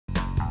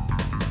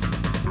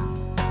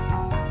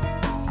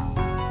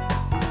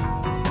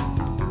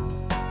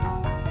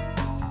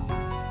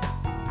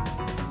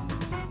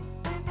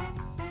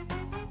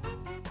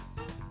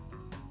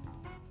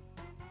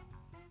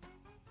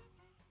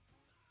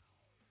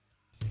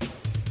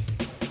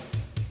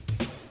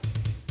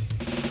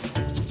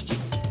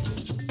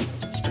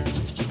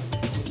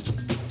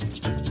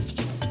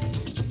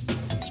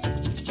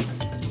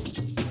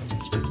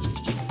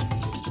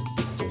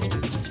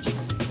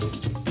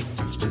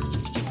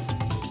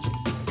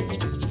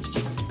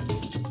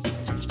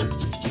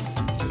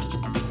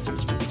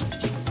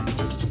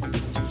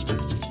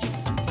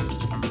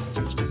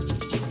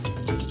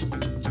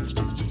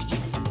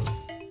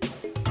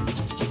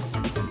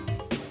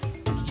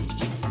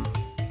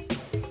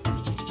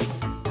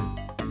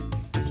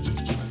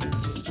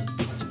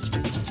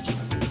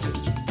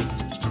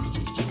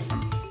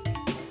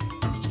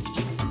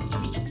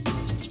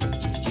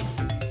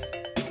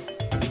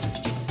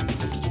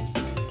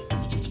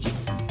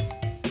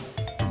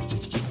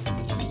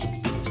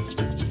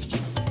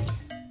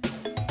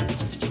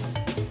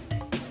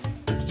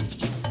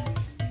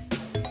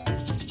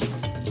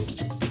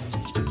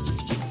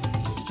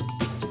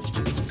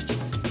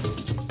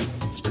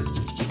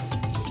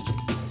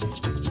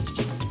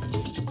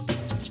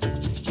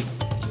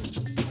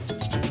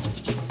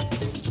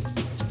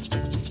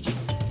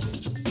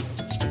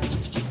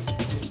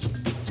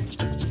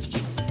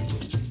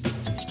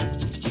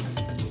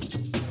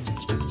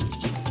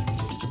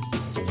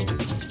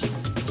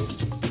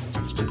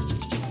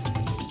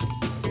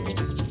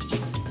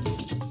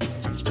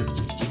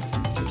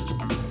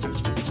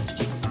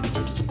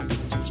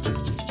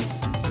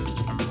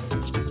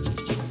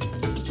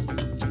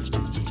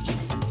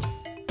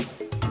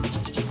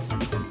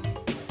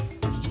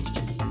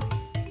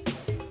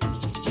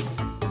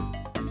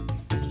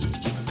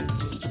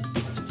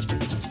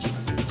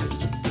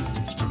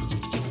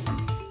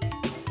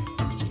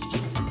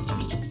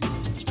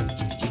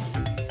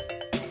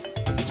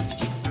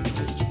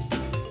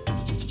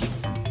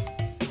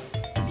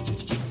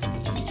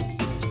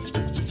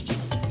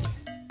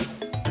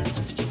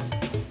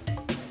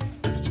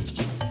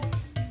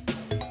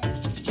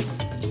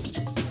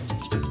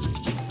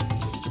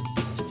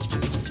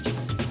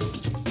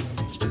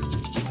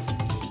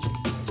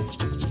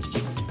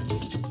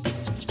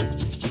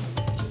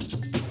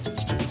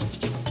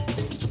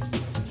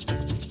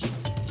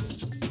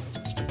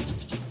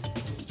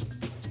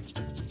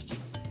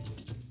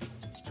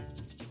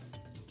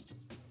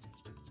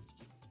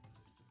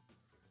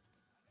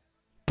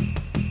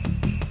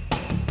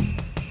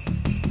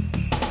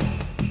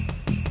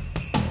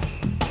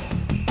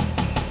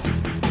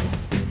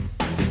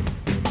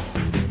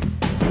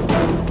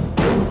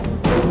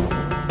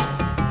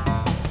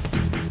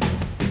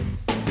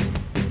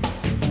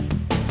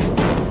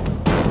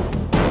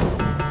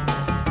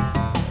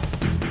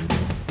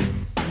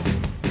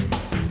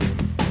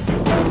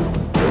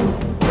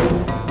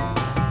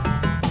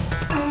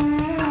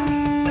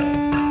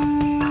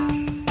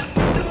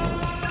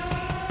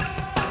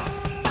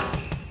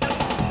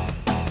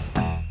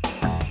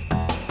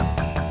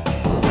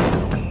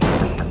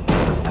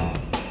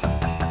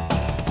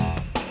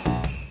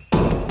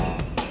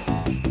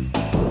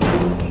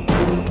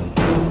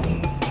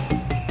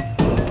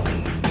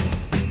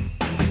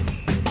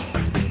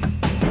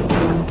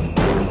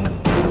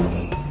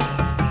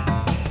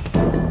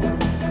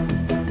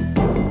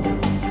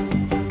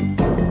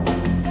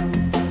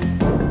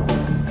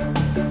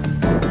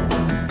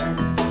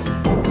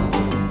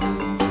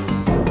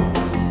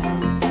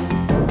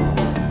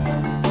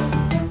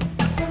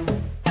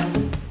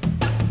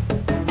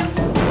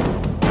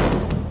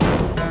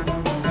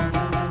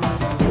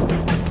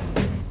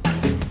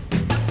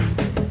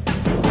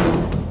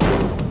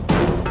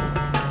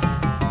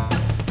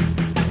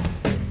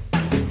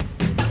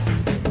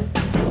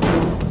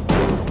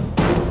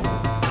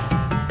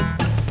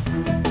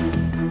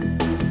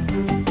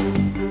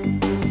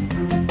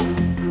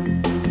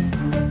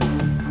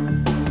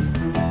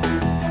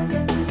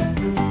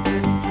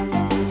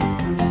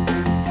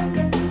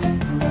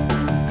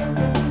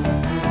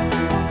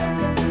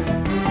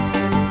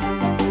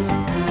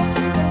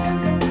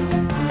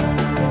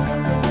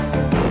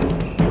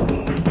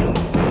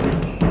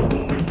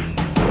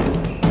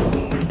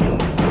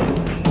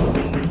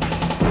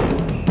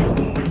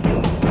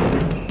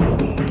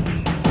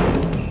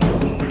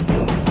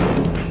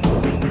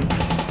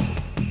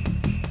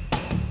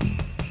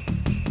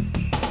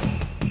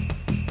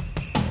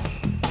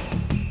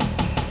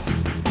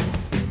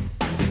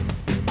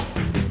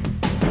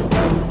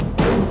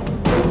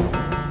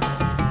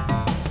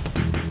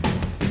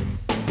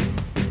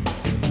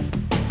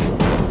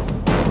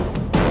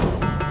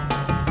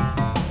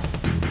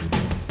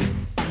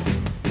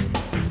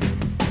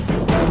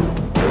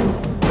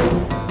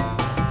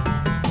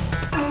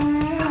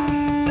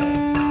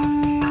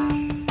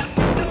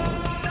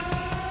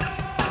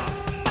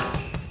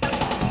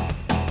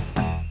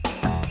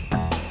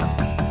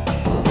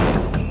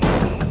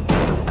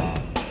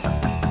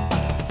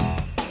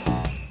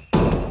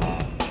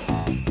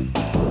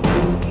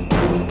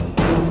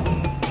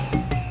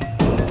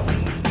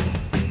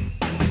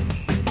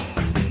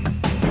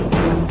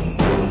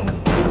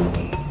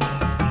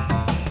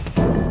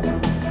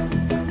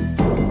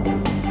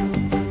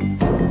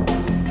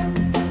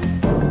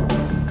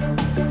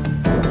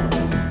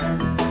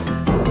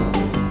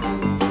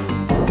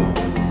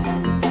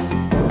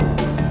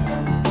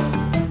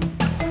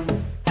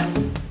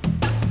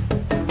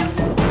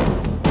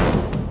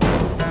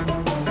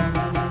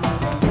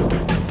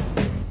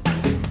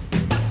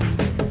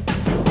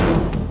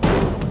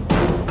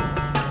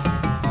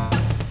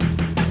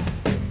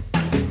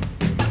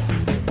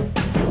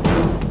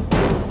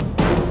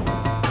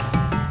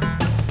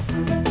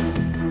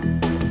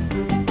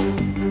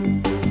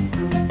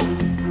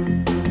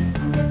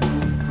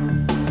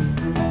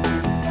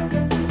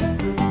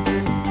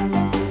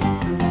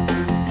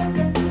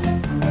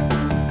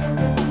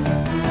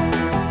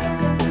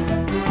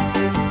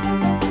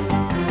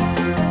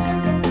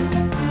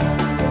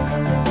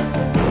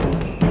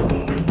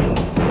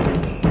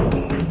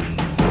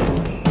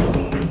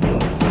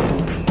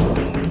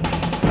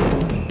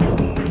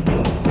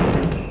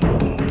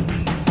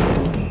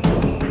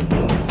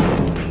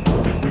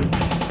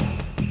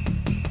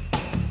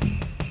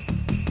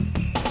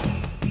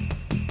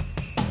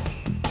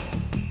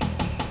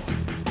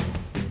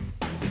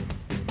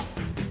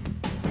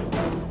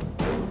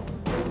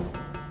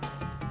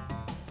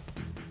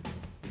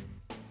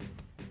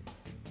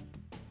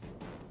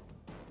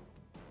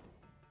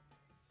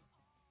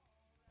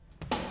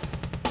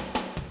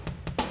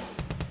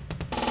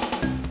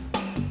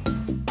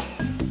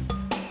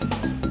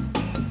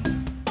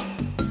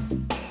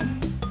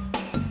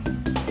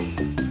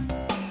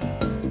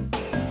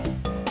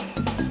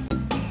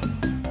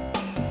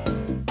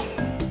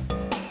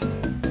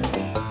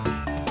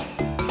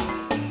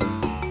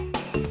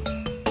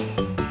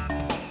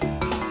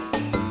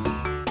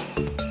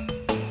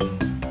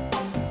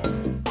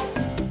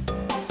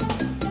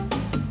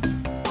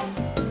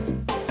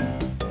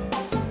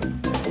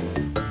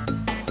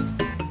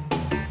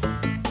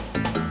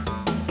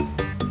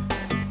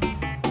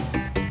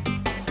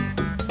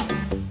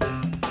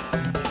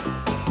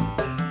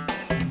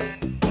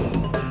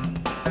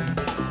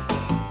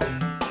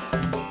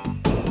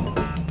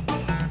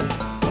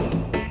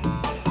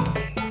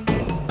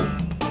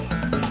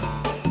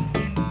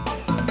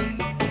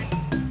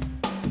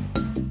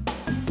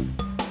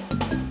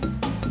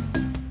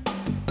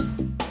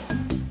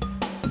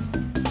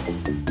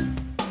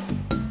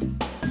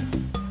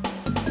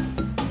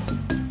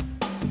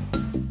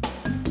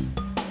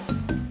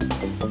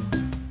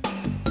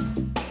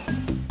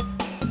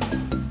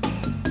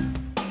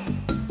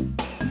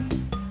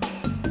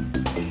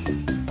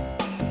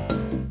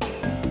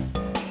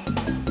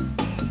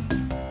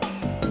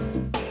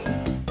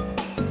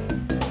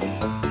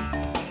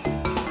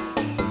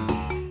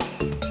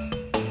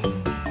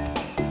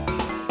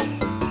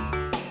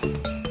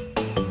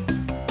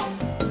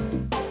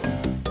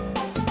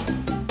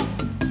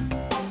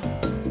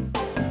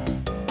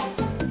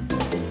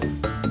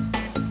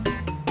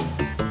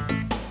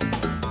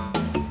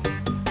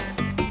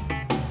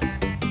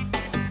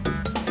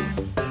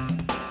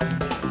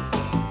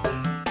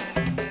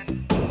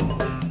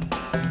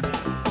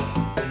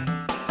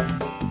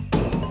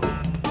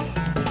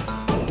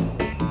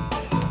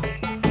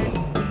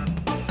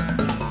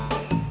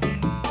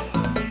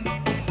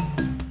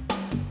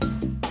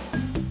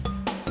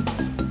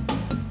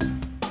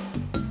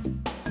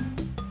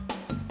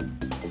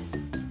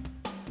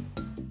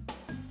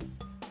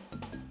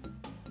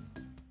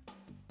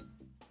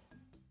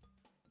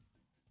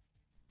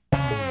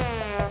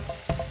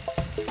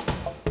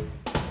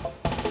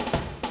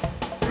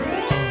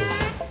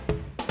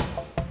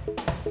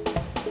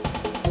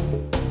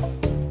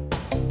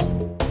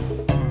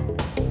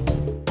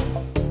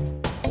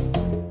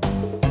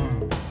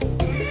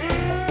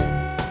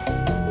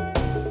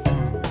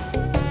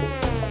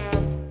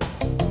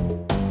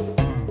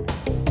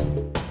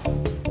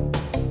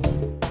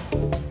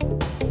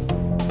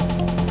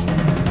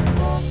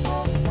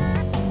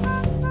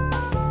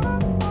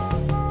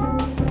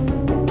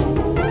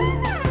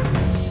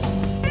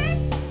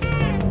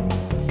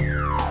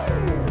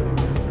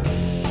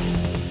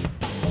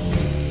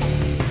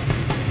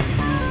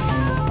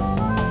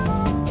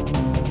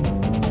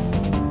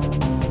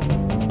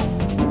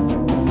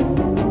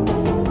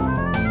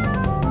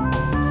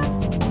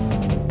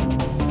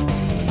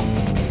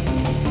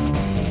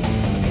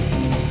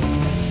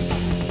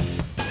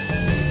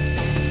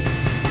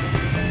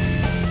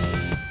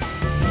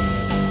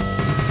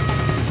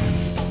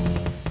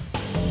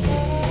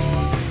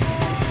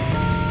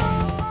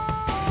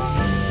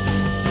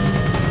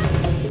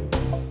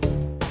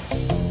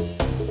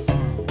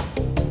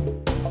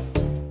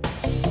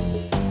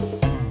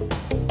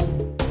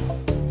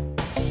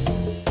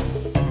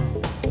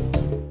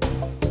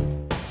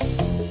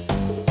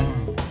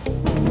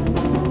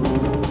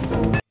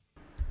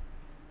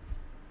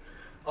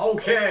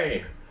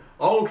Okay,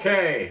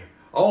 okay.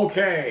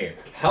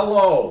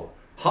 Hello,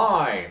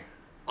 hi,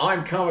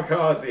 I'm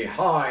Kamikaze.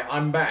 Hi,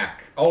 I'm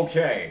back.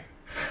 Okay.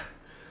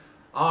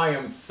 I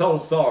am so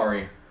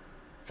sorry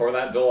for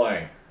that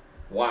delay.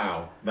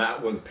 Wow,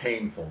 that was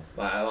painful.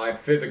 I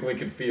physically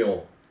could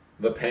feel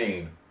the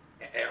pain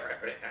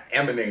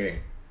emanating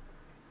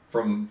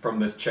from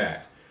this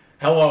chat.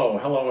 Hello,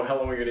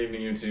 good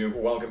evening, YouTube.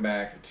 Welcome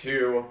back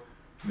to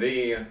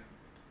the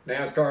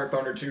NASCAR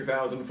Thunder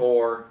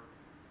 2004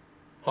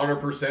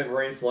 100%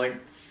 race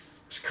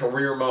length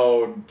career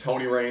mode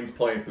Tony Raines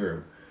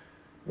playthrough.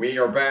 We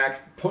are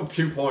back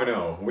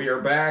 2.0. We are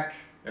back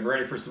and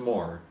ready for some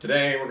more.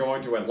 Today we're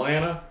going to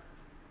Atlanta,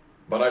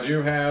 but I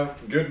do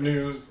have good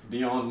news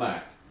beyond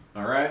that.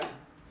 Alright?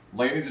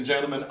 Ladies and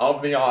gentlemen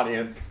of the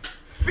audience,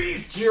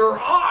 feast your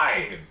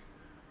eyes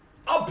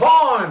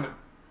upon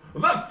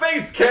the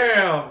face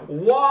cam!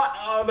 What?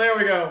 Oh, there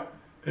we go.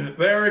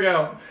 There we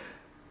go.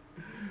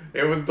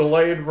 It was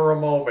delayed for a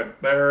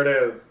moment. There it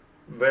is.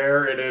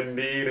 There it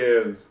indeed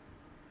is.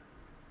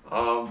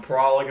 I'm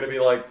probably going to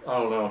be like, I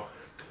don't know.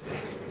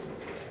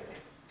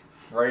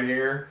 Right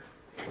here.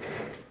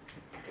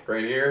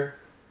 Right here.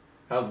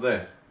 How's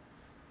this?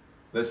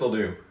 This'll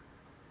do.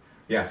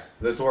 Yes,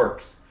 this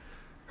works.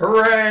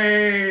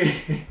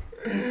 Hooray!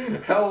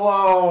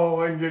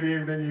 Hello and good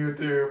evening,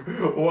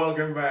 YouTube.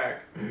 Welcome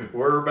back.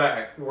 We're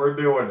back. We're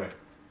doing it.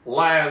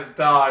 Last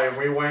time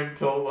we went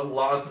to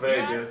Las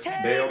Vegas,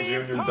 Dale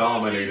Jr.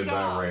 dominated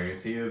that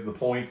race. He is the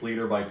points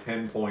leader by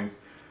 10 points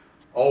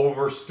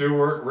over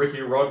Stewart,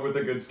 Ricky Rudd with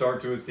a good start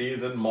to his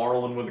season,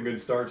 Marlin with a good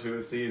start to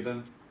his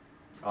season,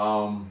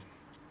 McMurray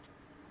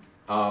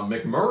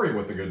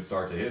with a good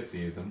start to his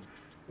season.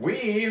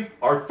 We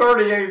are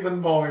 38th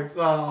in points.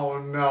 Oh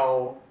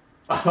no.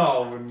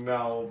 Oh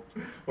no.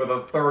 With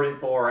a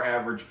 34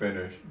 average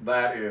finish.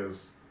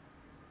 That's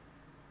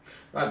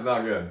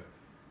not good.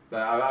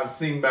 I've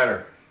seen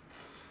better.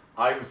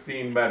 I've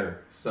seen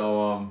better.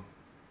 So,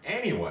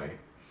 anyway,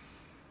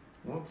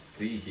 let's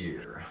see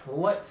here.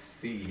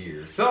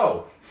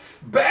 So,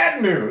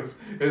 bad news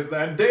is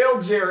that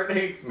Dale Jarrett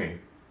hates me.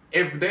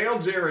 If Dale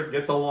Jarrett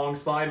gets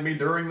alongside me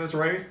during this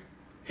race,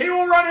 he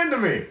will run into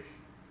me.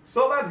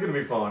 So that's going to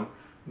be fun.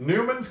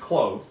 Newman's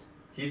close.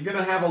 He's going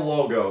to have a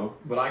logo,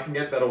 but I can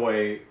get that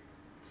away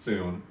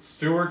soon.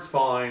 Stewart's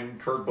fine.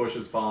 Kurt Busch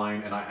is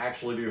fine. And I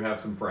actually do have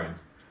some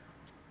friends.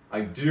 I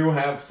do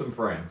have some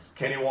friends.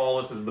 Kenny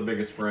Wallace is the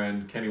biggest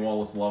friend. Kenny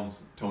Wallace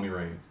loves Tony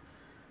Raines.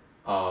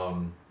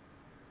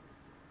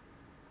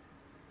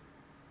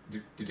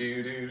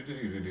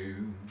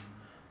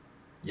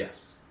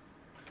 Yes.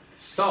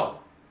 So,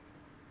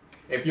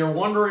 if you're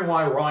wondering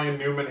why Ryan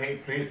Newman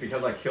hates me, it's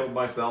because I killed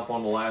myself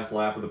on the last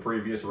lap of the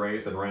previous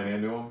race and ran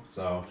into him.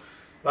 So,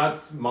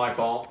 that's my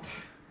fault.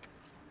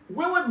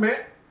 Will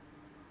admit,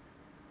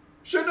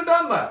 shouldn't have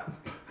done that.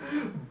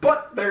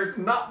 But there's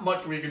not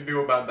much we can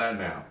do about that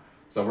now.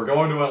 So we're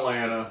going to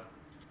Atlanta.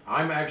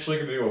 I'm actually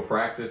going to do a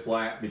practice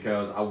lap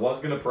because I was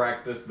going to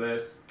practice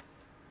this,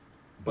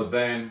 but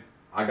then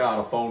I got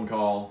a phone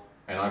call,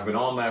 and I've been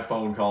on that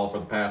phone call for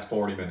the past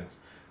 40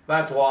 minutes.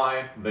 That's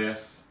why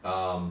this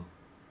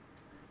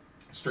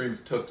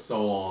streams took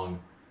so long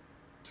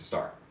to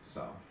start.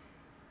 So,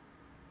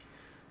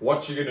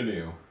 what you gonna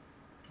do?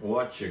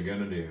 What you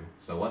gonna do?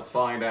 So let's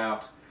find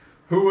out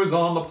who is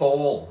on the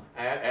pole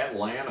at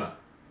Atlanta.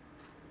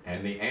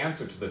 And the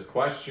answer to this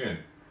question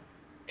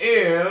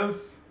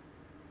is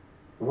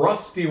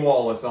Rusty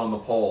Wallace on the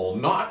pole,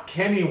 not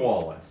Kenny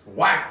Wallace.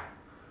 Wow.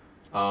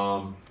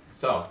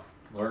 So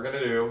we're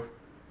gonna do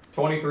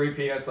 23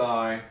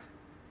 PSI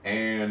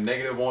and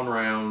 -1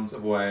 rounds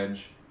of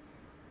wedge.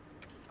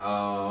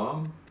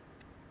 And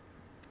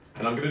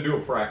I'm gonna do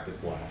a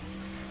practice lap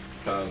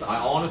because I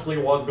honestly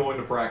was going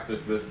to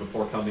practice this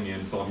before coming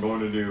in, so I'm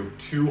going to do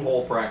 2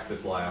 whole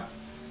practice laps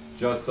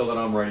just so that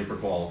I'm ready for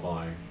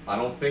qualifying. I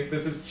don't think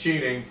this is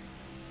cheating.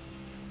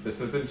 This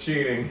isn't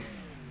cheating.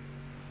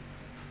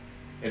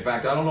 In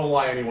fact, I don't know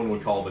why anyone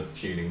would call this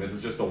cheating. This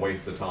is just a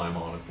waste of time,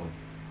 honestly.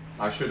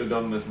 I should have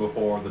done this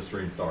before the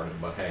stream started,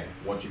 but hey,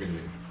 what you can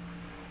do?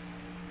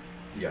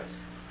 Yes.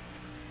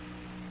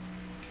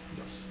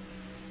 Yes.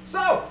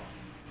 So,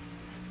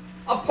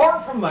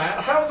 apart from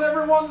that, how's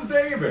everyone's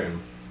day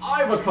been?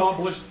 I've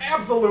accomplished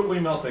absolutely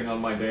nothing on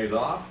my days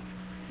off.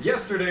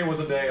 Yesterday was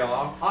a day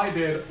off. I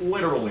did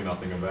literally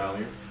nothing of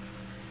value.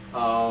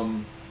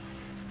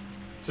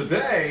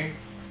 Today,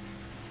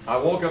 I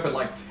woke up at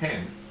like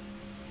 10,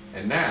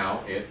 and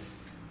now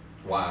it's,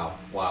 wow,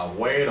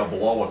 way to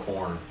blow a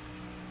corner.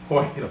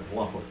 Way to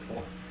blow a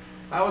corner.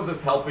 How is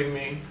this helping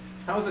me?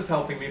 How is this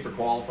helping me for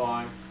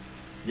qualifying?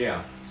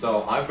 Yeah,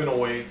 so I've been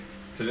awake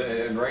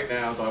today, and right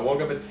now, so I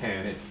woke up at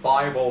 10, it's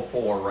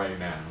 5:04 right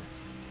now.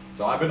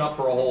 So I've been up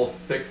for a whole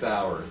 6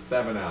 hours,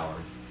 7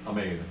 hours.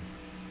 Amazing.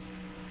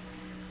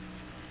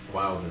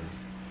 Wowzers.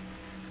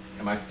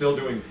 Am I still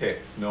doing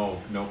picks?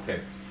 No, no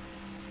picks.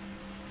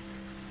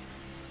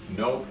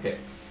 No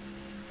picks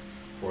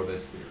for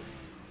this series.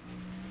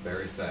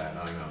 Very sad,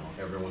 I know.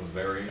 Everyone's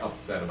very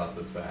upset about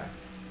this fact.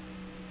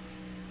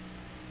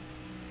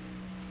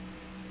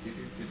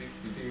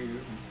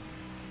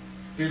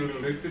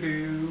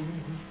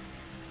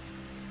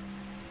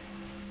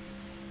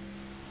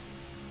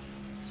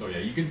 So yeah,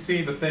 you can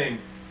see the thing.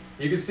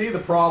 You can see the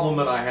problem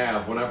that I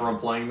have whenever I'm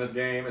playing this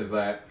game is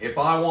that if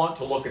I want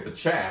to look at the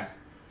chat,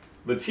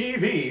 the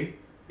TV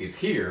is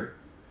here,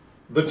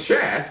 the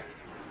chat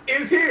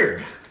is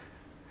here.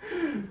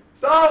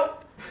 So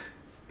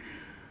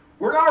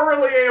we're not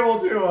really able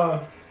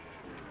to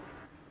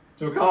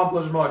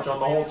accomplish much on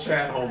the whole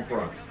chat home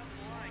front.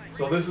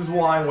 So this is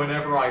why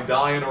whenever I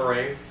die in a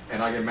race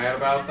and I get mad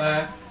about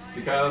that, it's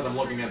because I'm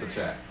looking at the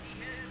chat.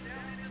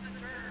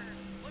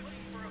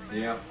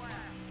 Yep.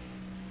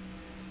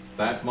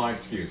 That's my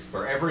excuse.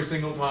 For every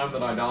single time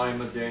that I die in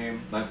this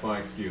game, that's my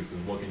excuse,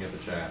 is looking at the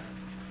chat.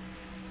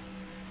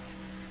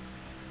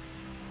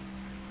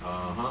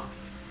 Uh-huh.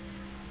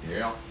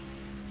 Yeah.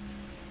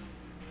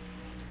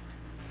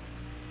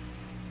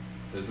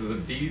 This is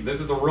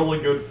a really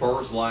good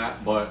first lap,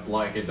 but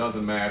like it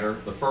doesn't matter.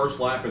 The first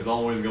lap is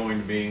always going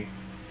to be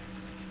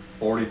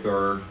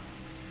 43rd.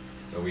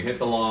 So we hit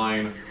the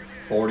line,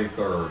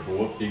 43rd.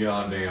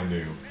 Whoop-de-goddamn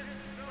do.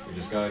 We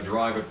just gotta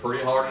drive it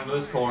pretty hard into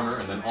this corner,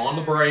 and then on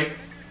the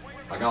brakes.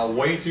 I got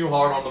way too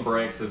hard on the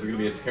brakes. This is gonna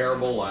be a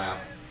terrible lap.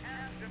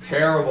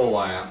 Terrible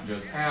lap.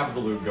 Just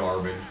absolute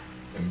garbage.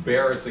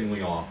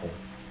 Embarrassingly awful.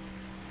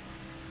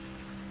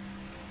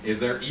 Is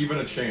there even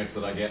a chance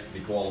that I get the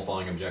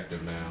qualifying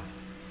objective now?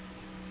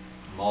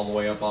 I'm all the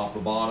way up off the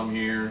bottom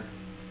here.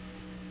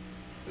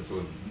 This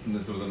was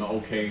an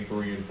okay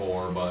 3 and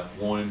 4, but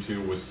 1 and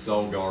 2 was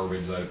so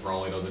garbage that it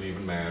probably doesn't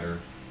even matter.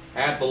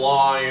 At the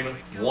line,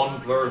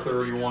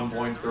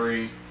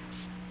 131.3,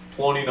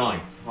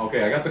 29th.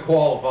 Okay, I got the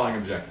qualifying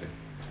objective.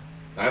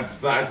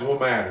 That's what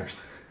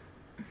matters.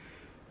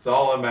 That's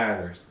all that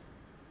matters.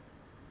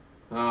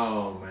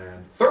 Oh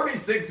man,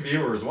 36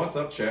 viewers. What's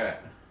up,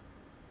 chat?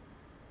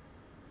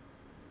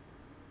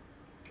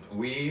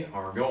 We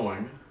are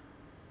going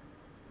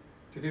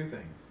to do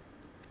things.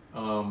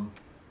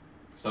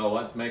 So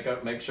let's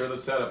make sure the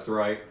setup's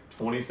right.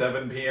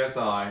 27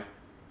 PSI,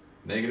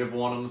 -1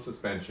 on the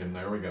suspension.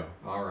 There we go.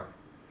 All right.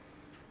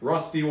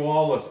 Rusty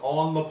Wallace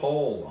on the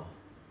pole.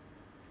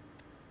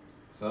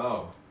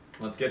 So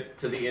let's get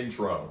to the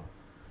intro.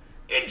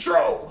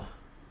 Intro!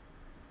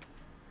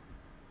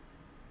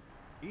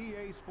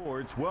 EA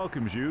Sports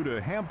welcomes you to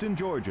Hampton,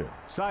 Georgia,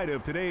 site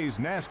of today's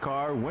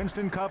NASCAR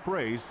Winston Cup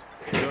race,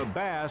 the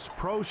Bass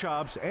Pro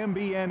Shops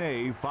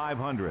MBNA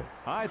 500.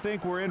 I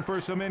think we're in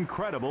for some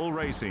incredible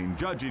racing,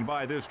 judging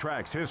by this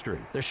track's history.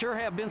 There sure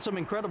have been some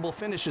incredible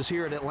finishes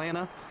here at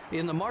Atlanta.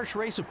 In the March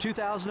race of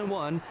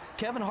 2001,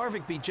 Kevin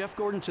Harvick beat Jeff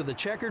Gordon to the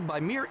checkered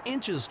by mere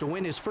inches to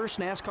win his first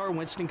NASCAR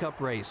Winston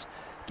Cup race.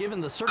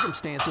 Given the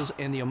circumstances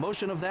and the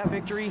emotion of that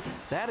victory,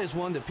 that is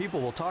one that people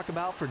will talk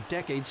about for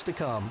decades to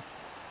come.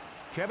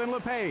 Kevin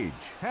LePage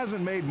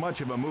hasn't made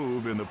much of a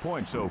move in the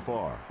points so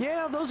far.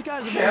 Yeah, those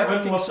guys have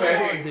been working so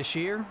hard this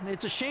year.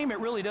 It's a shame it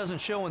really doesn't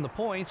show in the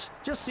points.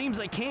 Just seems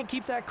they can't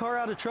keep that car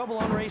out of trouble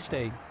on race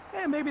day.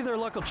 And maybe their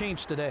luck will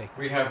change today.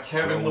 We have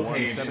Kevin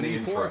LePage in the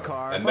intro.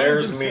 Car and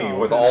there's me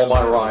with all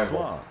my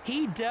rivals.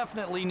 He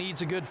definitely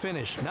needs a good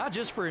finish, not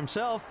just for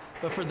himself,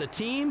 but for the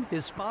team,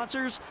 his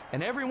sponsors,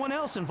 and everyone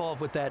else involved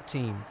with that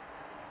team.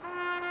 All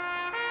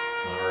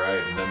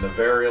right, and then the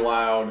very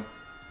loud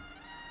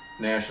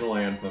national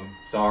anthem.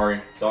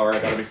 Sorry, I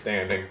gotta be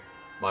standing.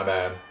 My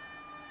bad.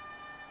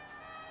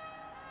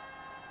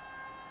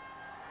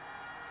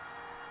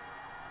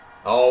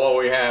 Oh, what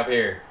we have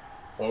here?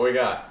 What we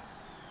got?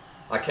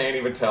 I can't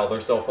even tell. They're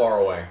so far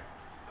away.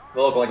 They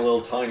look like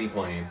little tiny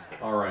planes.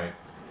 All right.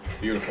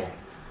 Beautiful.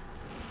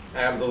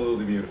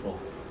 Absolutely beautiful.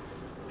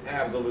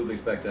 Absolutely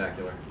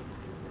spectacular.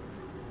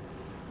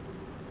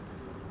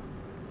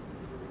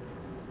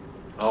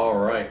 All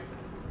right.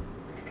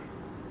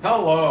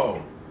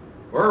 Hello.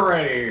 We're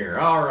ready here.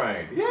 All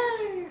right.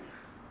 Yay.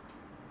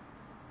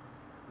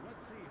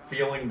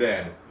 Feeling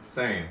dead.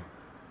 Same.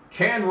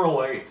 Can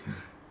relate.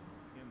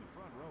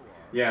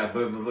 Yeah,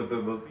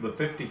 the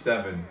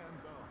 57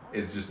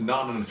 is just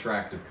not an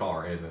attractive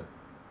car, is it?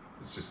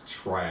 It's just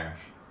trash.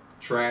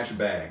 Trash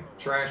bag.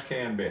 Trash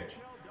can bitch.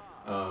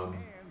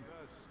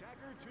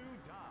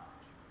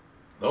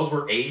 Those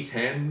were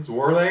A10s,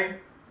 were they?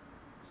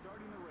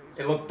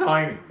 It looked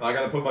tiny. I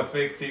gotta put my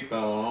fake seatbelt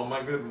on. Oh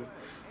my goodness.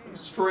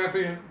 Strap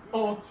in.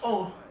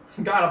 Oh.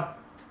 Gotta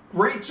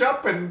reach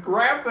up and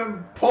grab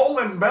them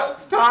pulling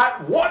belts tight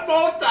one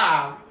more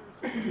time.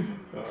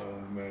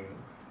 Oh man.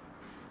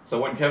 So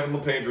when Kevin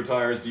LePage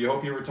retires, do you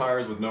hope he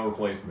retires with no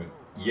replacement?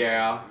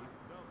 Yeah.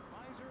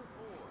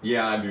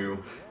 Yeah, I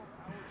do.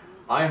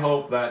 I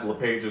hope that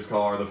LePage's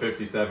car, the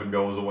 57,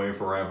 goes away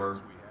forever.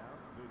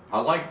 I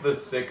like the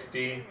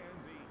 60.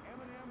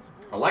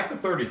 I like the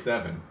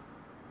 37.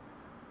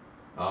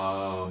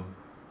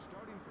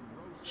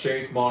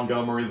 Chase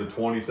Montgomery, the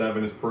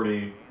 27, is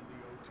pretty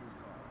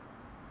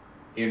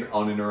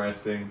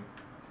uninteresting.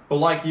 But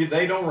like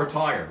they don't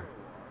retire.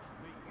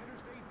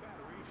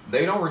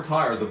 They don't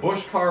retire. The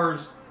Busch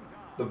cars,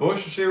 the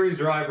Busch Series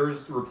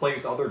drivers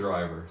replace other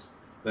drivers.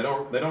 They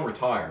don't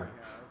retire.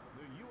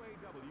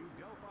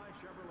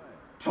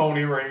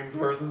 Tony Reigns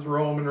versus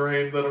Roman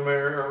Reigns at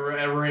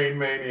Reign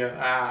Mania.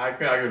 Ah, I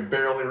could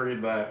barely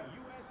read that.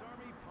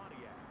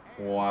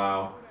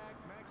 Wow.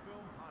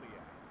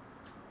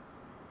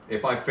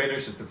 If I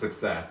finish, it's a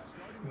success.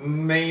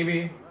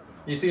 Maybe.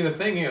 You see, the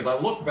thing is, I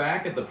look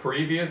back at the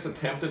previous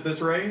attempt at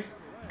this race,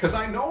 because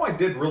I know I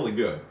did really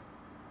good.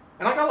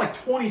 And I got like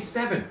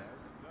 27th.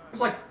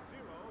 It's like,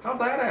 how'd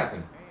that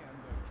happen?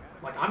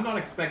 Like, I'm not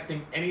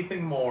expecting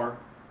anything more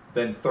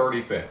than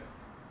 35th.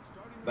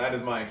 That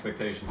is my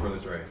expectation for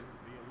this race.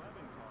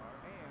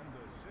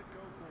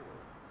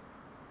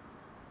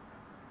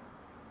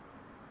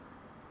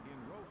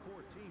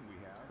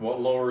 What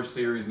lower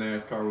series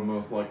NASCAR would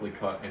most likely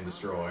cut and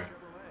destroy?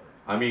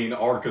 I mean,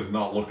 ARCA's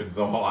not looking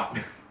so hot.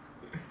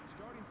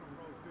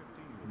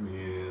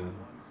 Yeah.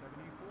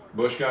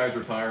 Bush guys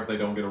retire if they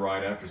don't get a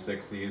ride after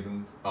 6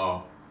 seasons.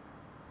 Oh.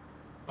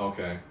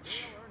 Okay.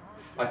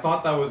 I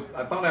thought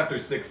after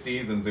 6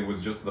 seasons it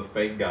was just the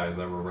fake guys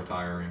that were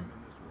retiring.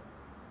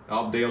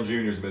 Oh, Dale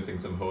Jr.'s missing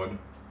some hood.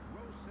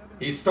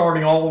 He's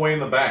starting all the way in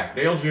the back.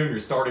 Dale Jr.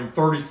 starting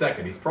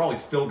 32nd. He's probably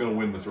still going to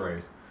win this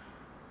race.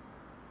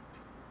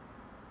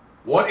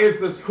 What is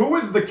this? Who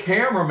is the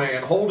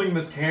cameraman holding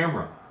this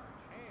camera?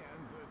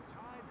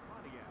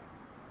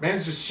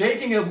 Man's just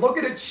shaking it. Look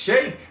at it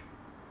shake.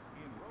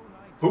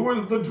 Who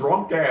is the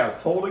drunk ass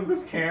holding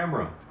this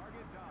camera?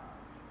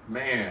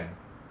 Man.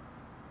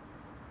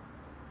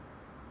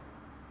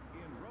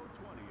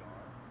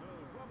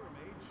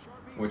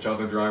 Which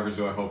other drivers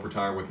do I hope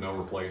retire with no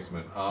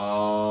replacement?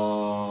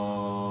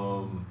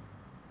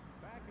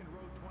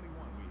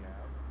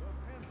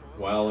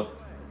 Well, if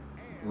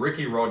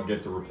Ricky Rudd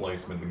gets a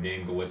replacement, the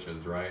game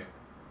glitches, right?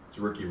 It's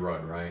Ricky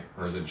Rudd, right?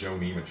 Or is it Joe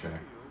Nemechek?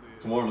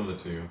 It's one of the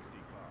two.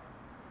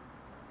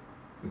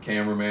 The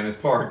cameraman is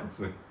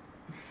Parkinson's.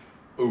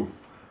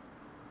 Oof.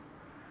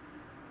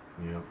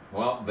 Yeah.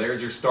 Well, there's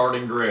your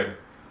starting grid.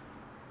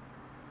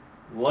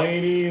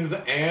 Ladies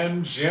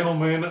and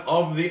gentlemen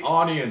of the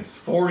audience,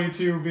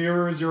 42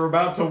 viewers, you're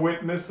about to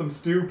witness some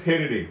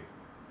stupidity.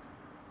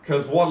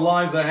 Because what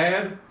lies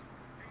ahead?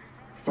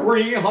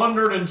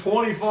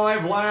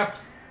 325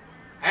 laps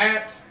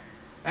at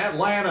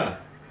Atlanta.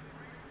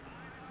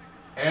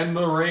 And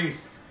the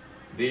race.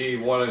 The,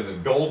 what is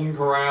it, Golden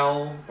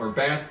Corral, or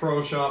Bass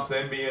Pro Shops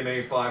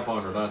NBNA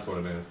 500, that's what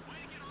it is.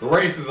 The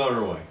race is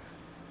underway.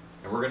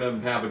 And we're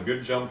going to have a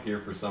good jump here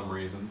for some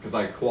reason, because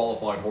I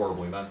qualified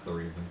horribly, that's the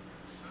reason.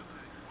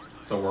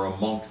 So we're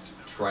amongst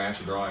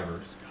trash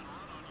drivers.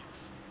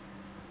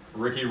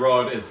 Ricky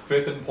Rudd is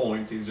 5th in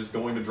points. He's just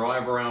going to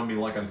drive around me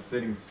like I'm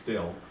sitting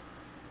still.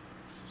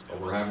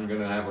 But we're going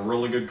to have a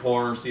really good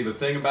corner. See, the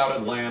thing about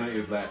Atlanta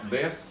is that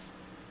this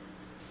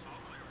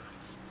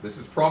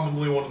is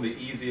probably one of the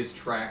easiest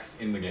tracks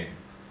in the game.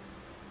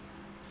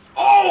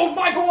 Oh,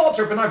 Michael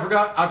Waltrip! And I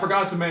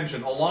forgot to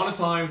mention, a lot of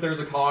times there's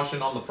a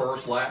caution on the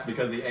first lap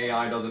because the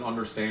AI doesn't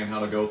understand how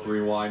to go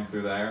 3 wide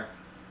through there.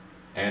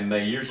 And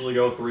they usually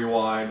go 3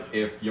 wide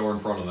if you're in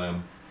front of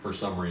them for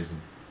some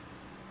reason.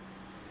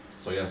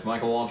 So yes,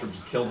 Michael Waltrip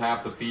just killed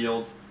half the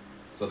field.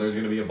 So there's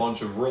going to be a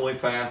bunch of really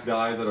fast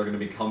guys that are going to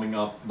be coming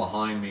up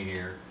behind me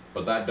here.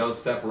 But that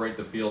does separate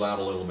the field out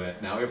a little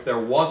bit. Now, if there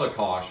was a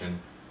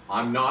caution,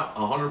 I'm not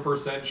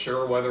 100%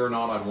 sure whether or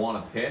not I'd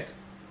want to pit.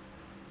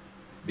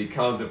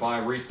 Because if I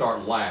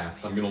restart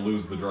last, I'm going to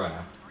lose the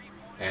draft.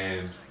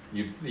 And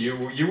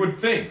you would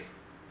think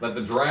that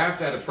the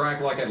draft at a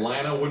track like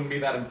Atlanta wouldn't be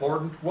that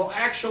important. Well,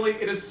 actually,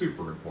 it is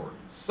super important.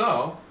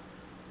 So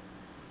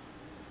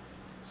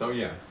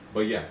yes.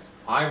 But yes,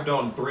 I've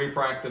done 3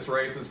 practice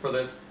races for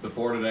this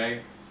before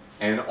today,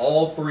 and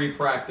all 3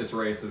 practice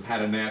races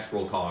had a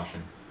natural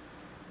caution.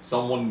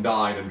 Someone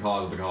died and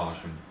caused a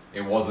caution.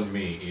 It wasn't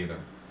me either.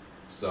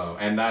 So,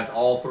 and that's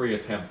all 3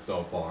 attempts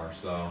so far,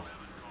 so.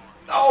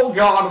 Oh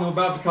God, I'm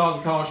about to cause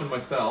a caution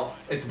myself.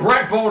 It's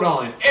Brett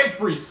Bodine.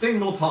 Every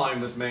single time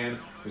this man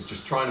is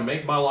just trying to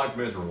make my life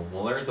miserable.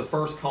 Well, there's the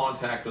first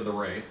contact of the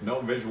race.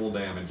 No visual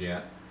damage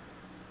yet.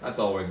 That's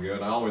always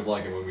good. I always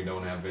like it when we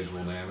don't have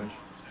visual damage.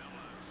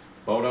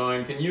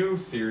 Bodine, can you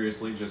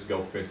seriously just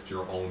go fist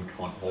your own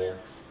cunt hole?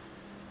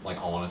 Like,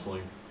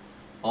 honestly?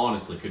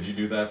 Honestly, could you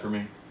do that for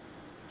me?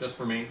 Just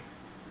for me?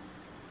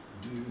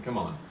 Come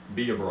on.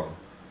 Be a bro.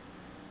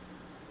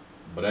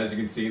 But as you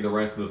can see, the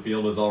rest of the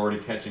field is already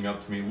catching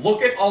up to me.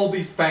 Look at all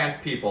these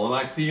fast people, and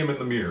I see him in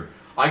the mirror.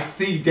 I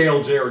see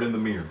Dale Jarrett in the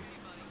mirror.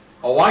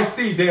 Oh, I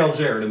see Dale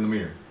Jarrett in the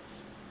mirror.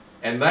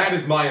 And that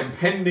is my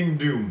impending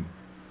doom.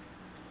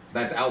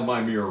 That's out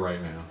my mirror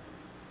right now.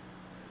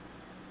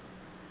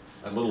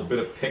 That little bit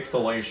of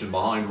pixelation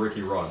behind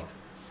Ricky Rudd.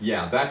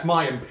 Yeah, that's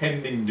my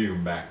impending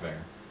doom back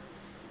there.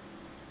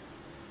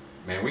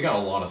 Man, we got a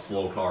lot of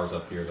slow cars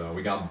up here, though.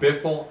 We got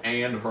Biffle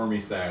and Hermie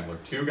Sadler.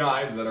 2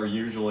 guys that are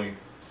usually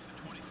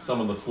some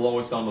of the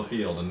slowest on the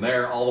field. And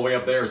there, all the way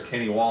up there is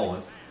Kenny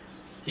Wallace.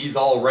 He's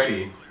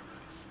already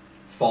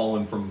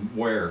fallen from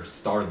where?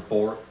 Started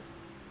 4th.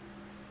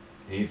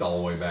 He's all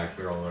the way back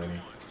here already.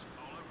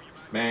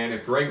 Man,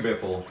 if Greg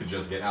Biffle could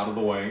just get out of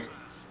the way,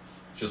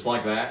 just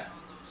like that,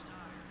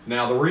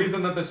 Now, the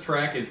reason that this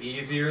track is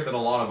easier than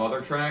a lot of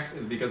other tracks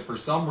is because for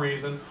some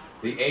reason,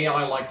 the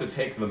AI like to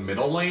take the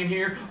middle lane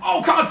here.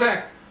 Oh,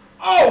 contact!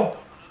 Oh!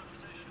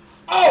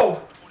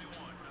 Oh!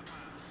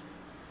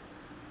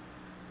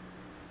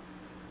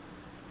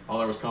 Oh,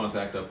 there was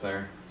contact up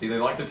there. See, they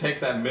like to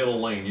take that middle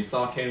lane. You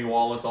saw Kenny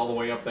Wallace all the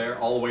way up there,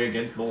 all the way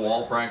against the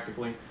wall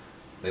practically.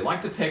 They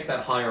like to take that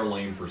higher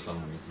lane for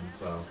some reason,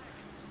 so.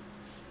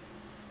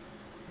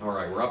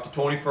 Alright, we're up to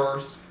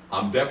 21st.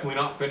 I'm definitely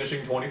not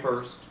finishing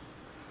 21st.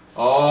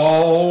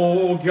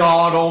 Oh,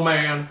 God, oh,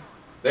 man.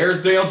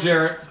 There's Dale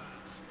Jarrett.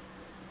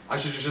 I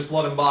should have just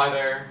let him by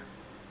there.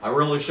 I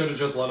really should have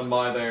just let him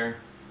by there.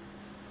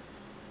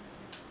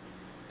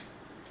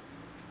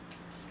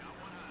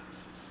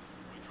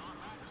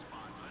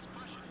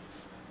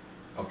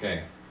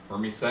 Okay,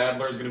 Hermie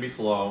Sadler's going to be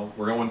slow.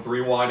 We're going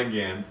 3 wide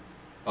again.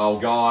 Oh,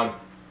 God.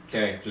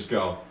 Okay, just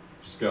go.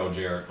 Just go,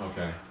 Jarrett.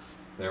 Okay,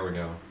 there we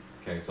go.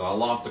 Okay, so I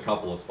lost a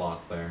couple of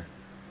spots there.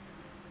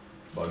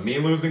 But me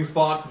losing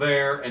spots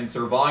there and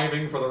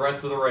surviving for the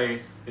rest of the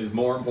race is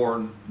more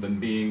important than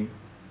being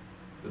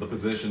the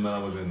position that I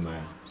was in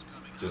there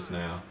just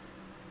now.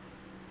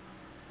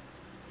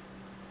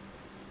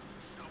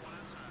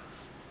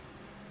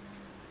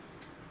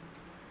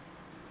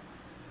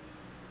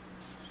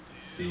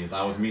 See,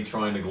 that was me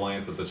trying to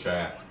glance at the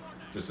chat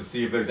just to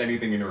see if there's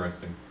anything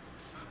interesting.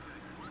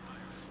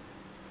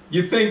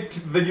 You think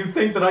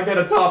that I get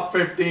a top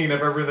 15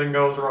 if everything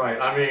goes right.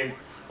 I mean,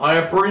 I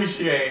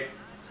appreciate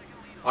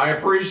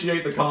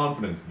the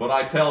confidence, but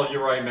I tell you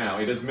right now,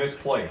 it is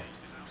misplaced.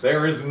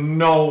 There is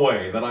no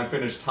way that I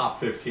finish top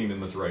 15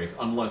 in this race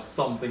unless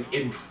something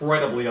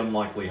incredibly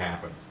unlikely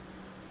happens.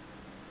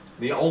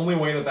 The only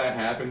way that that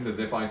happens is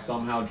if I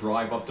somehow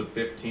drive up to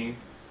 15th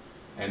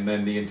and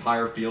then the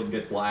entire field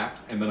gets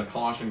lapped and then a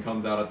caution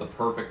comes out at the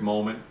perfect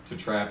moment to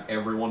trap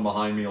everyone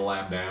behind me a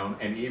lap down,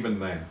 and even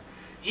then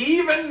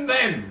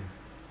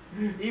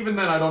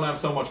I don't have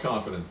so much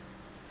confidence.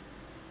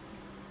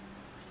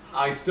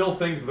 I still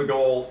think the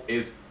goal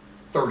is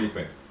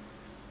 35th.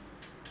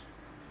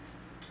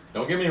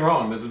 Don't get me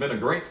wrong, this has been a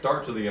great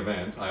start to the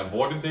event. I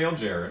avoided Dale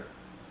Jarrett.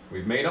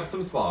 We've made up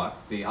some spots.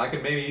 See, I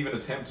could maybe even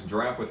attempt to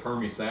draft with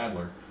Hermie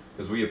Sadler,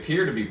 because we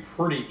appear to be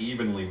pretty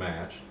evenly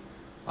matched.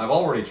 I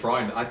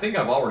think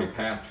I've already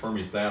passed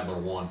Hermie Sadler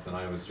once, and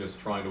I was just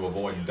trying to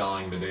avoid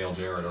dying to Dale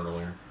Jarrett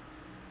earlier.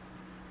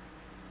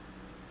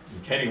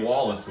 And Kenny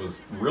Wallace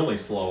was really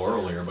slow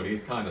earlier, but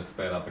he's kind of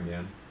sped up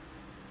again.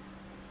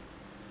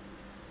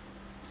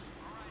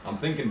 I'm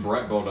thinking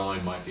Brett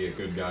Bodine might be a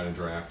good guy to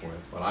draft with,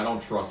 but I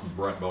don't trust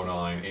Brett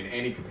Bodine in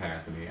any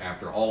capacity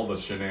after all the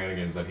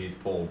shenanigans that he's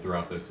pulled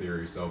throughout this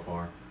series so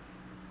far.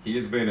 He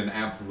has been an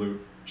absolute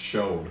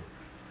chode.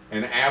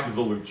 An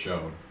absolute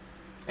chode.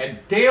 And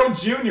Dale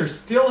Jr.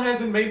 still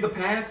hasn't made the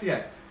pass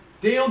yet.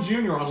 Dale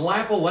Jr. on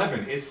lap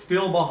 11 is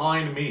still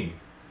behind me.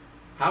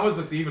 How is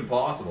this even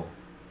possible?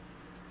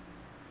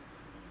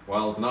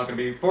 Well, it's not going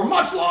to be for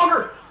much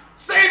longer!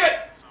 Save it!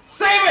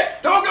 Save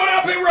it! Don't go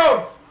down pit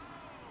road!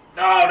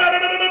 No, no, no, no,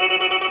 no, no, no, no, no,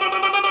 no, no,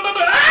 no, no,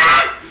 no,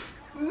 ah!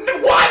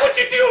 Why would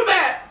you do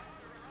that?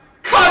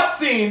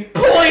 Cutscene,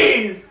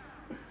 please!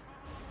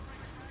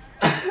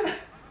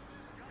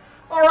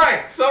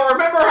 Alright, so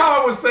remember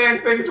how I was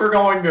saying things were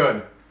going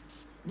good?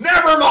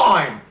 Never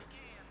mind!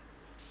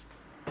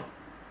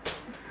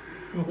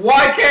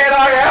 Why can't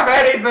I have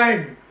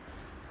anything?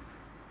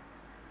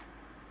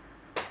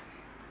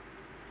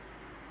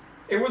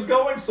 It was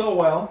going so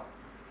well.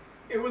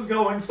 It was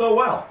going so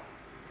well.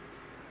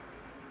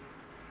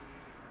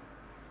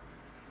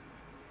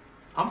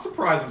 I'm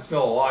surprised I'm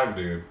still alive,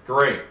 dude.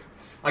 Great.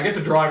 I get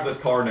to drive this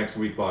car next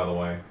week, by the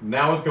way.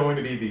 Now it's going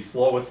to be the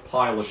slowest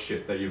pile of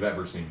shit that you've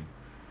ever seen.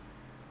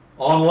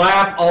 On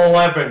lap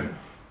 11.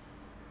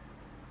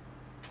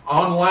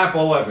 On lap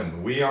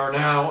 11, we are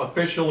now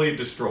officially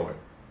destroyed.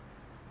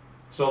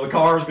 So the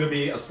car is going to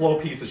be a slow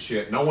piece of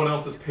shit. No one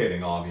else is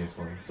pitting,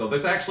 obviously. So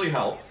this actually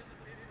helps.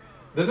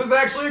 This is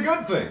actually a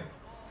good thing.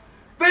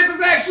 This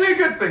is actually a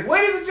good thing.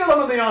 Ladies and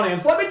gentlemen in the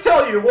audience, let me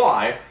tell you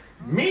why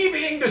me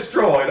being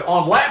destroyed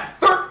on lap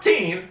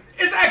 13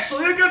 is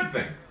actually a good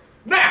thing.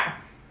 Now,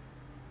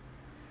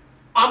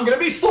 I'm going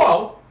to be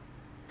slow.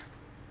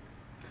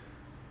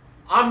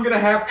 I'm going to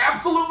have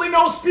absolutely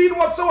no speed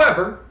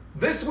whatsoever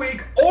this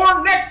week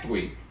or next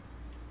week.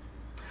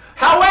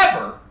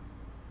 However,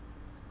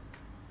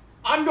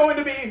 I'm going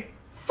to be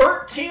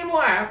 13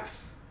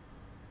 laps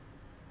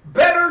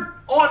better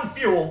on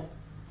fuel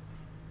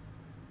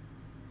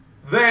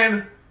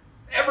than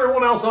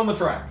everyone else on the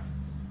track.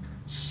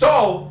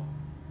 So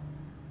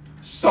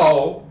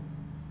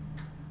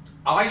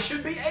I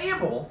should be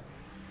able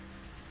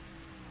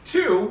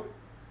to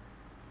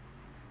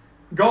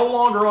go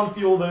longer on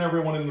fuel than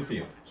everyone in the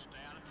field.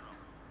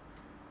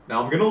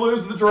 Now I'm going to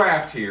lose the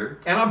draft here,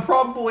 and I'm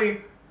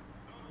probably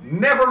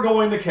never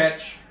going to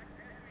catch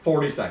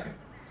 42nd.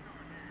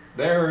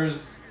 There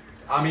is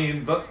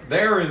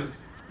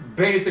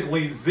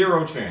basically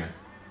zero chance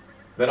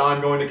that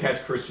I'm going to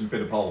catch Christian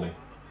Fittipaldi.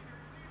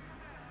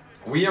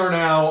 We are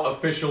now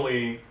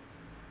officially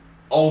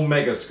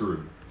omega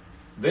screwed.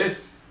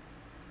 This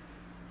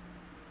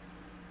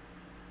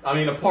I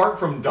mean, apart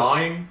from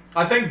dying,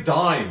 I think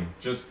dying,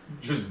 just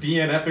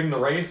DNFing the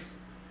race,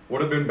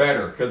 would have been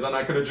better, because then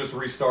I could have just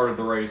restarted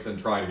the race and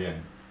tried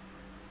again.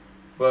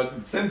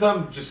 But since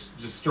I'm just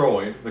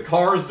destroyed, the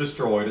car is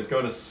destroyed, it's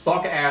going to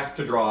suck ass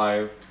to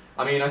drive.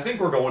 I mean, I think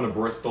we're going to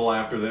Bristol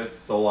after this,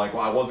 so like,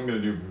 well, I wasn't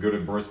going to do good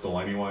at Bristol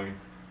anyway.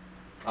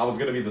 I was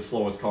going to be the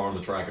slowest car on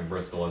the track at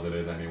Bristol as it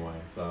is anyway,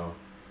 so...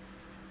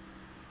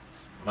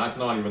 That's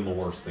not even the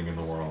worst thing in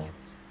the world.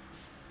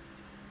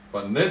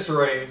 But in this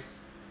race,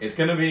 it's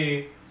going to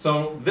be...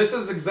 So, this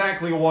is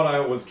exactly what I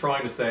was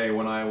trying to say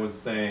when I was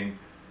saying,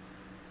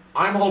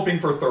 I'm hoping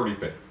for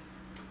 35th.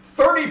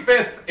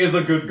 35th is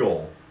a good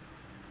goal.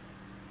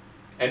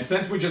 And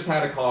since we just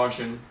had a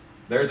caution,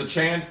 there's a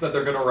chance that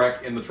they're going to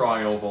wreck in the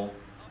tri-oval,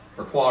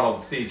 or quad-oval,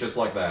 see, just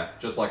like that.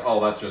 Just like,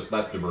 oh, that's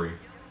debris.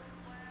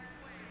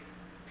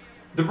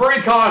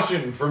 Debris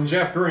caution from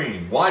Jeff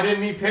Green. Why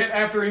didn't he pit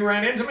after he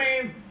ran into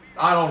me?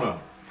 I don't know.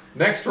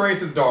 Next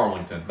race is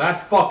Darlington.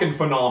 That's fucking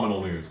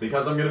phenomenal news,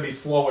 because I'm going to be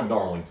slow in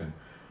Darlington.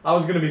 I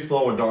was going to be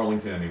slow in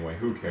Darlington anyway.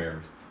 Who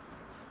cares?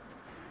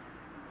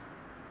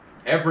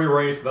 Every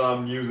race that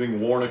I'm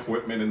using worn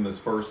equipment in this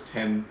first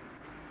 10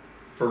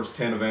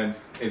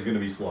 events is going to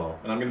be slow.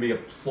 And I'm going to be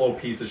a slow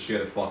piece of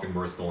shit at fucking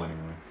Bristol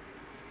anyway.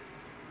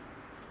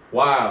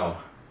 Wow.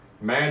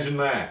 Imagine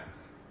that.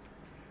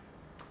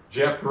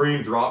 Jeff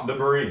Green dropped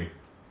debris.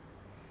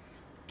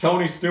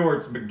 Tony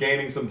Stewart's been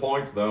gaining some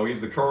points, though.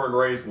 He's the current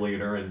race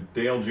leader, and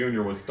Dale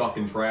Jr. was stuck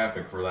in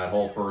traffic for that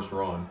whole first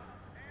run.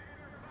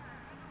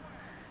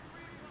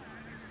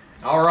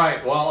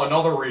 Alright, well,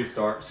 another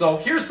restart. So,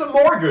 here's some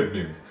more good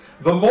news.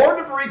 The more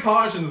debris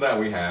cautions that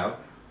we have,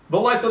 the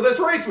less of this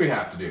race we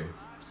have to do.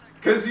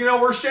 Because, you know,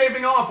 we're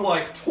shaving off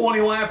like 20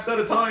 laps at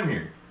a time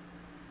here.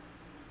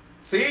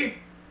 See?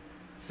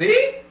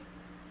 See?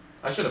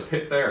 I should have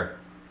pit there.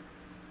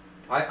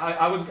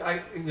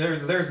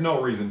 There's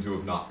no reason to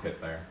have not pit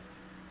there.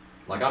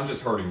 Like, I'm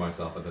just hurting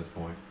myself at this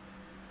point.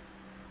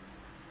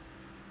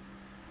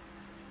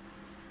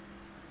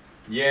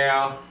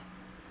 Yeah.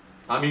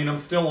 I mean, I'm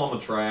still on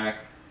the track.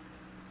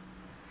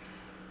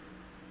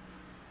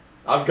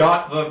 I've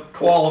got the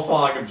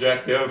qualifying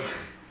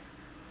objective.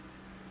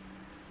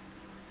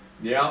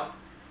 Yeah.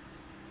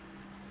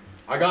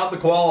 I got the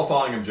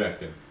qualifying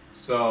objective.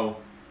 So,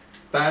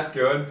 that's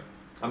good.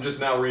 I'm just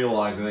now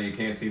realizing that you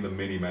can't see the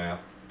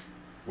mini-map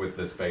with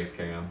this face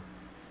cam,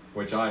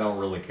 which I don't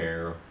really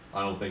care.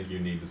 I don't think you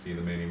need to see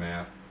the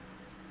mini-map.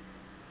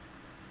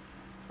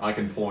 I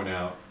can point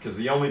out, because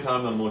the only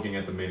time that I'm looking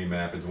at the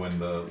mini-map is when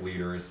the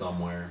leader is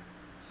somewhere.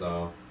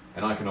 So,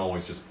 and I can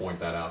always just point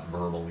that out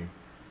verbally.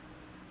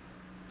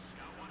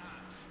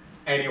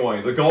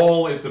 Anyway, the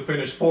goal is to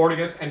finish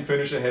 40th and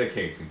finish ahead of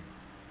Casey.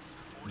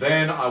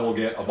 Then I will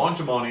get a bunch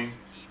of money,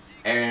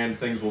 and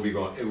things will be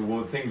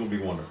things will be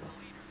wonderful.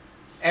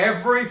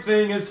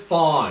 Everything is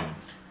fine.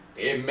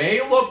 It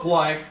may look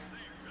like,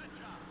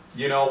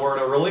 you know, we're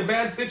in a really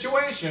bad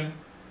situation,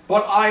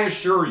 but I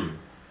assure you,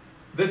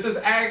 this is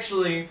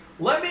actually,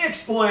 let me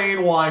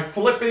explain why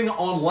flipping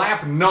on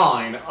lap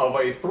 9 of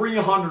a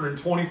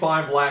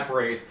 325 lap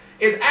race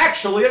is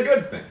actually a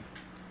good thing.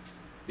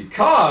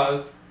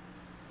 Because,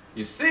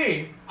 you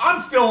see, I'm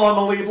still on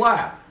the lead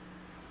lap.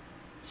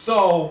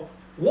 So,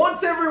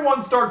 once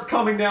everyone starts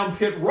coming down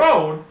pit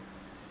road,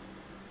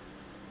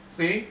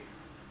 see,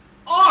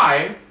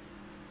 I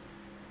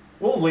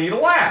will lead a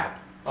lap.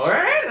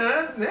 Alright,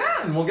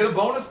 yeah, and we'll get a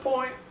bonus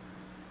point.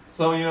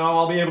 So, you know,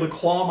 I'll be able to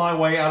claw my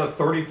way out of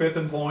 35th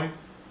in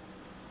points.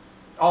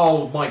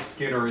 Oh, Mike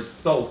Skinner is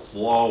so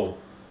slow.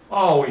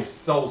 Oh, he's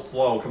so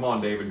slow. Come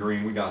on, David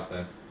Green, we got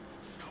this.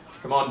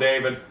 Come on,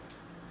 David.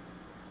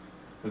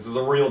 This is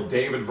a real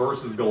David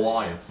versus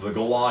Goliath. The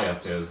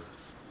Goliath is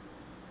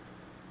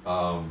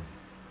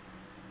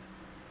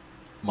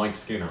Mike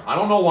Skinner. I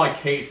don't know why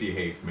Casey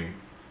hates me.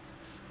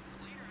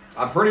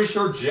 I'm pretty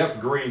sure Jeff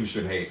Green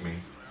should hate me.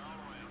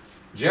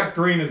 Jeff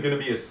Green is going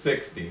to be a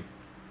 60.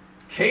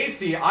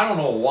 Casey, I don't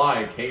know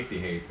why Casey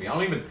hates me. I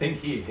don't even think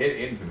he hit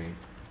into me.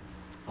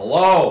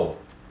 Hello?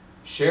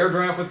 Share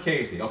draft with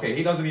Casey. Okay,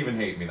 he doesn't even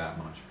hate me that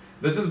much.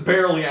 This is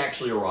barely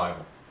actually a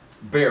rival.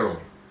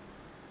 Barely.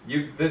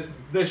 This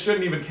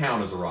shouldn't even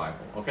count as a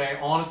rival, okay?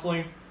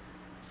 Honestly.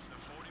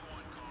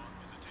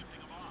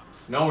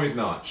 No, he's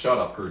not. Shut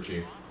up, crew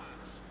chief.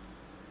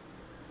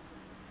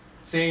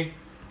 See?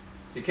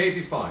 See,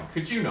 Casey's fine.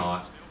 Could you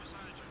not?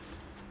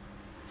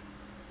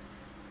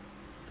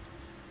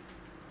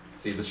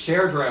 See, the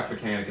share draft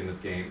mechanic in this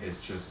game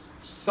is just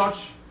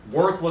such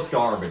worthless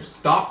garbage.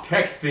 Stop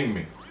texting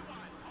me.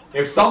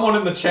 If someone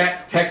in the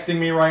chat's texting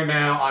me right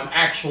now, I'm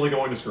actually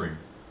going to scream.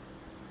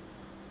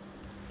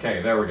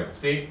 Okay, there we go.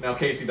 See? Now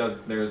Casey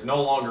does, there's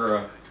no longer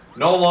a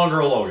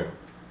logo.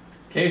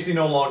 Casey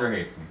no longer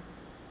hates me.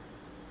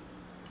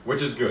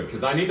 Which is good,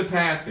 because I need to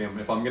pass him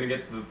if I'm going to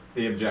get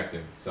the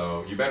objective.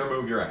 So, you better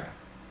move your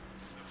ass.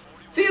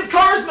 See, his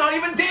car's not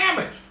even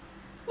damaged!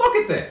 Look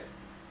at this!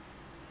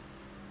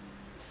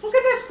 Look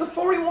at this! The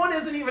 41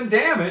 isn't even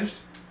damaged!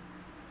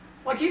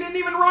 Like, he didn't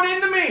even run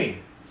into me!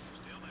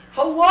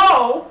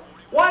 Hello?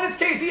 Why does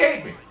Casey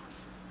hate me?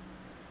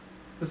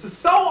 This is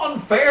so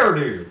unfair,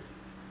 dude.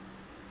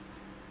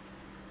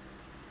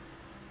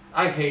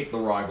 I hate the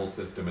rival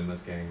system in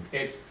this game.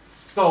 It's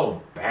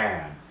so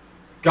bad.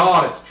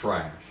 God, it's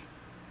trash.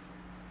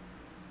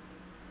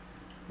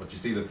 But you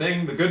see, the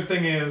good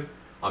thing is,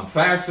 I'm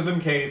faster than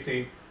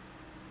Casey,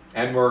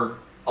 and we're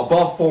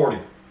above 40.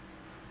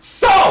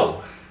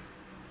 So,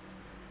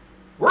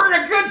 we're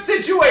in a good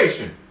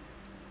situation.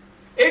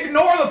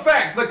 Ignore the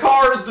fact the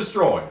car is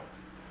destroyed.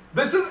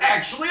 This is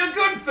actually a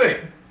good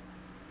thing.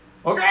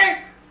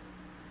 Okay?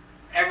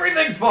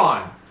 Everything's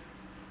fine.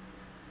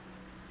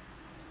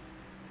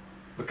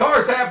 The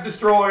car's half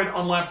destroyed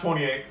on lap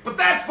 28, but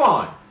that's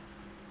fine.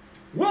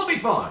 We'll be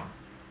fine.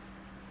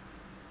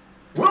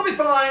 We'll be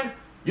fine.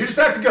 You just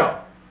have to go.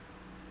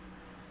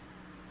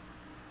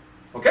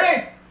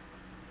 Okay?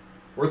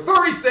 We're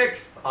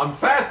 36th. I'm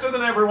faster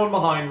than everyone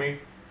behind me.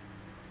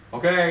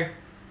 Okay?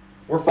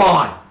 We're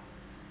fine.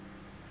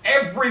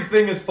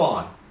 Everything is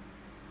fine.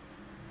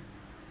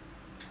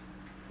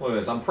 Look at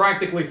this. I'm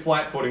practically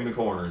flat-footing the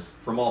corners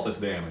from all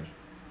this damage.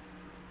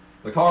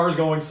 The car is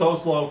going so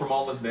slow from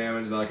all this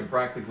damage that I can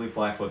practically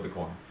flat-foot the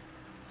corner.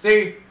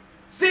 See?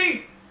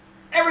 See?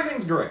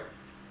 Everything's great.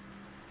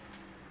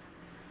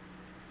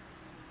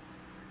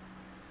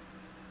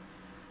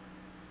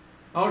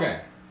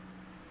 Okay.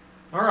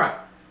 Alright.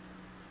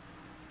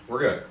 We're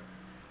good.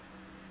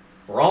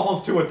 We're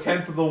almost to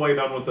 1/10 of the way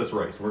done with this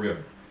race. We're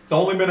good. It's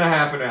only been a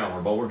half an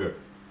hour, but we're good.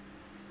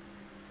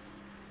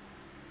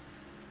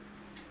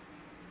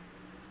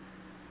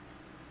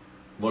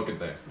 Look at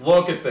this.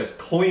 Look at this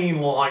clean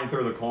line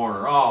through the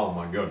corner. Oh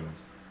my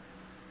goodness.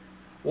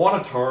 What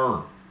a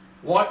turn.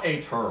 What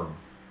a turn.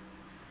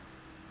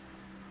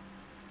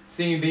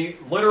 See,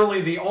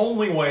 literally the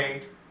only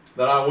way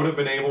that I would have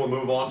been able to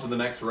move on to the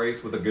next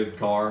race with a good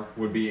car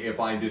would be if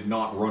I did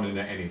not run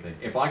into anything.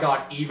 If I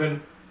got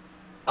even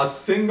a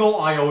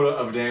single iota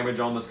of damage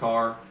on this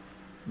car,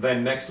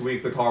 then next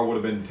week the car would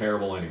have been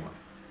terrible anyway.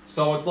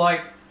 So it's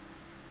like,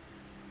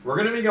 we're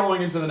going to be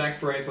going into the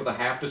next race with a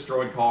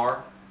half-destroyed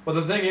car. But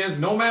the thing is,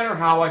 no matter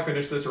how I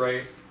finish this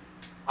race,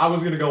 I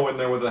was going to go in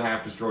there with a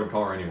half-destroyed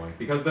car anyway.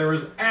 Because there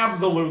is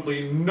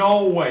absolutely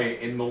no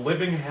way in the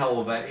living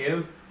hell that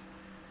is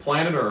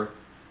planet Earth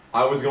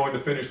I was going to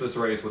finish this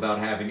race without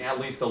having at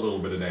least a little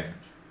bit of damage.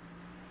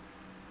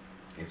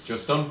 It's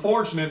just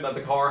unfortunate that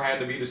the car had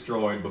to be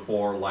destroyed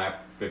before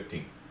lap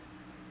 15.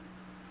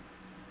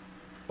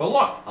 But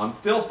look, I'm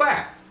still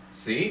fast.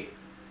 See?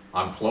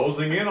 I'm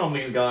closing in on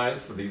these guys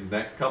for these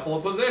next couple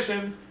of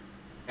positions.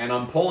 And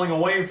I'm pulling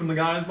away from the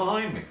guys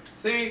behind me.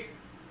 See?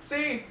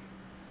 See?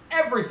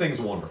 Everything's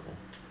wonderful.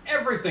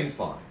 Everything's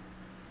fine.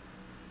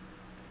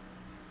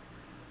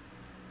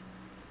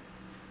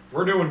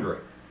 We're doing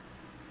great.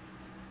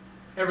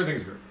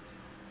 Everything's great.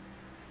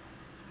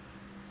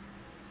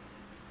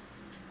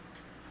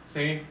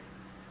 See?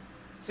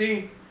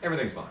 See?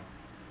 Everything's fine.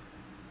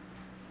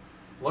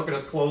 Look at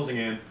us closing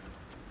in.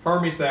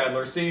 Hermie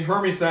Sadler. See?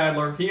 Hermie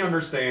Sadler, he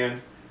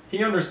understands.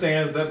 He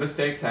understands that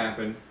mistakes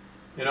happen.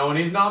 You know, and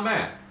he's not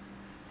mad.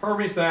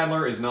 Hermie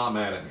Sadler is not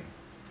mad at me.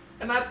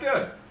 And that's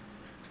good.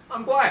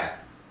 I'm glad.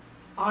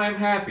 I'm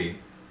happy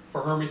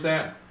for Hermie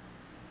Sadler.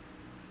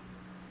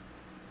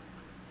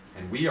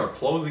 And we are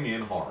closing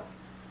in hard.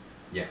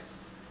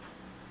 Yes.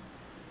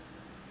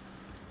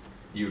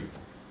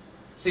 Beautiful.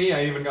 See,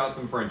 I even got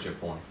some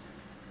friendship points.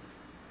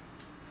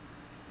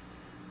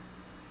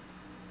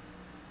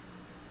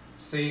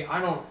 See, I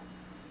know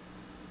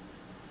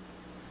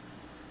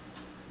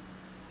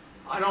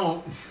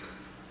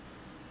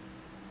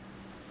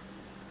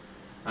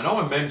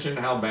I mentioned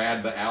how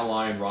bad the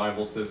ally and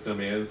rival system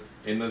is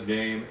in this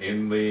game,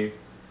 in the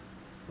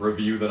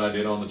review that I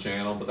did on the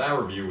channel, but that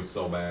review was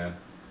so bad.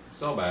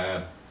 So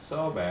bad.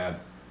 So bad.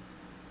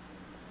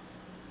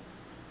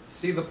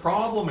 See, the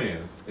problem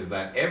is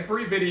that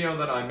every video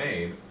that I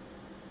made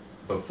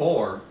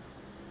before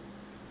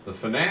the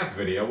FNAF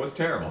video was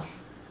terrible.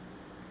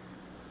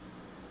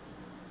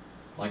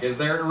 Like, is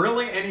there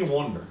really any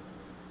wonder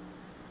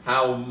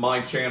how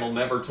my channel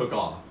never took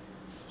off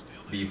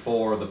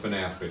before the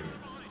FNAF video?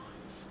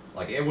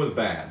 Like, it was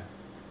bad.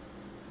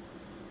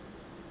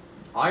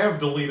 I have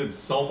deleted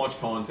so much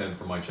content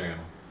from my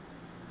channel.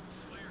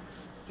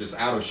 Just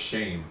out of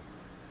shame.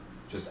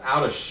 Just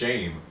out of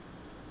shame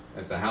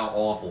as to how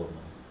awful it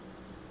was.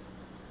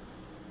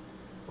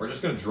 We're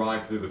just going to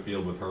drive through the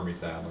field with Hermie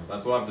Sadler.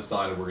 That's what I've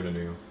decided we're going to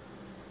do.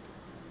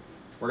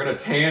 We're going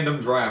to tandem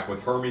draft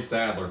with Hermie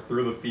Sadler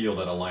through the field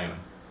at Atlanta.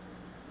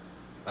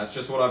 That's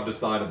just what I've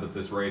decided that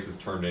this race has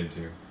turned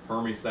into.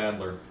 Hermie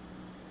Sadler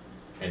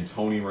and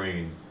Tony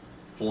Raines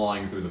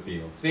flying through the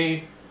field.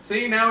 See?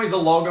 See, now he's a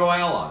logo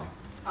ally.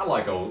 I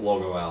like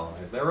logo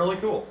allies. They're really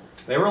cool.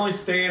 They really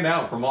stand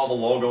out from all the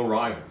logo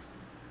rivals.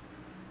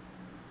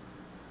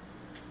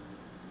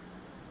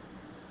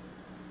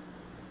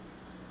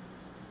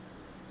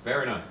 It's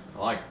very nice. I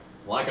like it.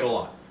 I like it a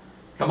lot.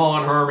 Come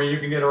on, Hermie. You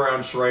can get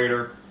around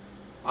Schrader.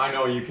 I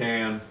know you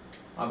can.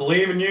 I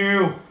believe in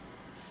you.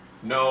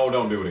 No,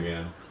 don't do it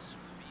again.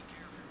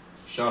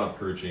 Shut up,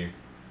 crew chief.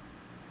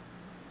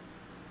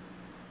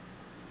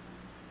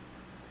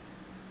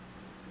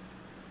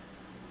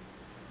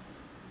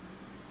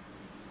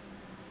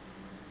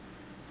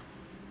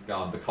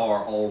 God, the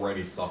car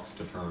already sucks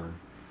to turn.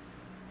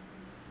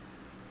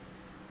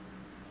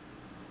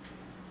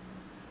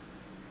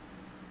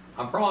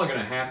 I'm probably going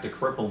to have to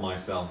cripple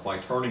myself by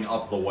turning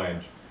up the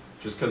wedge,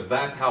 just because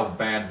that's how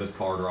bad this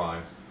car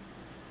drives.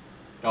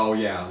 Oh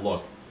yeah,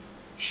 look.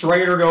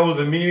 Schrader goes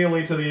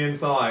immediately to the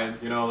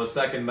inside, you know, the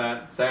second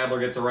that Sadler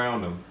gets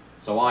around him.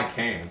 So I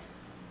can't.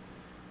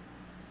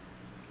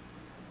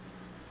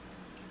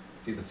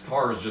 See, this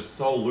car is just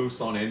so loose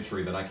on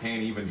entry that I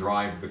can't even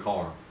drive the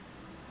car.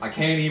 I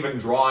can't even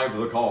drive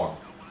the car.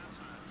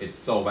 It's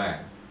so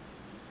bad.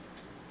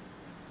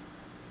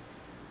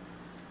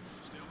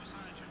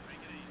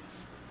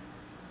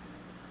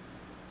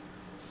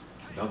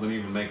 It doesn't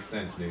even make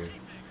sense, dude.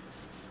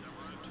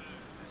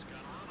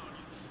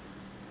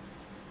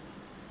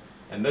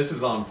 And this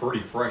is on pretty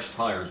fresh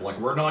tires. Like,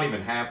 we're not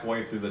even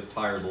halfway through this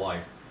tire's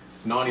life.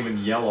 It's not even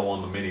yellow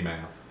on the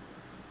mini-map.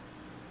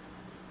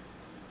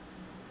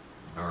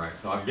 Alright,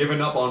 so I've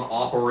given up on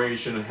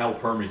Operation Help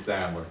Hermie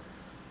Sadler.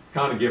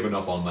 Kind of given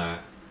up on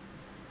that.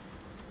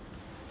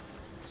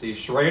 See,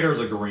 Schrader's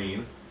a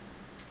green.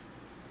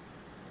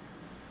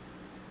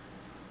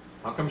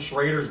 How come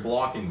Schrader's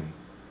blocking me?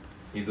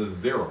 He's a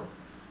 0.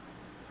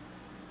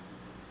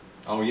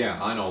 Oh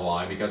yeah, I know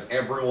why. Because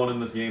everyone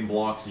in this game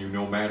blocks you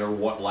no matter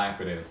what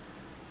lap it is.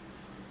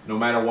 No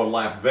matter what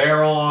lap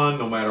they're on,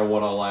 no matter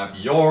what lap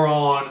you're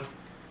on.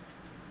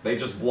 They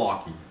just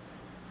block you.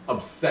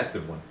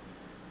 Obsessively.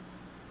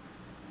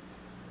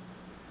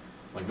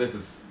 Like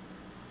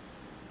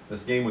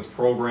this game was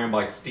programmed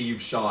by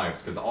Steve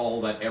Shives, because all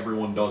that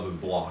everyone does is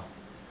block.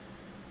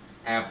 It's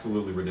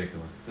absolutely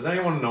ridiculous. Does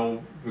anyone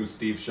know who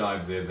Steve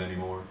Shives is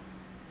anymore?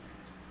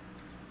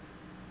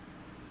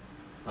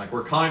 Like,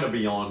 we're kind of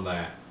beyond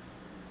that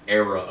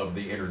era of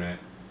the internet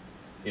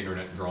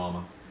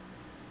drama.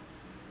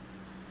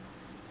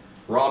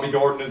 Robbie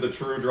Gordon is a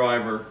true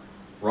driver.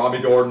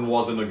 Robbie Gordon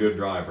wasn't a good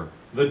driver.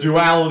 The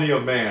duality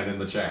of man in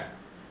the chat.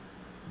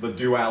 The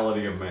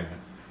duality of man.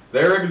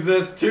 There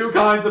exist two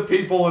kinds of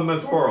people in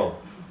this world.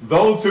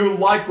 Those who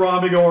like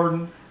Robbie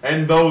Gordon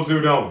and those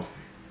who don't.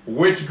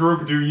 Which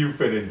group do you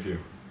fit into?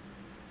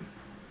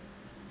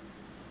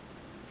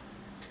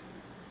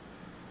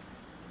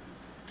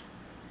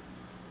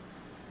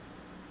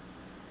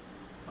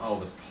 Oh,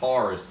 this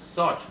car is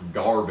such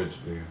garbage,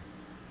 dude.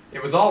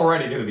 It was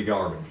already going to be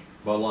garbage.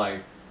 But,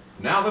 like,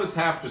 now that it's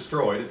half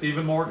destroyed, it's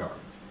even more garbage.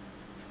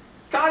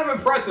 It's kind of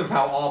impressive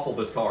how awful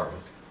this car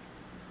is.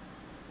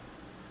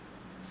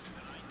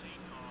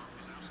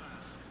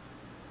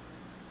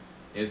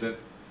 Is it?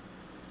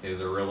 Is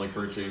it really,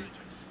 crew chief?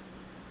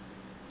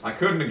 I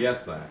couldn't have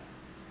guessed that.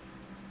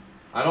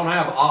 I don't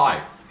have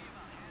eyes.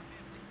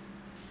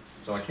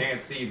 So I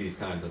can't see these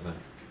kinds of things.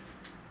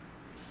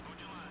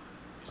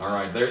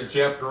 Alright, there's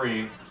Jeff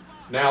Green.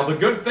 Now, the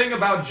good thing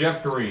about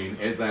Jeff Green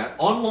is that,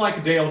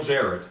 unlike Dale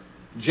Jarrett,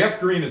 Jeff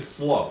Green is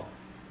slow.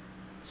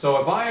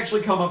 So if I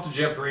actually come up to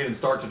Jeff Green and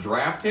start to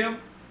draft him,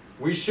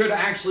 we should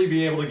actually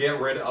be able to get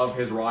rid of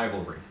his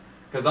rivalry.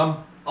 Because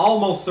I'm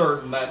almost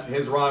certain that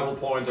his rival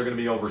points are going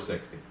to be over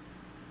 60.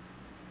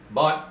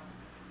 But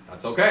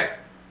that's okay.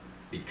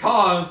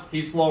 Because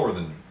he's slower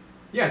than me.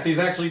 Yes, he's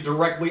actually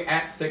directly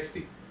at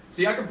 60.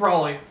 See, I could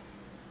probably,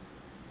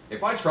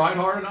 if I tried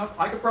hard enough,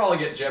 I could probably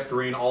get Jeff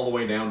Green all the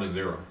way down to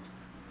 0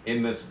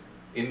 in this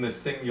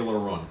singular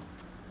run.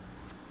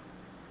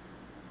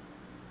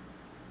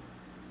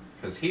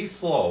 Because he's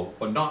slow,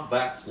 but not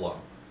that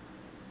slow.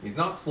 He's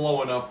not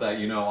slow enough that,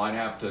 you know, I'd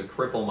have to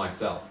cripple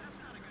myself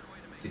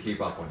to keep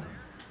up with him.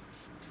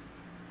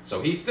 So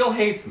he still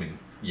hates me,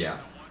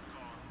 yes,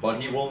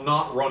 but he will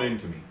not run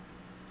into me.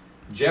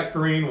 Jeff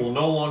Green will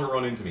no longer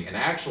run into me. And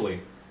actually,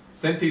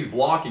 since he's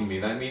blocking me,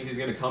 that means he's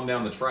going to come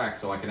down the track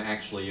so I can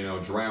actually, you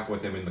know, draft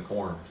with him in the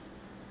corners.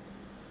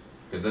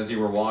 Because as you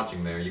were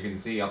watching there, you can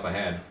see up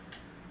ahead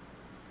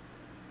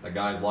that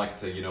guys like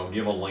to, you know,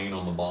 give a lane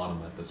on the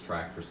bottom at this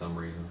track for some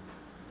reason.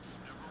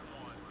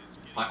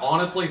 I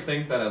honestly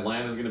think that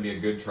Atlanta is going to be a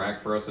good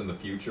track for us in the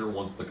future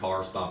once the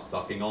car stops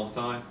sucking all the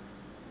time.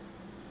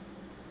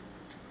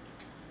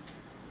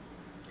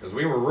 Because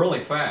we were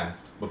really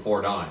fast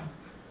before dying.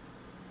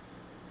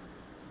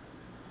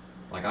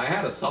 Like, I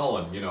had a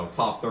solid, you know,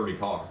 top 30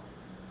 car.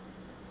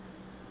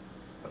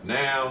 But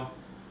now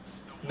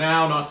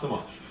not so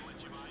much.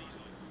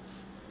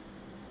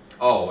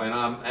 Oh, and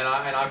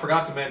I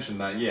forgot to mention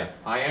that,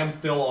 yes, I am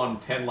still on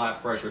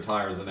 10-lap fresher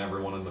tires than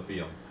everyone in the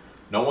field.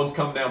 No one's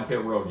come down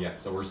pit road yet,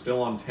 so we're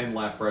still on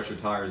 10-lap fresher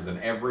tires than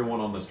everyone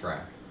on this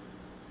track.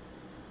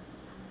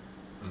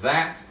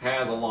 That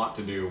has a lot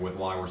to do with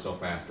why we're so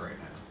fast right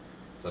now.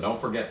 So don't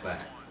forget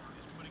that.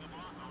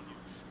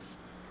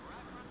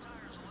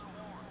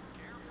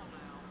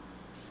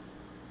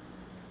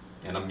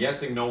 And I'm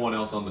guessing no one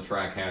else on the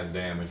track has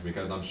damage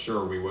because I'm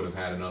sure we would have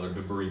had another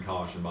debris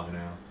caution by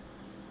now.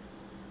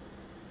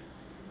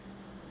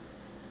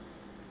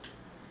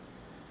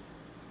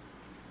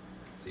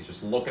 See,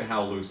 just look at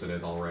how loose it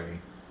is already.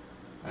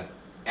 That's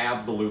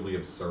absolutely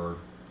absurd.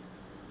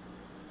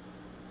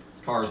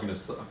 This car is going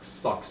to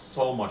suck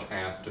so much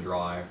ass to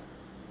drive.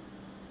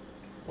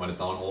 when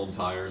it's on old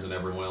tires and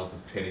everyone else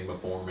is pitting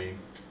before me.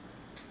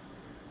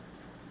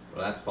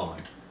 But that's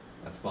fine.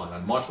 That's fine.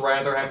 I'd much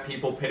rather have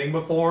people pitting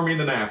before me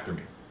than after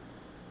me.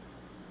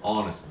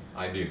 Honestly,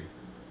 I do.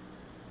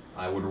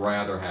 I would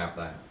rather have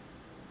that.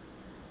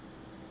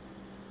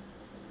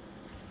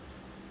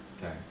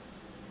 Okay.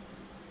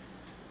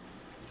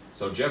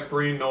 So Jeff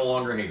Green no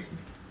longer hates me.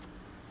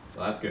 So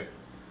that's good.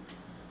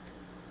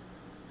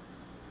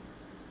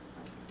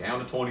 Down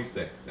to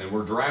 26. And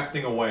we're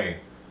drafting away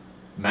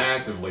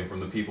massively from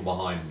the people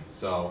behind me.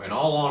 So, in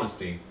all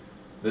honesty,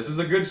 this is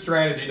a good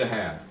strategy to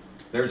have.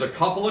 There's a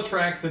couple of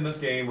tracks in this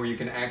game where you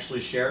can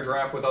actually share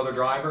draft with other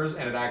drivers,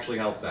 and it actually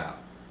helps out.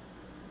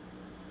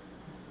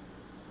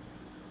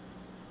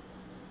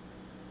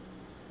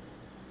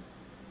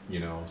 You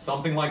know,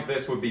 something like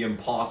this would be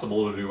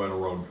impossible to do at a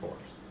road course.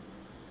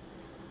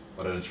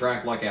 But at a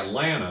track like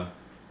Atlanta,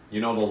 you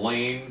know, the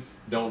lanes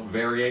don't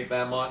variate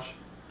that much.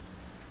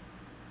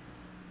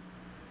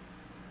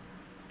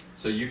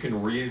 So you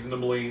can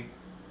reasonably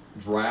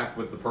draft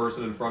with the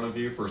person in front of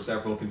you for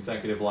several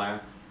consecutive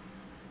laps.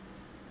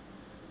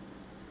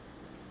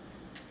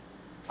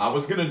 I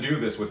was going to do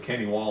this with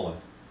Kenny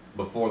Wallace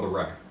before the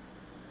wreck.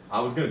 I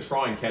was going to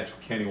try and catch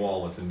Kenny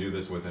Wallace and do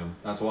this with him.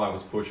 That's why I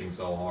was pushing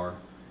so hard.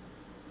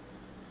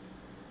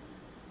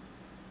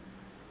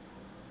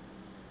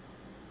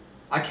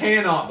 I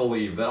cannot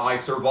believe that I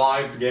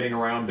survived getting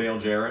around Dale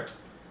Jarrett.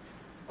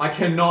 I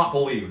cannot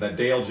believe that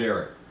Dale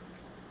Jarrett,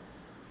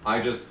 I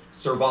just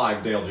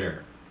survived Dale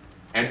Jarrett.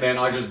 And then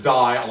I just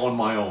die on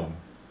my own.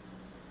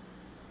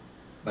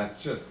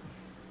 That's just...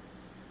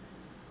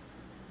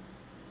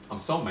 I'm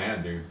so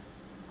mad, dude.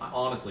 I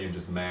honestly am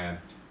just mad.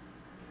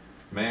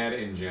 Mad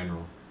in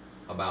general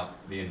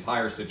about the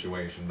entire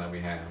situation that we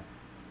have.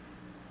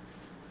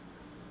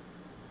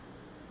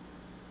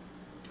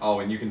 Oh,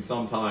 and you can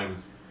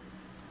sometimes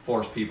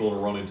force people to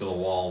run into the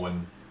wall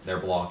when they're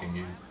blocking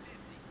you.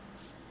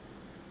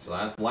 So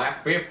that's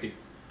lap 50.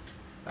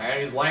 That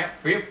is lap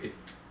 50.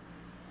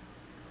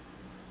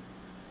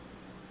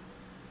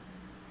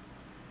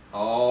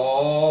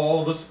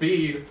 Oh, the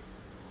speed.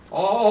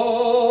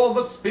 Oh,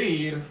 the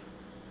speed.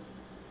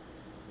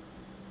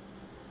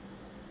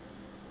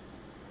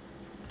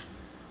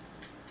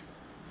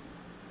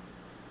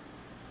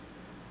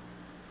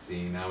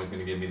 See, now he's going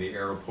to give me the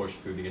arrow push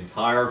through the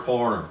entire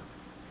corner.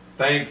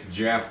 Thanks,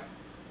 Jeff.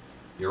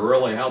 You're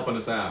really helping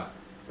us out.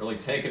 Really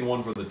taking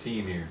one for the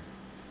team here.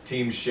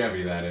 Team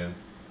Chevy, that is.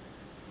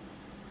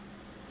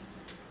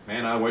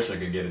 Man, I wish I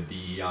could get a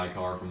DEI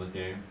car from this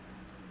game.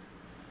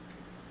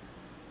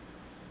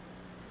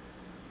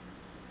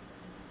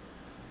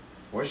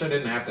 Wish I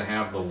didn't have to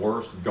have the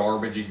worst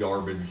garbage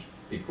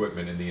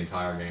equipment in the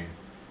entire game.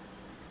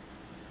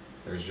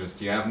 There's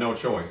just, you have no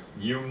choice.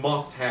 You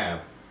must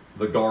have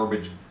the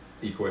garbage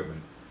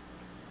equipment.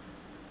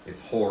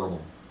 It's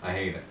horrible. I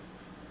hate it.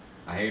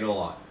 I hate it a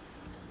lot.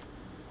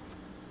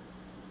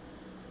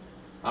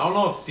 I don't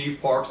know if Steve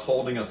Park's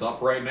holding us up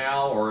right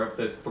now or if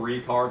this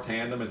 3-car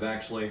tandem is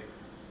actually,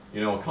 you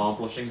know,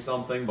 accomplishing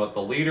something, but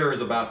the leader is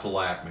about to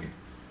lap me.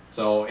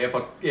 So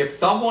if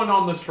someone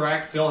on this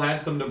track still had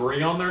some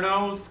debris on their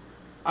nose,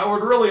 I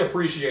would really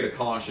appreciate a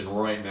caution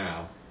right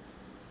now.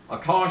 A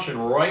caution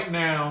right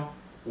now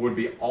would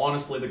be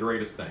honestly the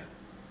greatest thing.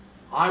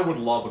 I would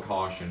love a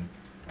caution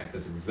at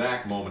this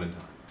exact moment in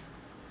time.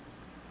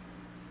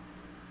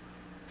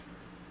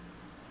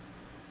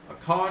 A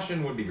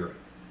caution would be great.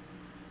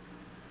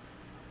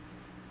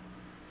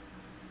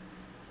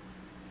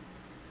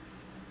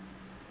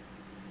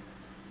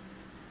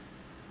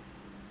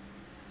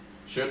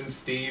 Shouldn't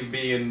Steve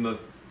be in the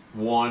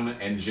 1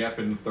 and Jeff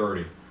in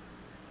 30?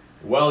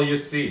 Well, you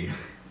see,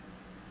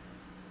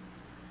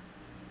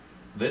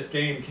 this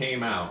game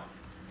came out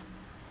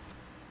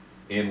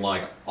in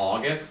like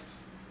August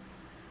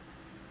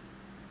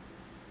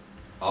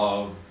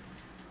of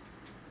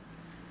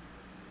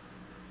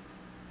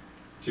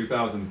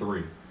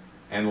 2003.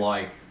 And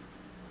like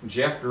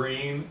Jeff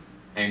Green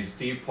and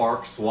Steve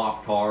Park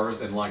swapped cars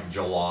in like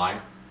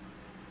July.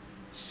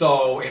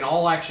 So, in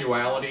all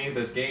actuality,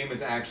 this game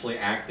is actually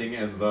acting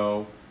as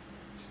though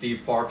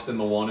Steve Park's in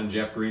the 1 and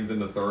Jeff Green's in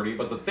the 30.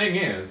 But the thing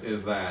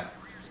is that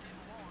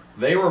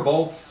they were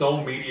both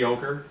so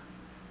mediocre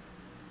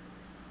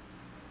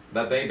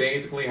that they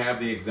basically have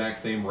the exact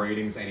same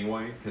ratings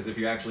anyway. Because if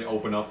you actually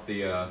open up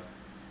the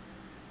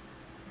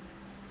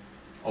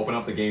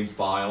game's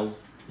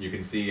files, you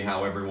can see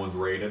how everyone's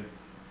rated,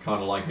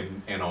 kind of like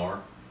in NR.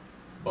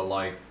 But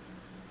like,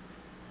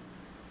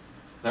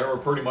 they were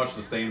pretty much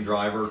the same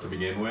driver to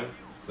begin with,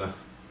 so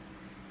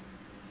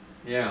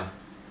yeah.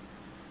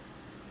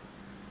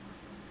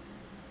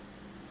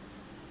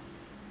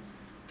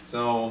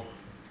 So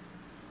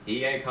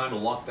EA kind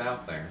of lucked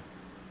out there.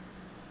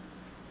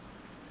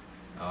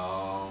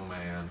 Oh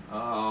man,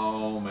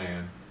 oh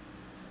man.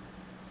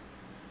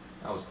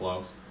 That was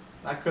close.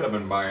 That could have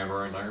been bad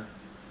right there.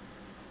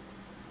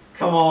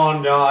 Come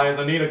on guys,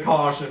 I need a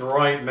caution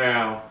right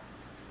now.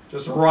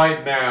 Just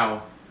right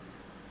now.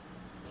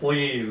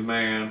 Please,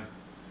 man.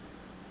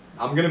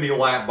 I'm going to be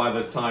lapped by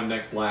this time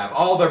next lap.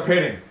 Oh, they're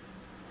pitting.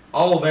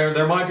 Oh,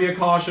 there might be a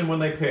caution when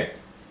they pit.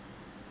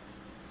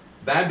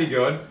 That'd be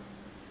good.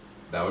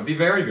 That would be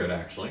very good,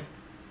 actually.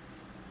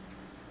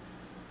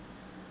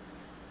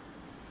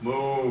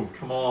 Move,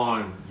 come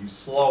on, you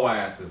slow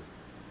asses.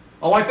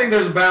 Oh, I think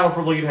there's a battle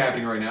for lead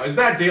happening right now. Is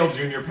that Dale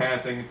Jr.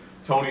 passing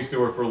Tony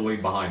Stewart for the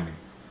lead behind me?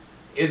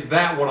 Is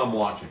that what I'm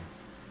watching?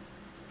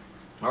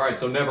 Alright,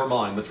 so never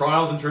mind. The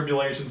trials and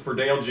tribulations for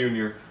Dale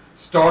Jr.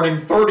 starting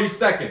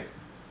 32nd.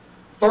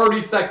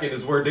 32nd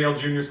is where Dale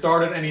Jr.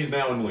 started, and he's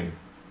now in lead.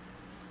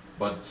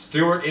 But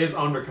Stewart is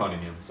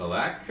undercutting him, so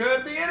that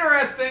could be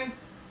interesting.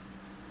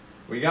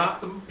 We got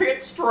some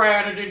pit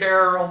strategy,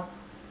 Daryl.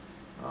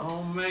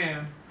 Oh,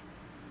 man.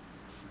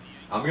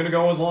 I'm going to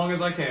go as long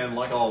as I can,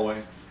 like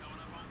always.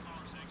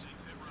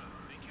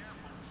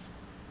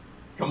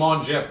 Come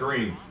on, Jeff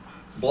Green.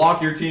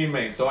 Block your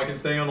teammate so I can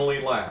stay on the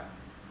lead lap.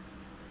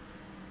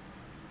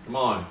 Come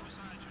on.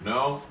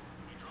 No?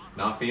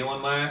 Not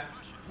feeling that?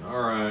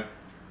 Alright.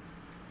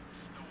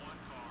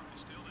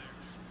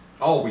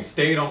 Oh, we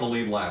stayed on the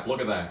lead lap.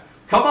 Look at that.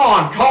 Come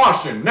on,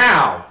 caution,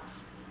 now!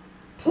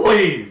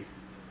 Please!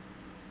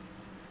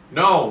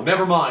 No,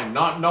 never mind.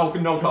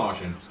 No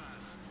caution.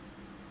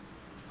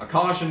 A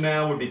caution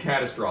now would be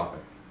catastrophic.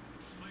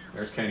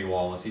 There's Kenny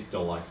Wallace. He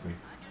still likes me.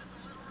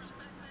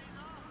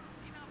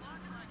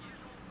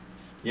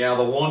 Yeah,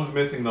 the one's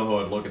missing the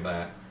hood. Look at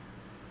that.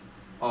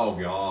 Oh,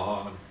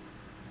 God.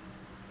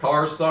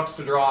 Car sucks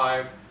to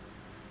drive.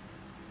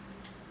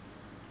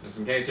 Just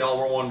in case y'all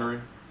were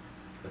wondering.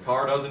 The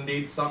car does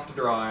indeed suck to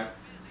drive.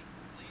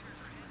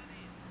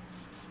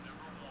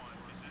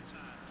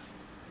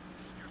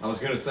 I was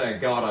going to say,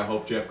 God, I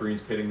hope Jeff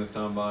Green's pitting this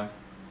time by.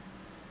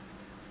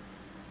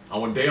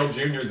 Oh, and Dale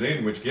Jr.'s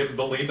in, which gives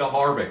the lead to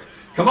Harvick.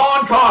 Come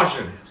on,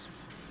 caution!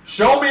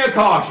 Show me a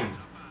caution!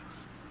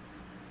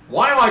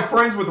 Why am I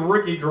friends with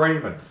Ricky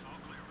Craven?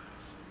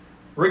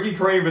 Ricky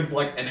Craven's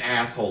like an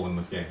asshole in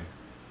this game.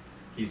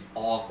 He's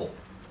awful.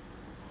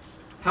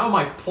 How am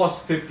I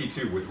plus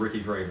 52 with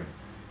Ricky Craven?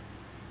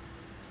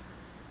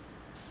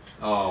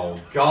 Oh,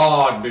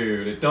 God,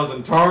 dude. It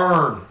doesn't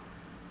turn.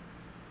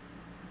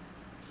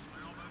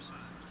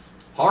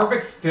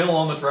 Harvick's still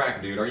on the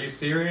track, dude. Are you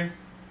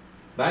serious?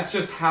 That's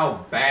just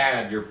how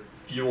bad your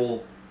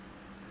fuel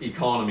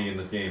economy in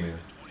this game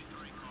is.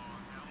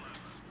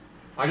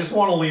 I just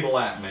want to lead a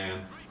lap,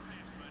 man.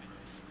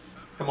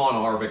 Come on,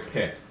 Harvick,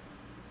 pit.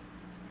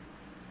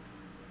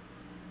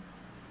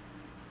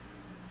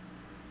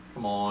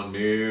 Come on,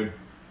 dude.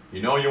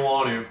 You know you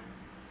want to.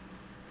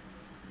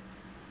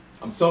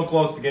 I'm so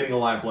close to getting a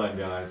lap led,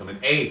 guys. I'm in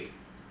 8th.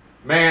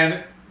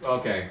 Man,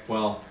 okay,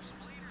 well.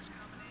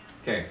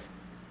 Okay.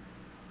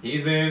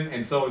 He's in,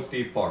 and so is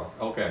Steve Park.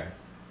 Okay.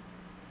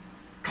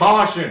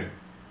 Caution!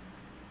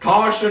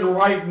 Caution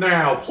right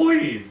now,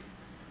 please!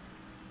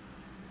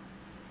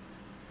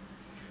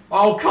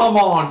 Oh, come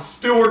on!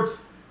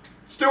 Stewart's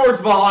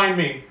behind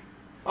me!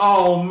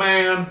 Oh,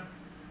 man!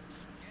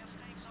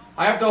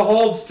 I have to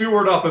hold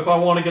Stewart up if I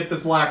want to get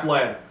this lap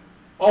led.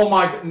 Oh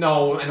my,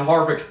 no, and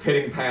Harvick's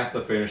pitting past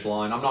the finish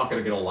line. I'm not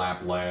going to get a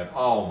lap led.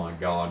 Oh my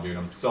God, dude,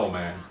 I'm so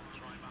mad.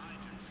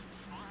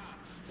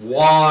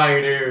 Why,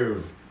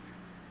 dude?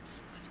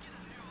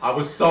 I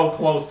was so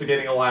close to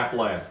getting a lap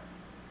led.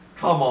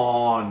 Come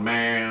on,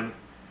 man.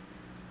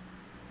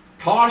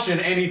 Caution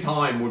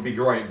anytime would be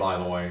great, by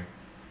the way.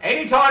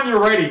 Anytime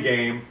you're ready,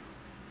 game.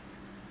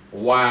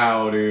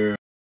 Wow, dude.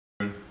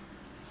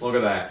 Look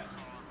at that.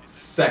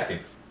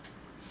 Second.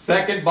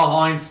 Second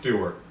behind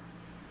Stewart.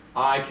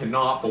 I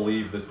cannot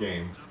believe this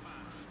game.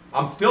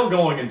 I'm still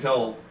going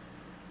until,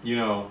 you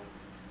know,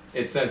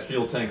 it says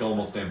fuel tank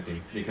almost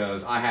empty,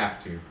 because I have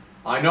to.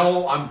 I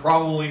know I'm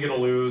probably going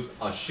to lose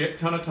a shit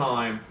ton of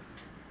time,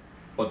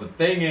 but the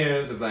thing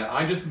is that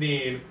I just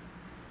need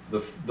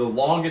the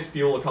longest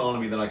fuel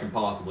economy that I can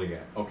possibly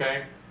get,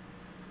 okay?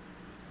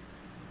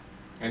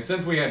 And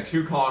since we had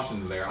 2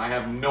 cautions there, I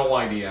have no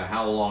idea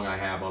how long I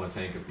have on a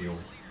tank of fuel.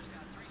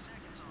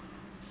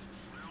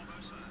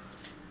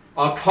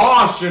 A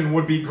caution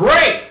would be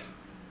great!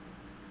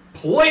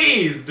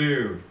 Please,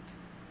 dude!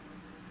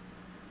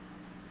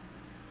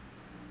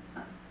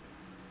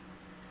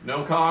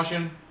 No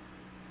caution?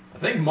 I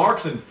think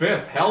Mark's in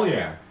 5th. Hell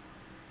yeah.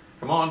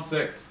 Come on,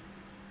 6.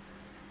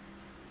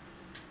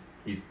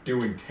 He's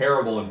doing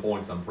terrible in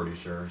points, I'm pretty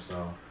sure,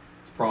 so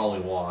it's probably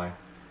why.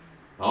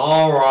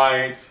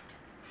 Alright.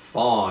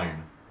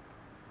 Fine.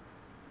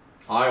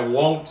 I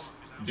won't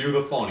do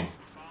the funny.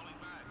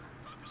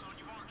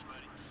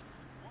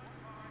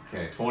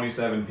 Okay,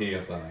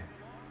 27 PSI.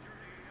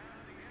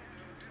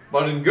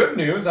 But in good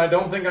news, I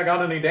don't think I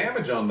got any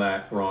damage on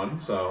that run,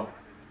 so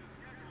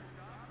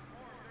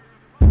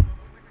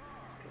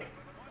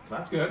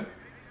that's good.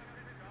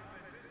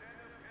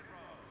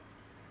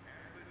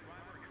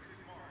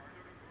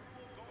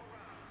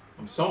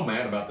 I'm so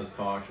mad about this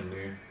caution,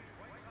 dude.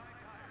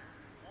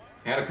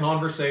 Had a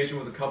conversation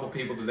with a couple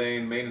people today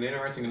and made an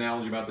interesting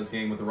analogy about this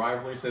game with the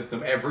rivalry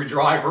system. Every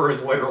driver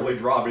is literally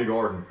Robbie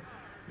Gordon.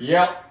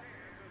 Yep.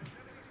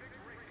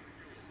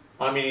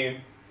 I mean,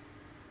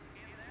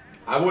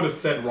 I would have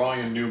said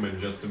Ryan Newman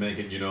just to make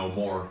it, you know,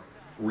 more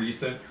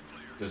recent,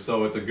 just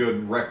so it's a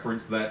good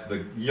reference that the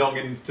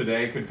youngins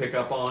today could pick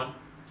up on.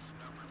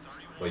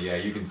 But yeah,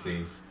 you can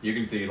see,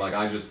 like,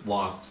 I just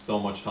lost so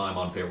much time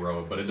on pit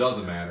road, but it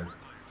doesn't matter.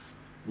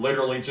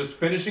 Literally just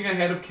finishing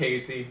ahead of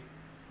Casey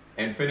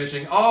and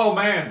finishing, oh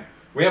man,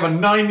 we have a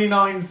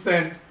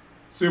 99-cent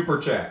super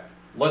chat.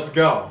 Let's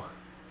go.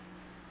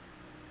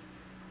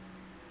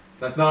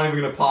 That's not even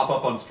going to pop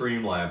up on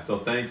Streamlabs, so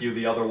thank you,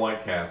 the other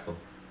White Castle.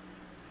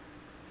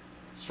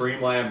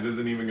 Streamlabs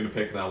isn't even going to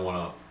pick that one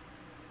up.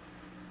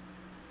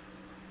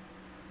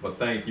 But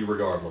thank you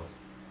regardless.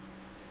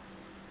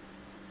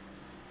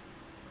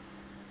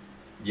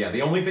 Yeah,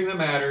 the only thing that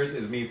matters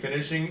is me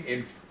finishing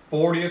in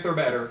 40th or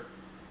better,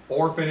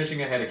 or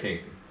finishing ahead of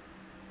Casey.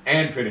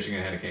 And finishing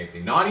ahead of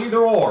Casey. Not either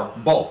or,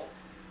 both.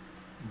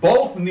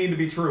 Both need to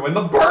be true. And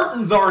the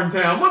Burtons are in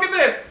town. Look at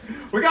this.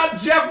 We got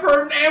Jeff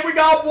Burton and we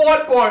got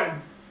One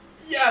Burton.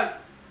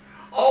 Yes.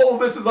 Oh,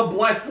 this is a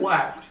blessed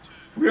lap.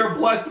 We are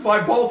blessed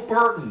by both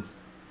Burtons.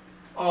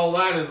 Oh,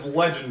 that is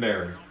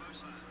legendary.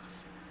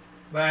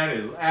 That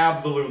is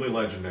absolutely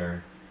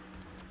legendary.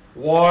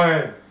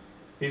 One.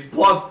 He's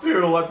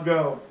 +2. Let's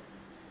go.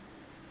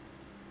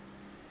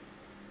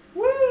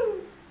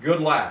 Woo.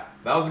 Good lap.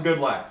 That was a good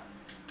lap.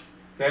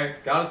 Okay,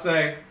 gotta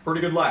say,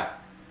 pretty good lap.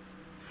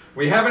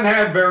 We haven't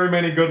had very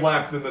many good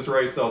laps in this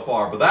race so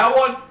far, but that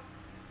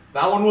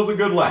one was a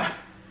good lap.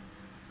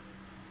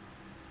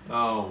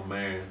 Oh,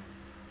 man.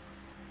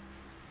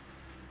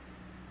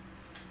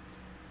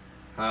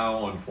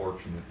 How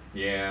unfortunate.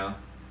 Yeah.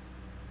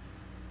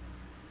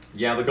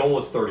 Yeah, the goal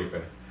is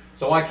 35th.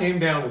 So I came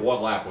down,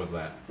 what lap was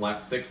that? Lap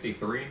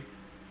 63?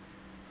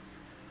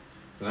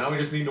 So now we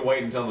just need to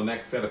wait until the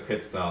next set of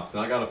pit stops.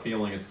 And I got a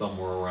feeling it's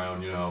somewhere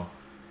around,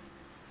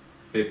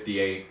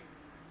 58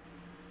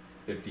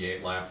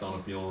 laps on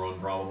a fuel run,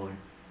 probably.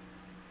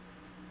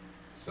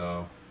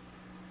 So,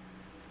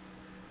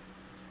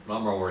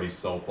 I'm already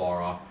so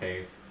far off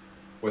pace.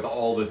 With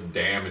all this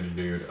damage,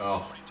 dude.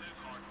 Oh.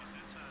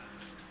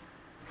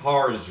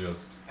 Car is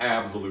just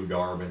absolute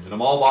garbage. And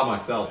I'm all by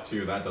myself,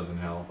 too. That doesn't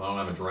help. I don't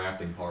have a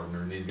drafting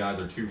partner, and these guys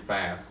are too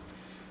fast.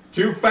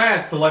 Too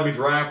fast to let me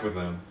draft with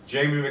them.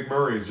 Jamie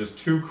McMurray is just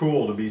too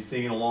cool to be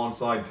seen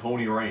alongside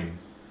Tony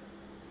Raines.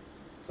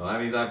 So that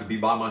means I have to be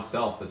by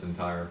myself this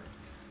entire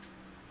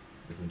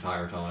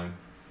time.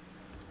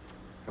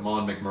 Come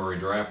on, McMurray,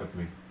 draft with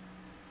me.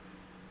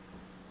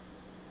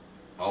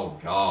 Oh,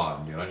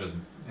 God, dude, I just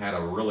had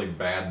a really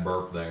bad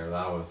burp there.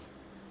 That was...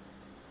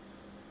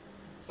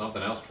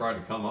 Something else tried to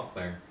come up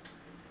there.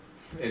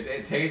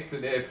 It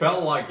tasted... It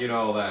felt like,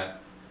 that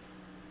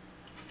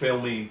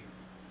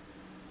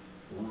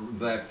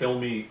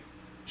filmy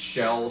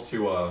shell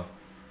to a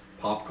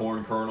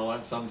popcorn kernel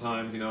at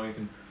sometimes, you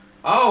can...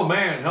 Oh,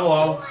 man,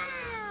 hello. Wow.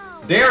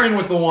 Darren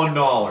with the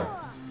 $1.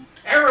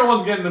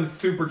 Everyone's getting them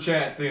super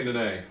chats in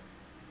today.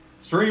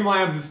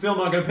 Streamlabs is still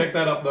not going to pick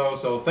that up, though,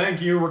 so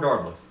thank you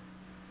regardless.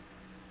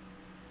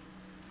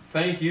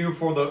 Thank you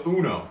for the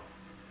Uno.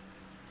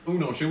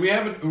 Uno. Should we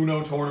have an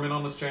Uno tournament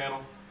on this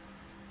channel?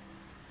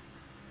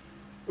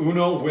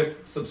 Uno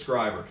with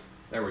subscribers.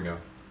 There we go.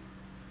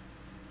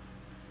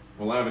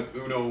 We'll have an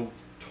Uno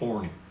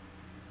tourney.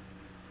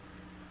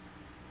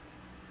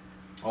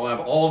 I'll have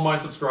all of my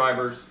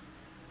subscribers.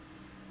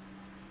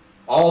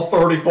 All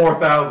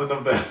 34,000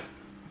 of them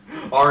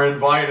are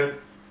invited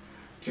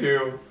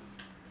to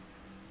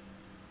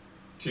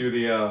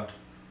the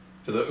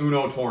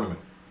Uno tournament.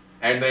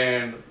 And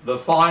then the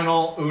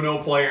final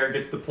Uno player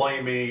gets to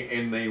play me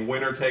in the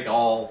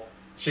winner-take-all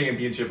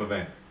championship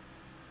event.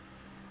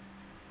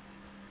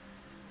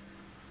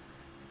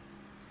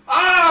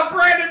 Ah,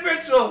 Brandon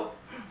Mitchell!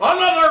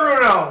 Another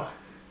Uno!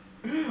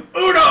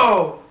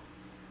 Uno!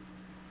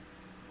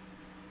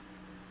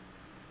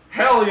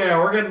 Hell yeah,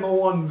 we're getting the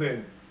ones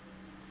in.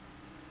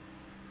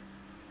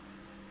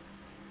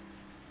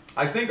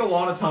 I think a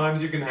lot of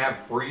times you can have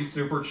free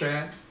super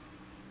chats.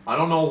 I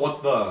don't know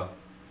what the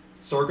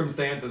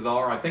circumstances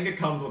are. I think it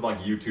comes with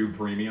like YouTube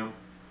Premium.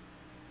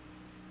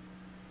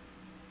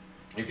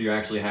 If you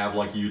actually have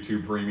like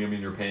YouTube Premium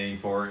and you're paying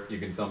for it, you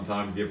can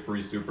sometimes give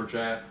free super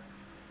chats.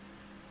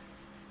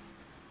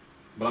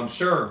 But I'm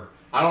sure,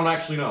 I don't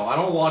actually know. I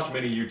don't watch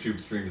many YouTube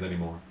streams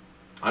anymore.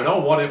 I know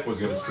What If was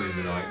going to stream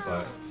tonight,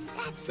 but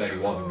said he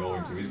wasn't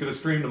going to. He's going to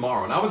stream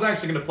tomorrow. And I was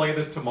actually going to play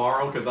this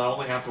tomorrow because I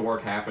only have to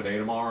work half a day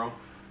tomorrow.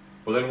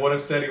 But then What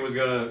If said he was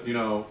going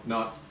to,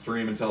 not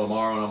stream until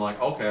tomorrow. And I'm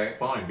like, okay,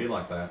 fine, be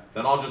like that.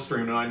 Then I'll just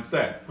stream tonight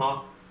instead. Huh?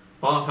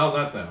 Huh? How's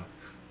that sound?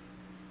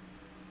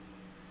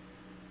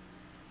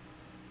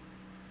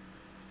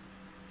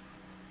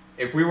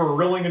 If we were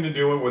really going to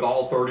do it with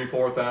all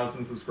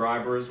 34,000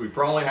 subscribers, we'd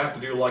probably have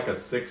to do like a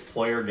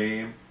 6-player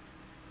game.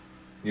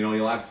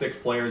 You'll have 6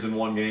 players in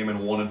one game and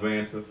 1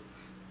 advances.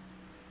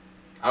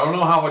 I don't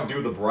know how I'd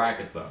do the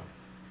bracket, though.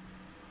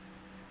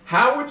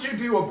 How would you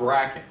do a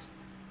bracket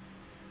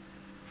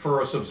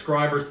for a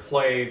subscribers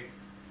play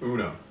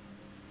Uno?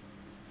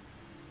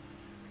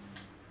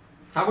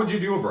 How would you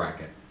do a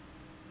bracket?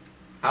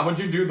 How would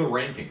you do the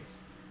rankings?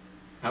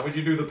 How would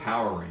you do the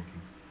power rankings?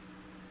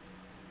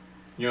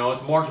 You know,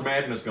 it's March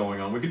Madness going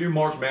on. We could do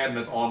March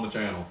Madness on the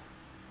channel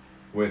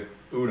with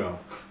Uno.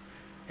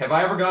 Have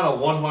I ever got a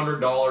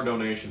 $100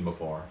 donation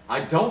before?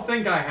 I don't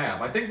think I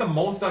have. I think the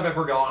most I've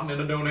ever gotten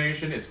in a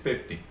donation is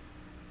 50.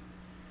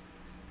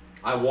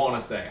 I want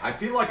to say. I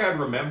feel like I'd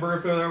remember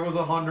if there was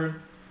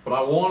 100, but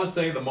I want to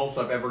say the most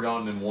I've ever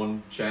gotten in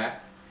one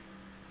chat,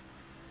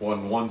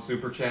 one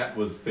super chat,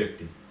 was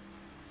 50.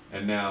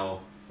 And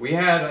now, we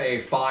had a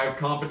 5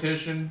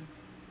 competition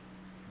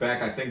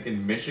back, I think,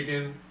 in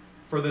Michigan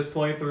for this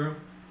playthrough.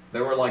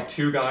 There were like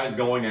 2 guys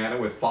going at it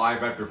with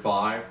 5 after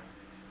 5.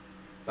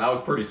 That was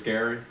pretty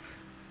scary.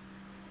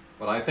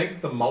 But I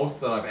think the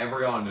most that I've ever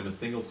gotten in a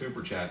single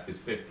super chat is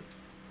 50.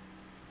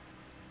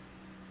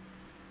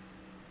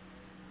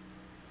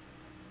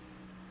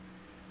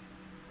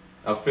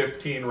 A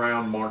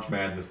 15-round March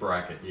Madness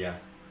bracket,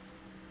 yes.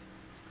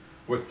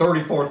 With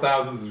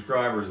 34,000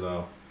 subscribers,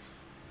 though.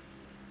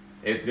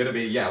 It's gonna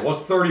be, yeah,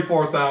 what's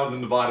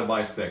 34,000 divided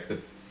by 6?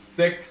 It's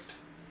 6.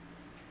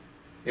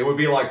 It would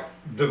be like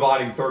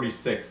dividing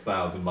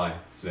 36,000 by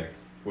 6,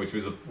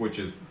 which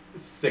is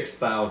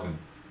 6,000.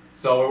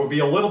 So it would be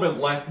a little bit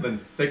less than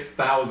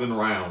 6,000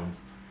 rounds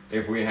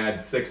if we had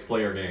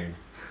 6-player games.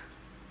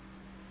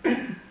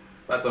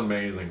 That's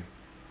amazing.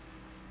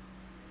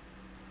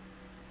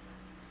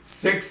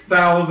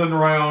 6,000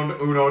 round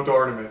Uno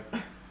tournament.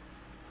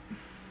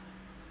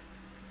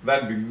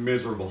 That'd be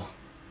miserable.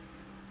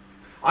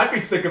 I'd be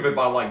sick of it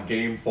by like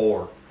game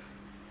 4.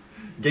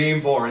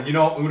 Game 4, and you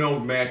know Uno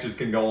matches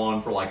can go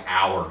on for like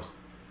hours.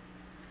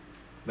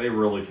 They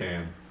really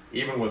can.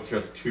 Even with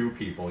just 2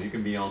 people, you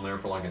can be on there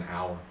for like an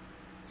hour.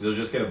 So you'll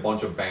just get a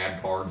bunch of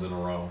bad cards in a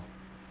row.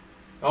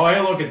 Oh,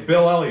 hey, look, it's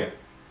Bill Elliott.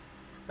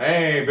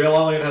 Hey, Bill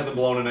Elliott hasn't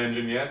blown an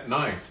engine yet.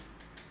 Nice.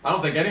 I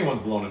don't think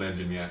anyone's blown an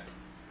engine yet.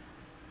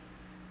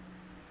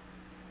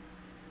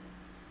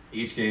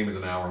 Each game is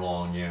an hour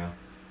long, yeah.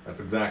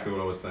 That's exactly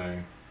what I was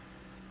saying.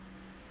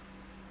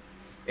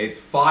 It's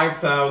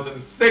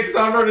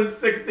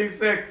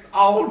 5,666.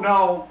 Oh,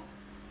 no.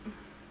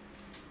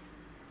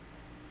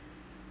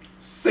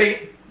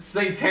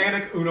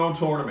 Satanic Uno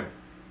tournament.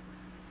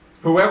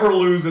 Whoever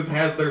loses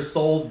has their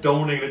souls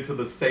donated to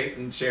the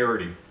Satan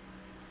charity.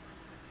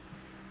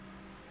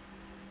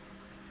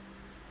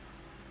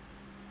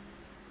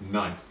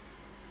 Nice.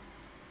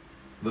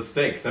 The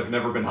stakes have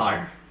never been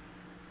higher.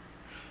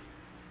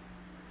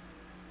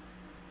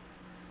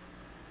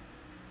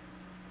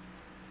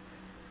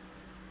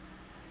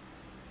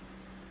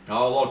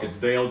 Oh, look, it's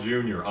Dale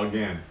Jr.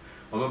 again.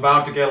 I'm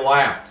about to get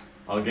lapped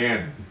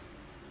again.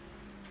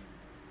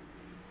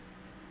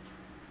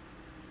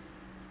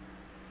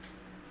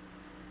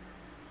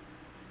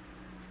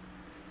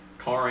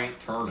 Car ain't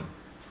turning.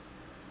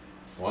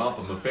 Well,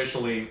 I'm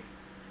officially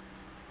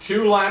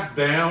 2 laps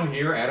down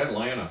here at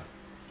Atlanta.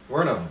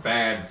 We're in a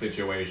bad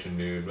situation,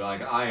 dude.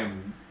 Like,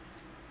 I'm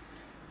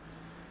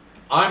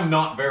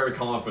not very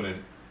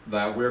confident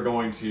that we're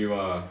going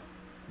to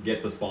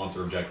get the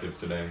sponsor objectives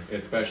today,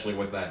 especially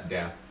with that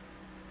death.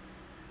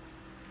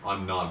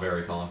 I'm not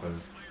very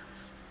confident.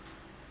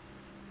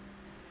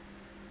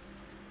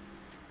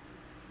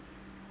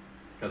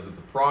 Because it's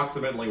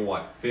approximately,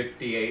 what,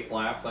 58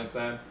 laps, I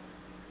said?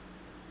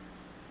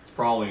 It's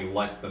probably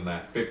less than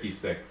that,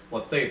 56.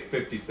 Let's say it's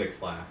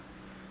 56 laps.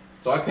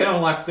 So I pit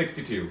on lap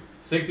 62.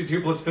 62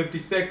 plus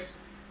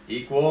 56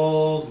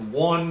 equals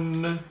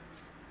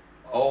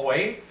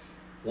 108?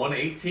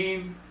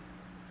 118?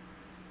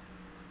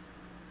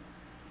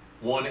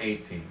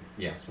 118.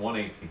 Yes,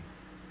 118.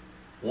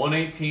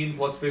 118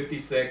 plus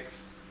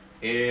 56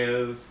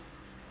 is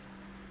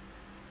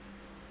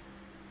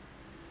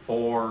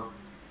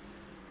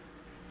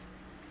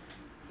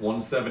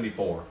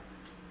 174.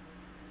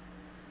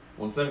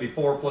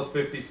 174 plus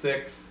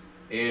 56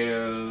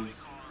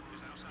 is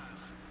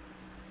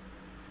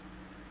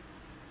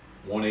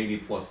 180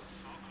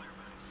 plus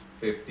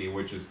 50,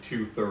 which is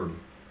 230.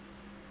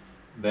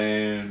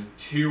 Then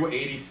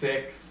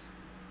 286.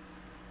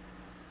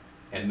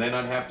 And then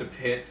I'd have to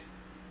pit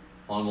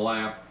on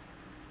lap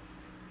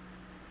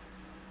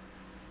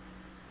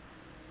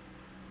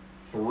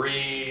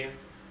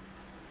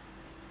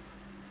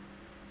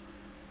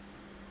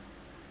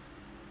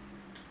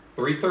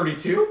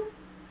 332?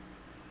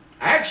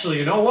 Actually,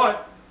 you know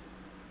what?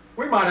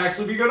 We might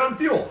actually be good on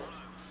fuel.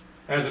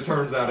 As it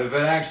turns out, if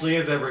it actually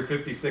is every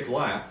 56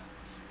 laps.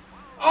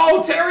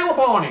 Oh, Terry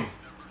Labonte!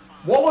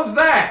 What was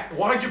that?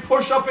 Why'd you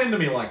push up into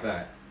me like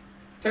that?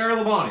 Terry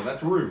Labonte,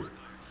 that's rude.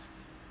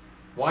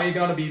 Why you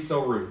gotta be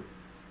so rude?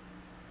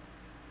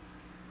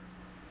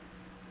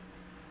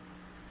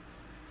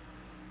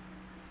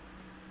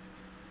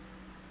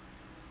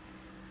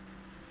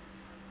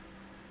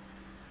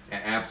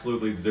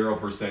 Absolutely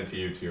 0% to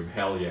YouTube.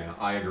 Hell yeah,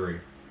 I agree.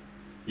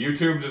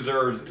 YouTube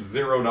deserves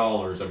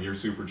 $0 of your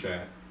super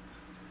chat.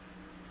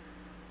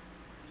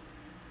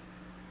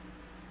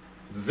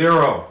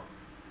 0.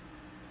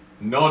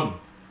 None.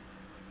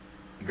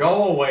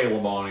 Go away,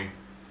 Labonte.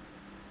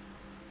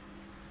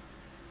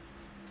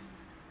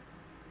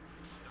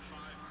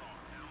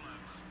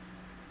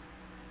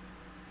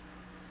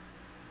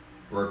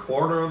 We're a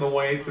quarter of the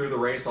way through the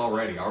race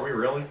already. Are we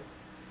really?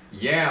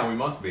 Yeah, we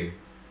must be.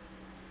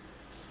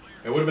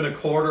 It would have been a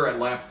quarter at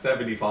lap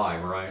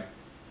 75, right?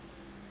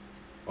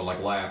 Or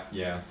like lap,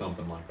 yeah,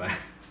 something like that.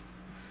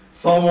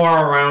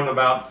 Somewhere around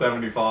about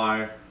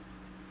 75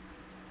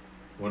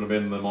 would have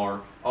been the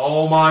mark.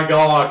 Oh my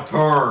god,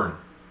 turn!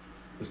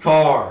 This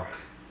car,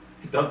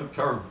 it doesn't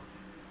turn.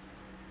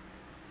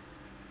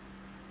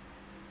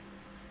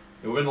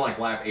 It would have been like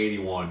lap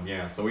 81,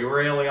 yeah. So we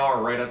really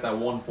are right at that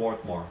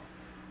 1/4 mark.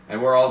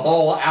 And we're a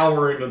whole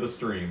hour into the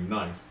stream.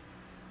 Nice.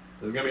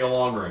 This is going to be a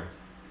long race.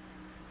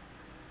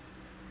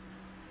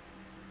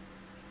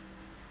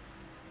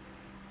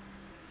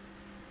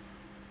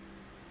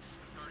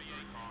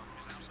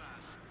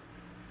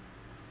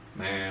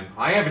 Man,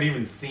 I haven't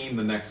even seen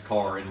the next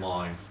car in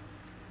line.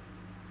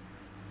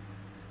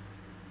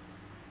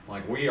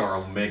 Like, we are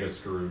omega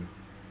screwed.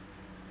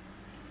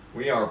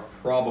 We are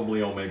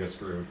probably omega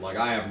screwed. Like,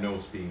 I have no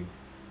speed.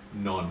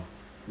 None.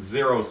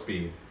 Zero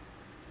speed.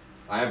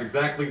 I have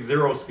exactly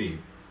 0 speed.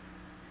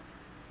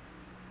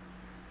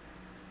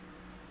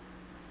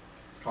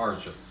 This car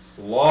is just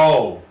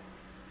slow.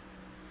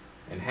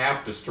 And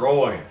half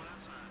destroyed.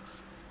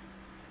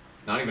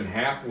 Not even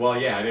half, well,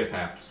 yeah, it is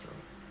half destroyed.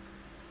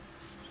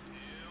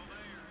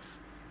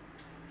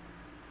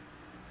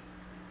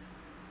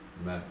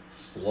 Man, it's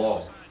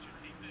slow.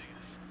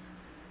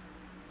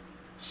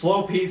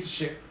 Slow piece of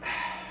shit.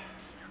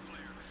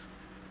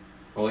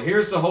 Well,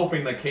 here's to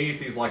hoping that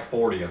Casey's like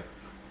 40th.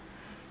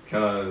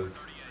 Because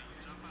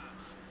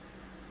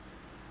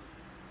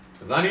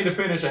I need to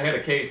finish ahead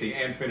of Casey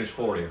and finish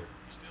 40th.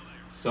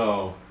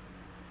 So,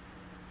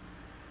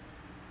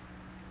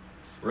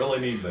 really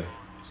need this.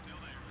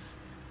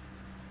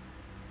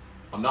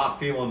 I'm not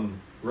feeling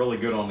really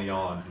good on the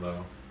odds,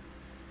 though.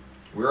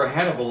 We're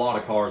ahead of a lot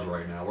of cars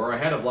right now. We're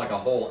ahead of like a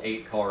whole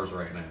 8 cars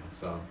right now,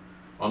 so.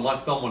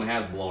 Unless someone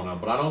has blown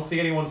up. But I don't see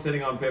anyone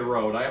sitting on pit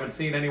road. I haven't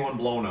seen anyone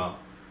blown up.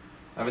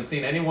 I haven't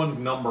seen anyone's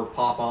number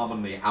pop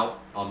on the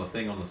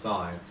thing on the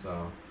side,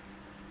 so.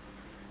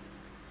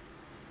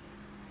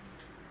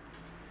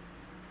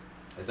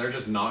 Is there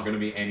just not going to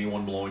be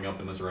anyone blowing up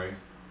in this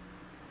race?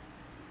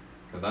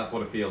 Because that's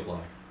what it feels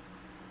like.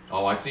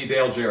 Oh, I see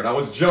Dale Jarrett. I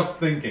was just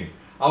thinking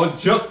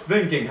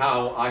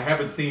how I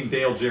haven't seen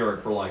Dale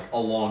Jarrett for like a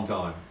long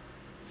time.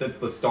 Since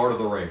the start of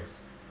the race.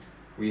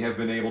 We have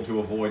been able to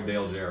avoid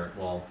Dale Jarrett.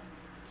 Well,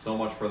 so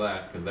much for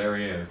that, because there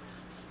he is.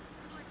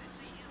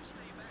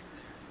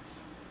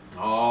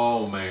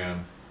 Oh,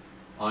 man.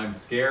 I'm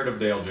scared of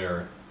Dale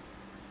Jarrett.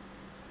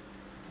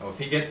 Oh, if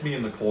he gets me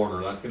in the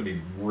corner, that's going to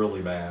be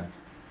really bad.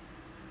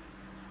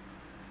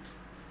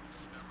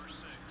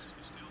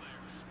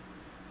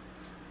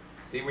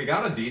 See, we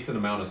got a decent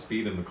amount of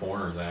speed in the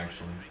corners,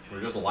 actually. We're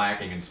just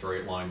lacking in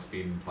straight line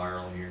speed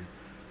entirely here.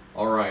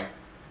 All right.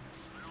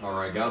 All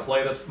right, got to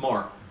play this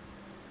smart.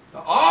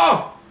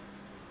 Oh!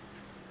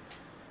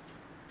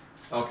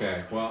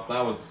 Okay, well,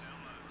 that was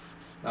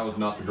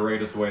not the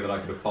greatest way that I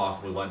could have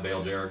possibly let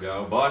Dale Jarrett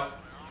go, but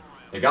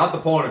it got the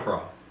point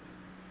across.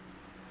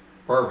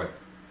 Perfect.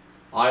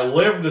 I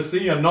live to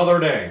see another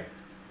day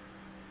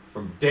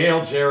from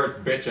Dale Jarrett's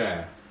bitch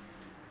ass.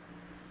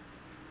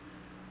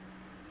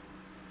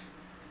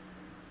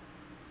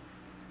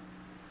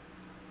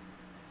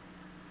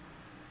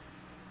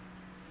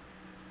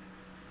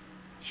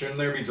 Shouldn't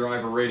there be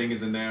driver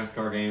ratings in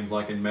NASCAR games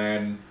like in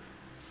Madden,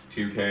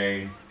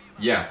 2K?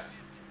 Yes,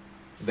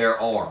 there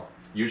are.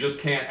 You just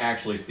can't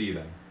actually see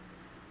them.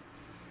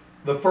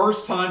 The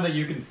first time that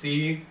you can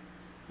see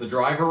the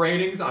driver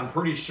ratings, I'm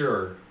pretty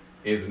sure,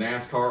 is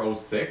NASCAR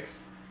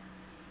 06.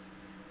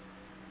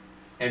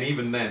 And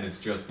even then,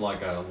 it's just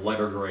like a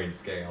letter grade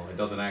scale. It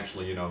doesn't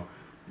actually, you know,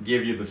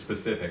 give you the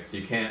specifics.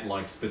 You can't,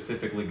 like,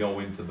 specifically go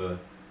into the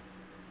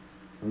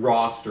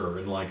roster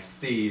and, like,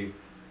 see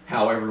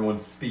how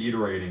everyone's speed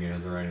rating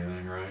is or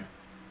anything, right?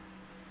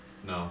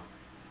 No.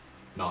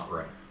 Not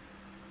right.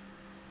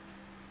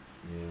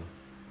 Yeah.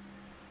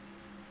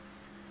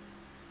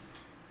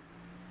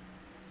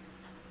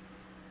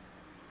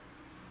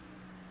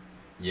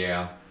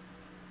 Yeah.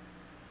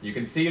 You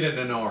can see it in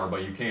NR,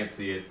 but you can't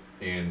see it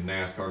in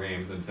NASCAR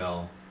games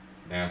until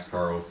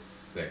NASCAR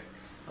 06,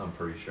 I'm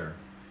pretty sure.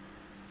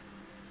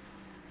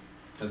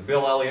 Has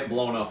Bill Elliott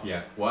blown up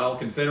yet? Well,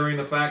 considering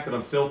the fact that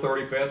I'm still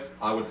 35th,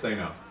 I would say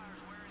no.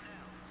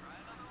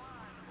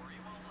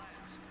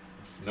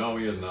 No,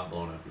 he has not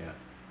blown up yet.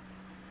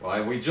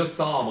 Well, we just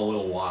saw him a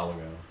little while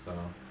ago, so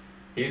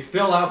he's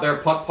still out there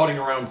putt-putting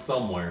around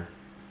somewhere.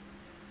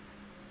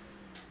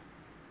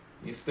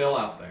 He's still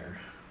out there.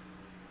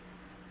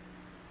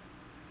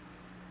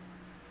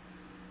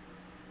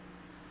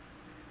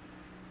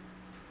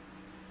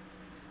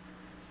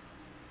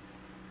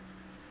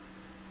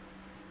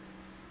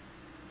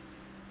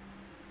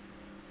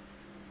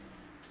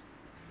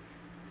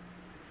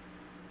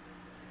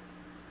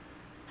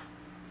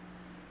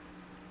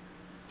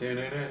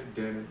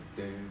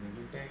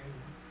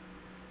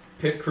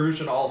 Pit crew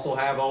should also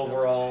have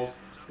overalls.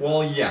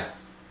 Well,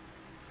 yes.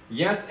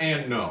 Yes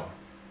and no.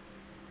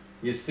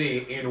 You see,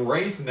 in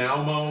Race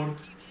Now mode,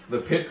 the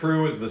pit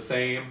crew is the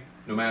same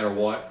no matter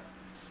what.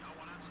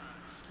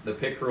 The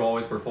pit crew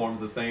always performs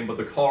the same, but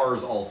the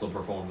cars also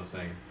perform the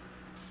same.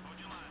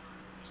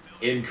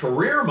 In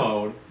career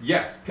mode,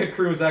 yes, pit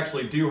crews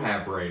actually do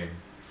have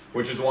ratings,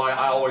 which is why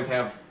I always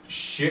have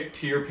shit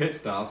tier pit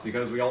stops,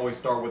 because we always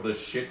start with a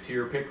shit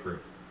tier pit crew.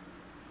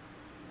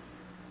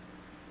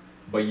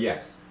 But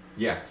yes,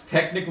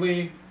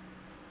 technically,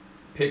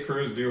 pit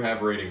crews do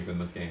have ratings in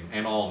this game,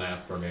 and all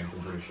NASCAR games,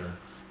 I'm pretty sure.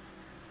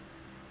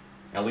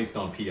 At least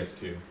on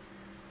PS2.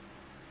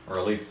 Or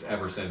at least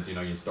ever since, you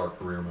know, you start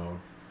career mode.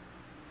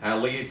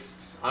 At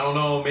least, I don't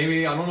know,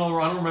 maybe, I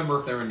don't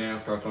remember if they're in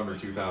NASCAR Thunder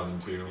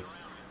 2002.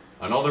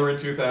 I know they're in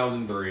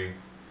 2003.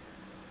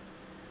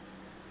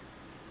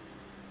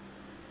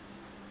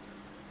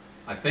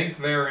 I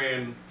think they're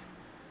in...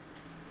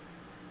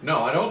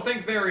 No, I don't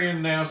think they're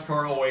in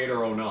NASCAR 08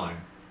 or 09.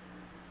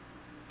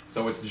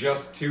 So it's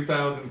just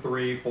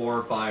 2003,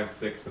 4, 5,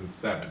 6, and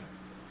 7.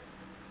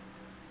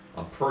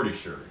 I'm pretty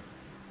sure.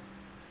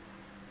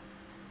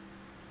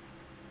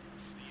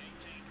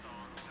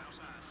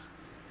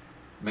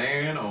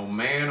 Man, oh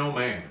man, oh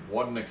man.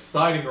 What an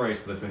exciting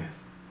race this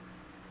is.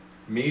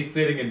 Me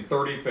sitting in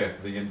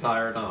 35th the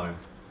entire time.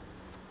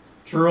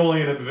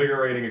 Truly an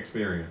invigorating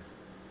experience.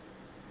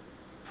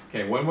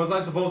 Okay, when was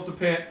I supposed to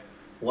pit?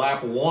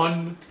 Lap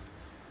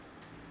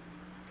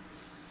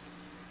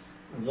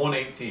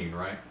 118,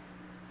 right?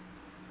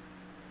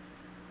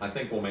 I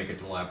think we'll make it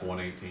to lap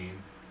 118.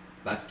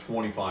 That's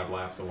 25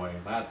 laps away.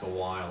 That's a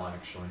while,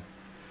 actually.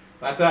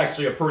 That's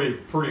actually a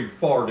pretty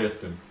far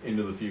distance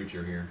into the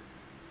future here.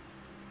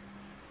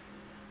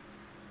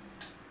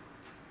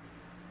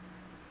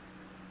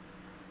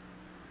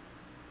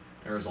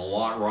 There's a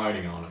lot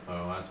riding on it,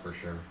 though, that's for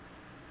sure.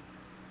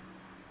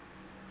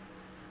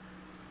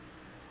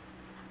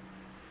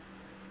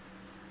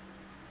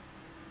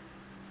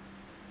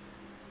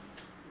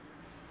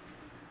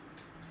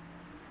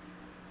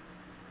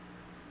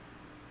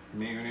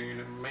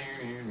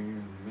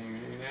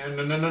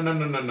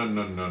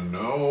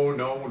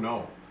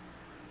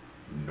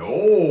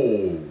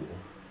 No.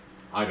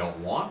 I don't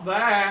want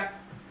that.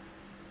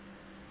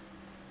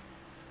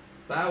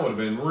 That would have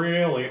been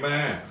really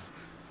bad.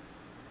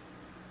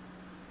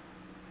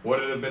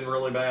 Would it have been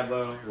really bad,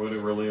 though? Would it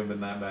really have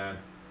been that bad?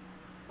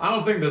 I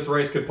don't think this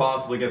race could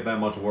possibly get that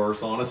much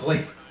worse,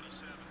 honestly.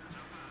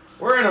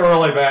 We're in a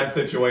really bad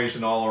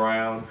situation all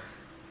around.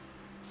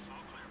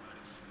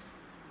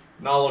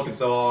 Not looking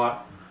so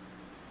hot.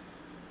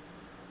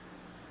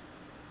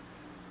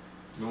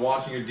 Been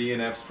watching your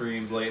DNF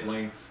streams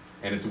lately,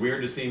 and it's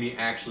weird to see me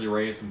actually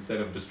race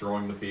instead of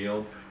destroying the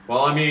field.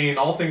 Well, I mean,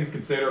 all things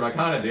considered, I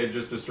kind of did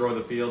just destroy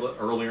the field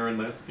earlier in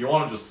this. If you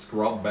want to just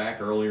scrub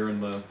back earlier in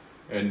the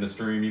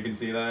stream, you can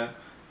see that.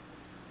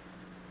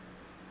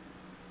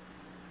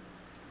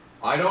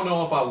 I don't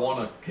know if I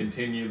want to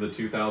continue the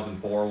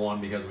 2004 one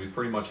because we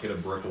pretty much hit a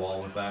brick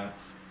wall with that.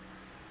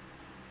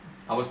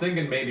 I was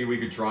thinking maybe we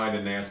could try the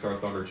NASCAR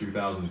Thunder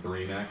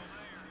 2003 next.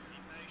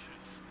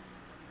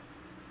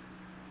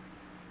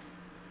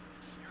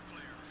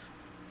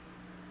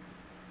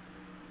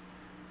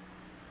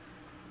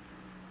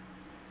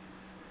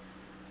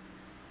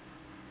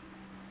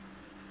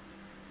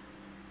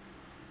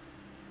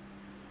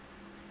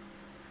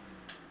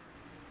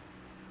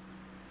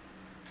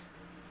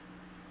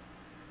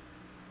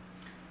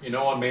 You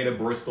know, I made a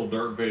Bristol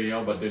Dirt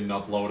video but didn't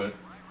upload it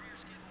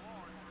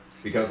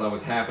because I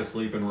was half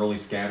asleep and really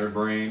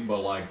scatterbrained,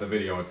 but like the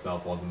video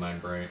itself wasn't that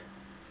great.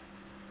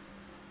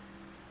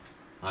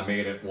 I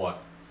made it,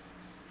 what,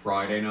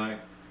 Friday night?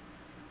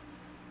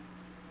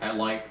 At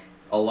like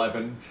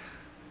 11.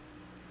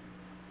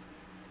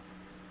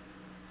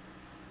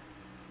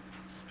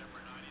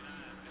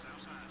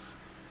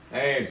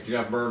 Hey, it's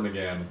Jeff Burton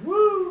again.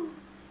 Woo!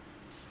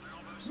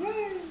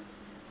 Yay!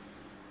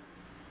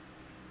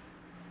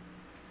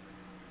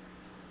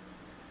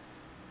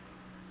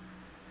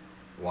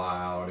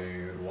 Wow,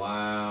 dude.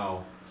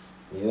 Wow.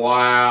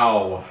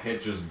 Wow.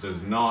 It just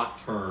does not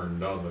turn,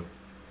 does it?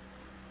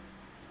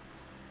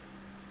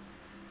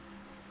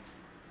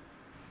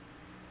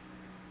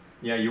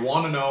 Yeah, you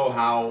want to know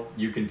how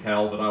you can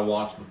tell that I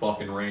watched the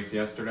fucking race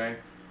yesterday?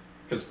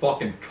 Because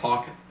fucking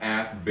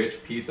cock-ass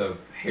bitch piece of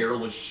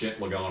hairless shit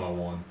Logano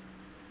won.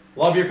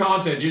 Love your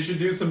content. You should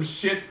do some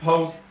shit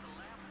post.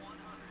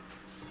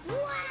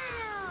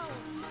 Wow!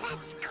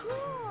 That's cool!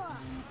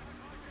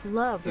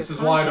 Love this your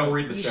is why I content. don't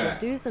read the you chat.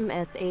 Should do some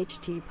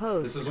SHT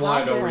posts. This is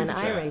why I don't read the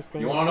chat.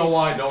 You want to know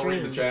why I don't read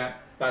the streams.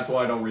 chat? That's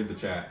why I don't read the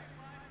chat.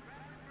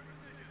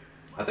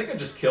 I think I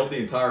just killed the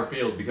entire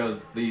field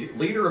because the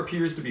leader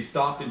appears to be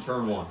stopped in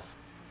turn 1.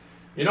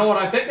 You know what?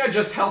 I think I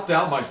just helped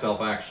out myself,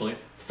 actually.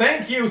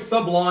 Thank you,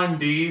 Sublime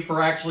D,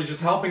 for actually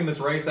just helping this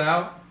race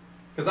out.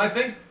 Because I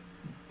think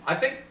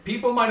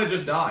people might have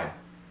just died.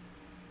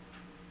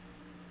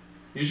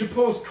 You should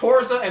post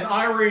Corsa and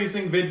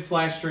iRacing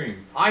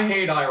vid/streams. I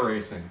hate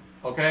iRacing,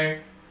 okay?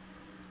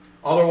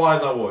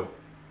 Otherwise, I would.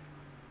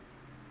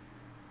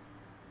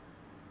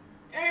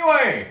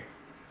 Anyway,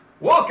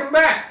 welcome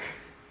back.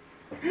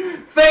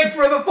 Thanks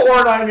for the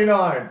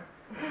 $4.99.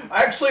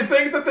 I actually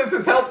think that this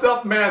has helped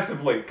up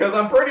massively, because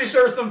I'm pretty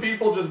sure some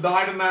people just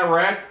died in that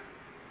wreck.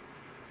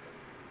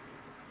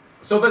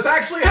 So this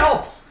actually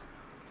helps.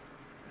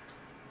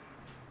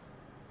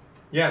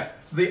 Yes,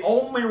 it's the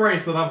only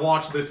race that I've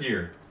watched this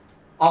year.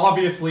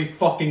 Obviously,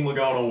 fucking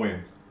Logano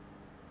wins.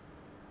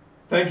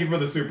 Thank you for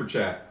the super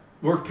chat.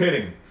 We're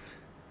pitting.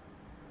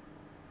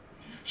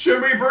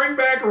 Should we bring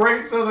back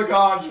race to the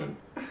caution?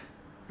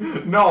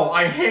 No,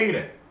 I hate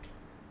it.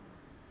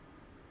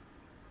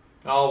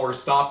 Oh, we're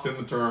stopped in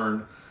the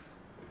turn.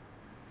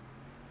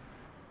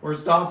 We're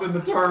stopped in the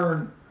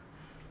turn.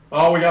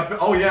 Oh, we got...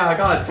 Oh, yeah, I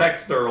got a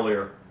text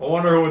earlier. I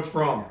wonder who it's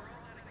from.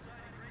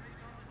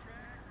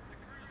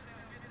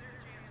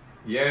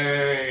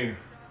 Yay.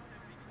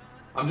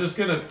 I'm just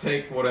gonna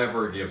take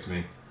whatever it gives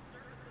me.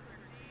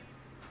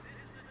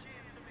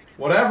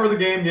 Whatever the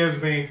game gives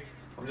me,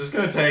 I'm just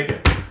gonna take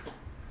it.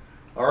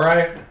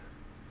 Alright?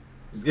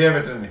 Just give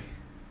it to me.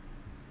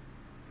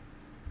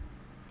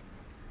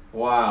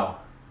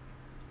 Wow.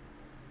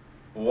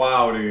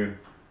 Wow, dude.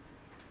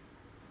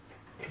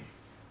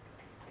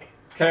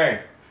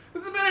 Okay.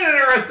 This has been an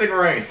interesting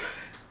race.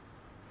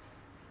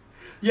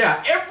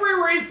 Yeah,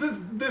 every race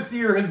this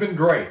year has been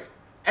great.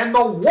 And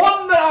the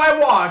one that I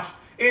watch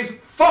is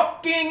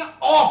fucking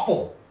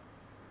awful.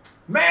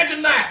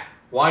 Imagine that.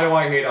 Why do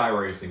I hate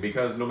iRacing?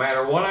 Because no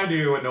matter what I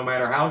do and no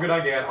matter how good I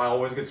get, I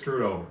always get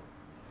screwed over.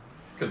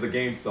 Because the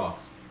game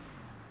sucks.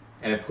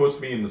 And it puts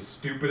me in the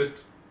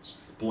stupidest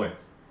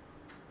splits.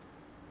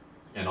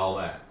 And all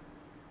that.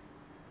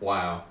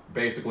 Wow.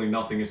 Basically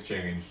nothing has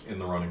changed in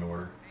the running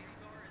order.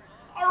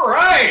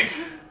 Alright!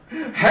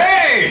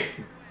 Hey!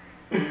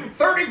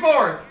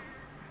 34th!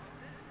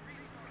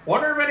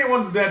 Wonder if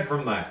anyone's dead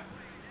from that.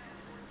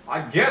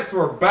 I guess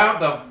we're about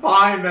to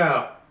find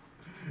out.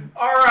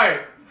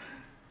 Alright.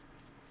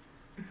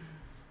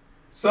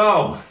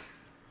 So,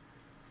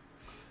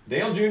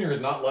 Dale Jr. has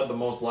not led the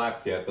most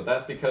laps yet, but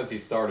that's because he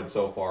started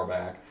so far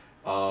back.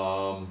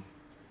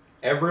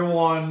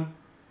 Everyone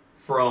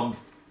from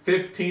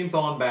 15th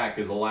on back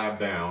is a lap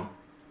down.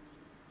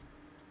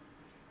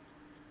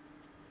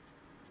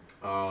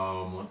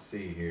 Let's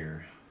see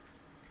here.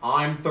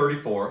 I'm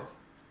 34th.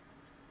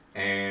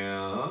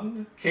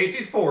 And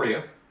Casey's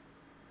 40th.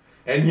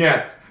 And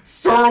yes,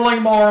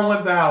 Sterling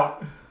Marlin's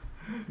out.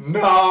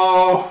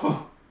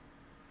 No.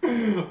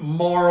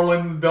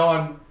 Marlin's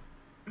done.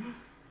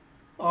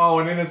 Oh,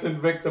 an innocent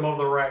victim of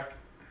the wreck.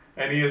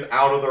 And he is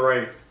out of the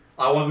race.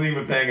 I wasn't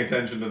even paying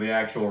attention to the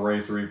actual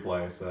race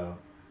replay, so.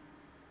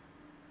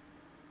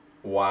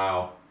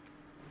 Wow.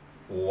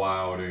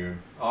 Wow, dude.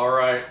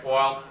 Alright,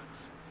 well.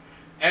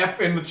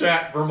 F in the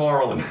chat for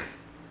Marlin.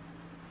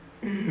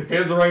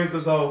 His race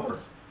is over.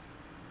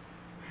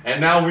 And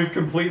now we've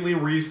completely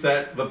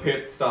reset the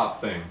pit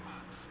stop thing.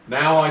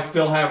 Now I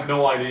still have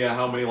no idea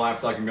how many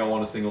laps I can go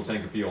on a single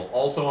tank of fuel.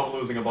 Also, I'm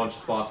losing a bunch of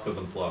spots because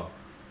I'm slow.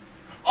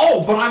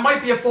 Oh, but I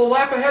might be a full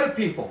lap ahead of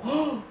people.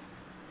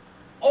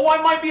 Oh,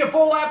 I might be a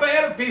full lap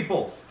ahead of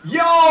people.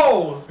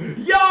 Yo!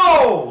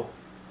 Yo!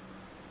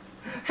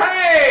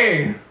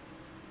 Hey!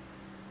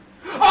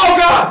 Oh,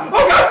 God!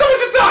 Oh, God, so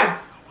much time!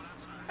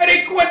 And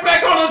he quit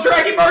back onto the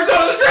track. He merged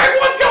onto the track.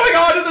 What's going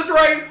on in this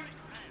race?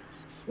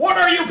 What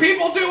are you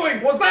people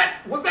doing? Was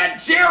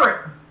that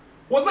Jarrett?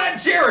 Was that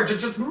Jarrett that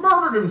just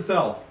murdered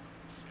himself?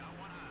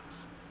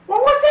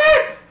 What was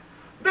that?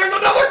 There's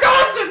another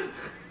caution.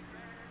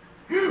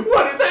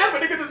 What is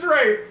happening in this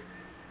race?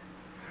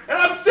 And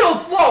I'm still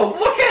slow.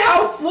 Look at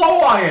how slow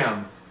I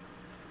am.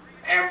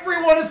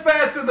 Everyone is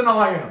faster than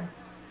I am.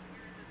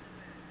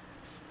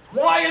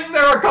 Why is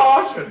there a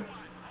caution?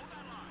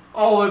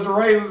 Oh, this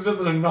race is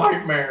just a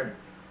nightmare.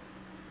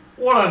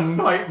 What a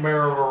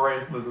nightmare of a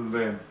race this has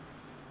been.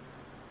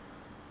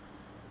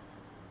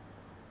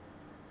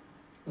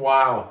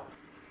 Wow.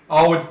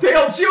 Oh, it's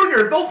Dale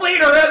Jr. The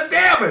leader has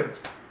damage.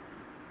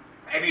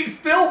 And he's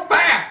still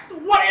fast.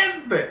 What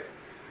is this?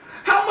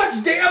 How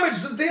much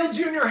damage does Dale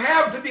Jr.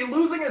 have to be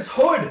losing his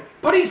hood,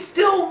 but he's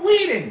still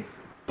leading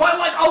by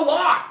like a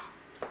lot?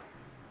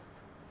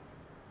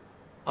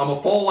 I'm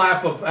a full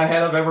lap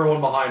ahead of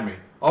everyone behind me.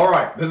 All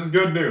right, this is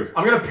good news.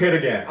 I'm gonna pit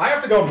again. I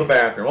have to go to the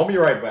bathroom. I'll be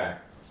right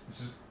back. It's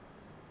just,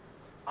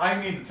 I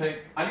need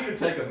to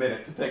take a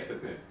minute to take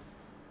this in.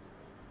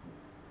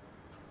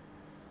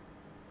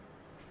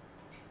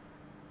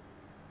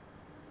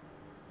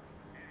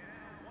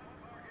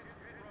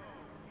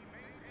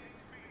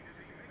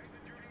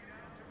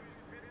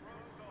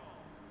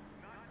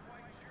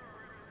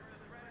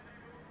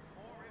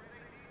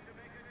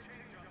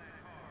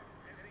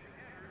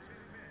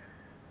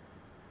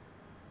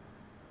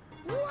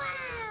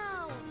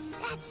 Wow!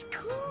 That's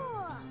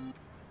cool!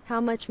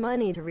 How much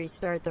money to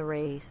restart the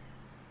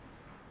race?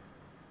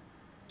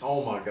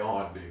 Oh my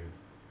god, dude.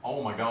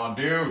 Oh my god,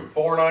 dude.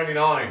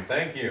 $4.99.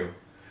 Thank you.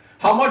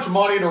 How much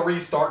money to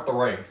restart the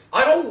race?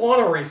 I don't want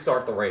to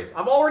restart the race.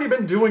 I've already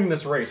been doing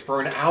this race for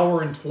an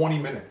hour and 20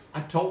 minutes. I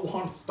don't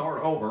want to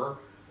start over.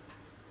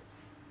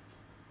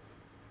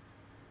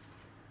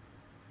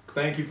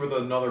 Thank you for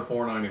another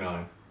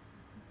 $4.99.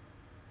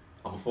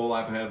 I'm a full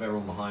lap ahead of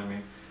everyone behind me.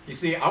 You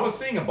see, I was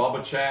seeing a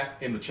Bubba chat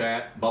in the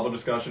chat, Bubba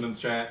discussion in the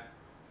chat.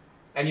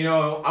 And you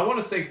know, I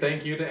want to say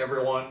thank you to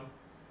everyone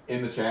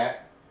in the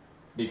chat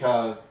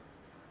because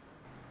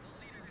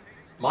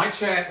my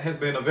chat has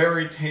been a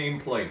very tame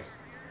place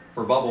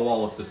for Bubba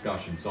Wallace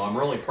discussion, so I'm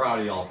really proud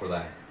of y'all for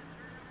that.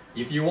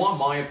 If you want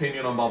my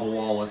opinion on Bubba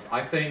Wallace,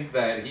 I think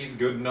that he's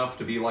good enough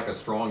to be like a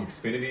strong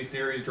Xfinity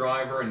Series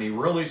driver, and he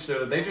really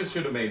should. They just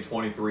should have made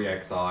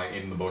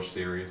 23XI in the Busch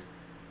Series,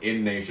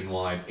 in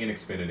Nationwide, in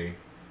Xfinity.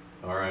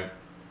 All right,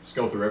 just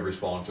go through every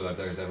sponsor that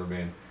there's ever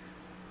been,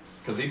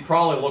 because he'd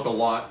probably look a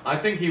lot. I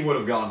think he would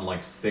have gotten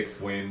like 6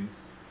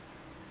 wins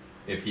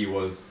if he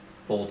was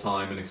full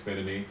time in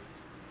Xfinity.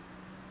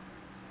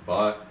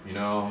 But you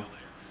know,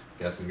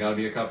 guess he's got to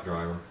be a Cup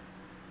driver.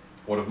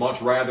 Would have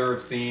much rather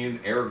have seen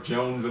Eric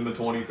Jones in the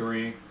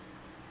 23.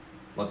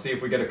 Let's see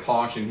if we get a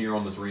caution here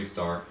on this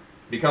restart.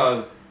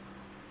 Because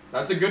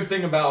that's a good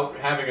thing about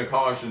having a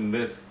caution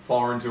this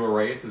far into a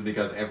race, is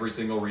because every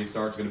single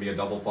restart is going to be a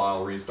double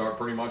file restart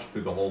pretty much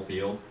through the whole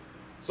field.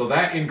 So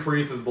that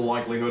increases the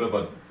likelihood of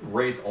a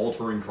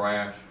race-altering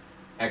crash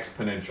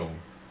exponentially.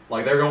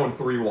 Like they're going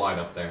 3 wide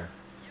up there.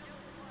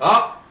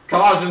 Oh,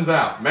 caution's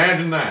out.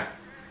 Imagine that.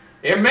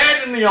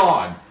 Imagine the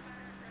odds.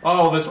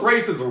 Oh, this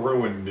race is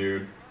ruined,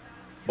 dude.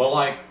 But,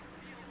 like,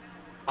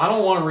 I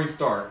don't want to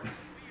restart.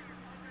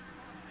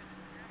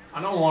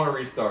 I don't want to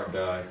restart,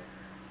 guys.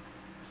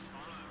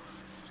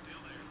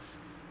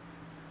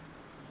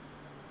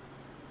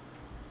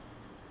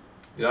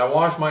 Did I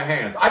wash my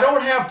hands? I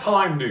don't have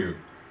time, dude.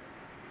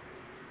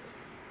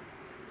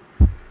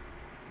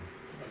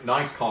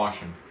 Nice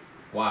caution.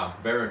 Wow,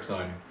 very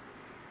exciting.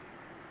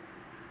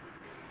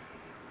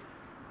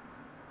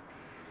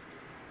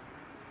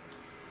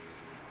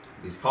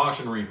 These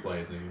caution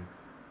replays, dude.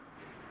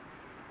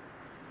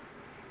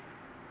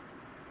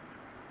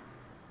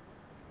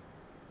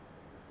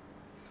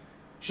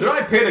 Should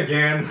I pit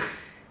again?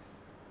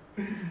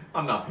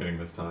 I'm not pitting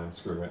this time.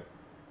 Screw it.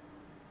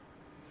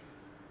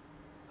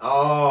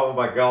 Oh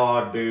my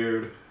god,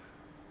 dude.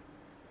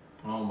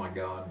 Oh my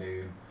god,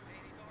 dude.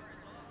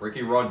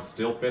 Ricky Rudd's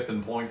still 5th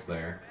in points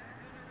there.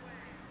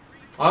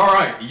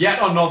 Alright, yet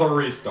another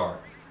restart.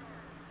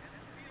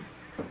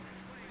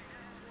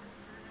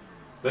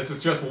 This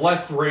is just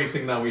less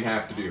racing that we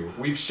have to do.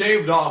 We've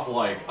shaved off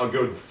like a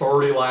good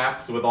 30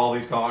 laps with all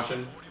these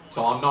cautions,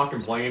 so I'm not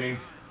complaining.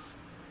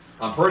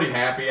 I'm pretty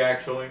happy,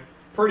 actually.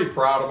 Pretty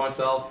proud of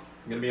myself,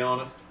 I'm gonna be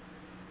honest.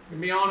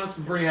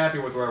 I'm pretty happy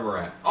with where we're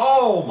at.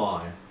 Oh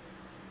my!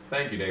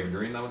 Thank you, David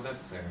Green, that was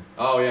necessary.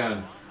 Oh yeah,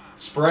 and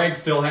Sprague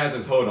still has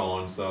his hood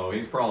on, so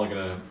he's probably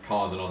gonna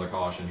cause another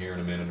caution here in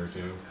a minute or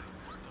two.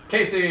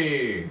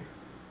 Casey!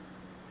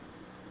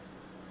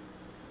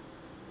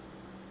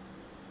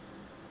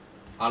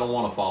 I don't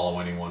want to follow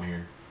anyone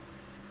here.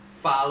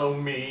 Follow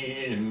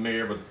me and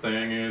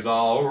everything is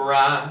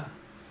alright.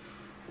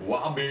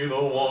 Well, I'll be the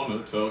one to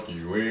tuck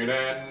you in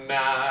at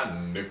night.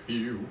 And if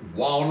you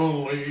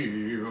wanna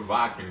leave,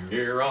 I can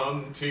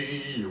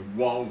guarantee you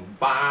won't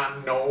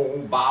find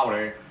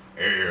nobody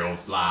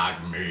else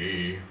like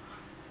me.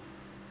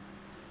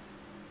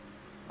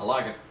 I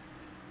like it.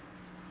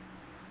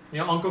 You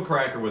know, Uncle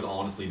Cracker was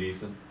honestly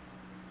decent.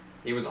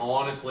 He was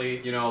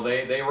honestly, you know,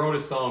 they wrote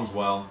his songs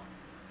well.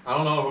 I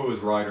don't know who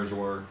his writers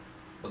were,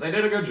 but they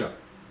did a good job.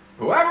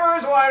 Whoever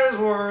his writers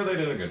were, they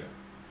did a good job.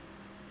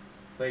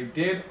 They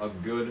did a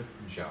good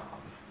job.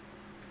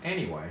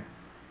 Anyway,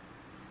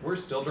 we're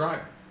still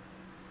driving.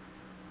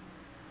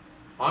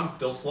 I'm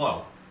still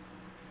slow.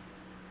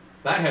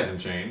 That hasn't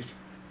changed.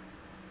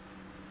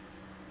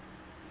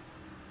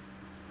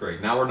 Great,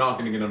 now we're not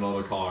going to get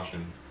another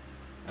caution,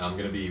 and I'm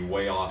going to be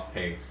way off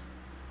pace.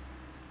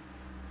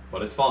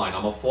 But it's fine,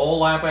 I'm a full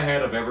lap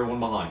ahead of everyone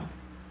behind me.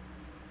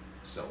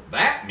 So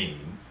that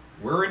means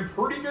we're in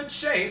pretty good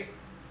shape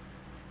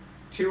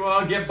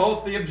to get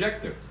both the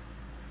objectives.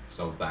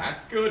 So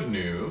that's good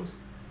news.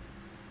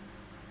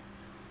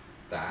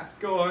 That's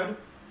good.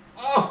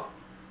 Oh!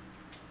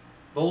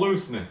 The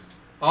looseness.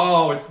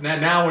 Oh,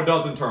 now it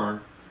doesn't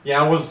turn.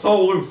 Yeah, it was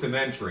so loose in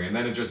entry, and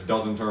then it just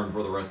doesn't turn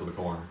for the rest of the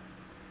corner.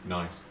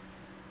 Nice.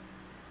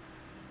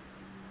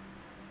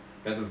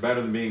 Guess it's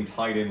better than being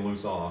tight in,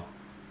 loose off.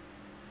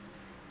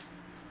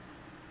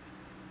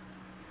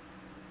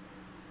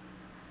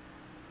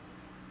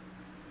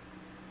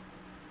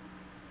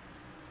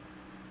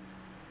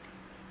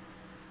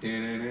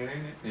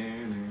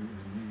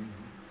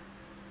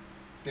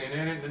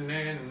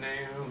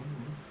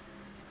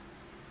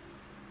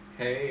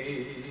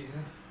 Hey.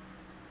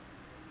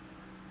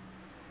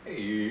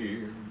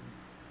 Hey.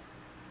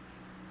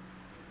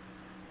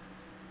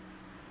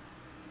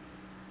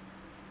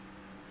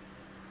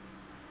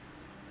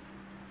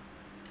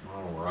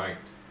 All right.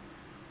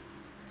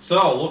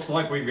 So, looks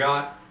like we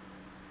got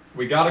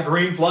a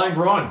green flag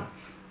run.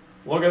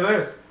 Look at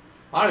this.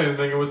 I didn't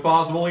think it was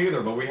possible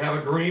either, but we have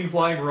a green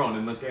flag run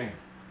in this game.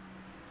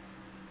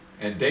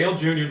 And Dale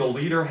Jr., the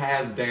leader,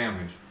 has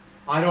damage.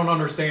 I don't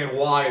understand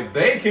why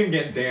they can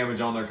get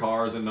damage on their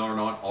cars and are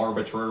not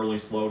arbitrarily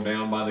slowed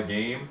down by the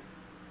game.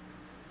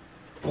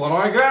 But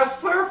I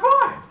guess they're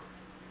fine.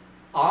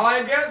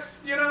 I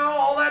guess, you know,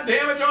 all that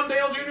damage on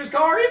Dale Jr.'s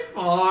car, he's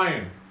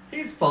fine.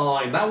 He's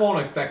fine. That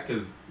won't affect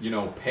his, you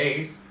know,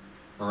 pace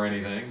or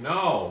anything.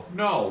 No,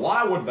 no.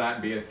 Why would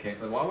that be a thing?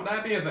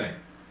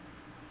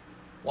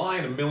 Why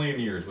in a million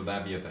years would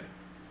that be a thing?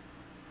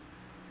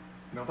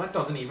 No, that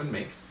doesn't even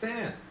make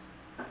sense.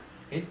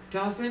 It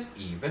doesn't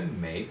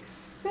even make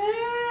sense.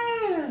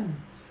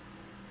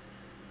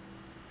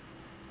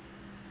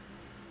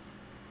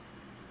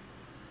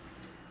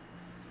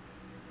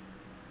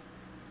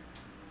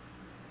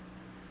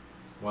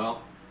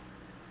 Well,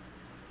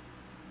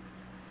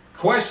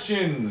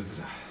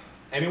 questions.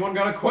 Anyone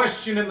got a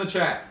question in the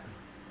chat?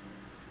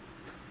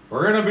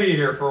 We're gonna be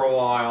here for a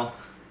while,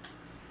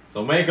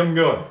 so make them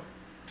good.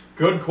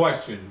 Good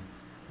questions.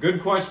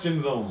 Good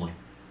questions only.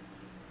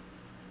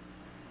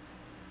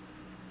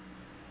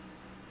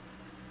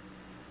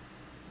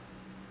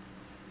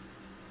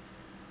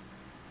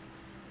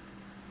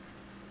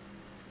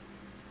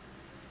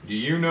 Do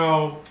you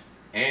know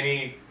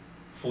any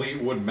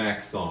Fleetwood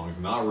Mac songs?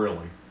 Not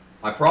really.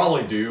 I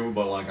probably do,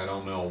 but like I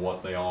don't know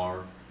what they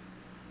are.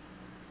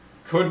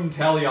 Couldn't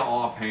tell you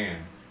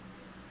offhand.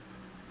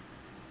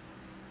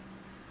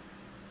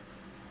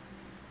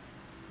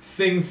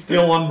 Sing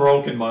Still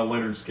Unbroken by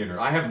Lynyrd Skynyrd.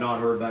 I have not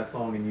heard that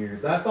song in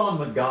years. That's on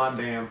the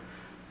goddamn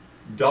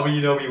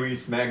WWE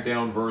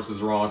SmackDown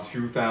vs. Raw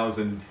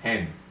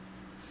 2010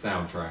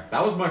 soundtrack.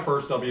 That was my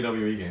first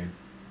WWE game.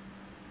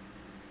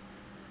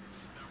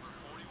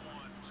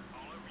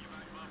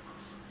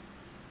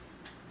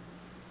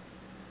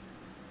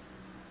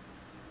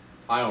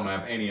 I don't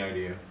have any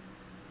idea.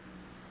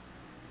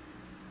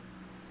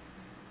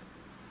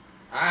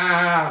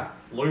 Ah!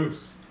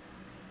 Loose.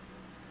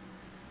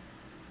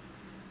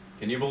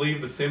 Can you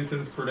believe the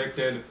Simpsons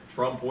predicted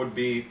Trump would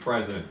be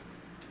president?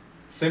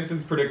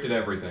 Simpsons predicted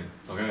everything,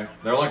 okay?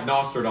 They're like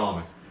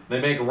Nostradamus. They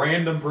make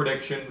random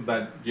predictions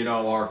that, you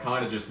know, are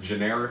kind of just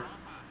generic.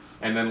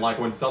 And then, like,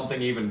 when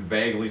something even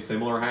vaguely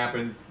similar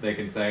happens, they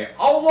can say,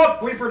 oh,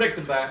 look, we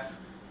predicted that.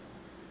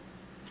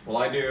 Well,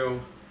 I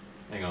do.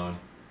 Hang on.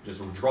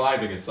 Just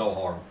driving is so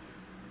hard.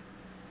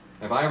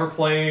 Have I ever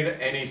played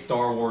any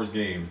Star Wars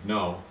games?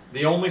 No.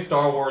 The only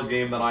Star Wars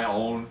game that I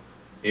own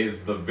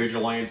is the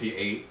Vigilante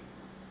 8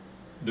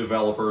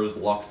 developers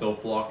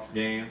Luxoflux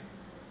game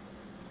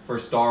for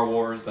Star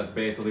Wars. That's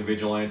basically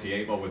Vigilante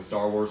 8 but with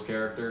Star Wars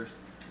characters.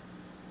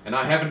 And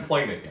I haven't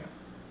played it yet,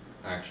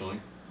 actually.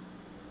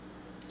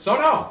 So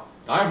no,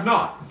 I have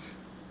not.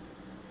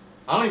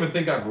 I don't even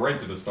think I've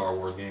rented a Star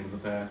Wars game in the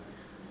past.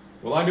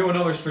 Will I do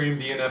another stream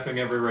DNFing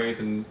every race?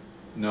 And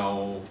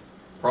no,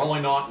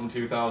 probably not in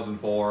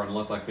 2004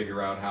 unless I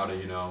figure out how to,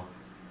 you know,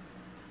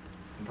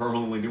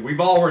 permanently do.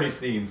 We've already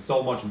seen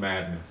so much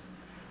madness.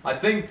 I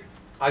think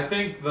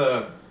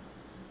the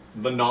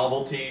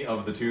novelty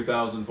of the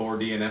 2004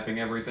 DNFing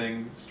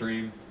everything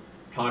streams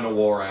kind of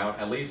wore out,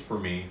 at least for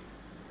me.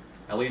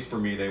 At least for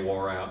me, they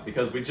wore out,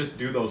 because we just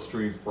do those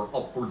streams for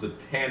upwards of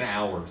 10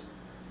 hours,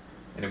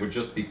 and it would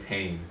just be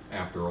pain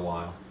after a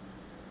while.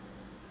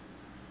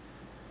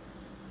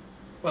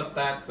 But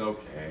that's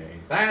okay.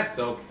 That's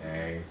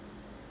okay.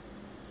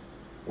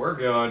 We're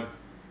good.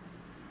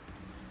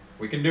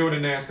 We can do it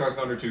in NASCAR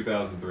Thunder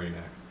 2003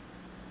 next.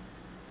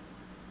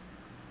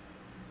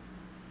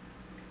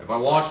 If I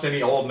watched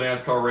any old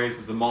NASCAR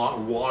races and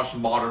washed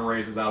modern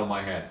races out of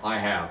my head, I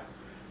have.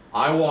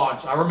 I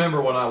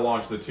remember when I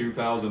watched the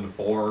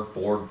 2004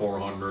 Ford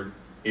 400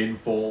 in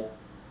full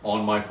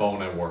on my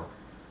phone at work.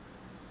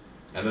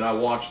 And then I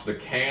watched the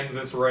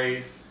Kansas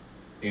race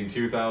in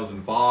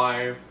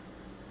 2005.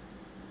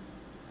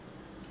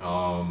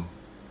 I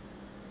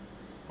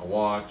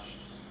watched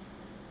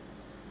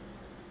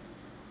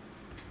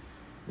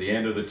the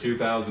end of the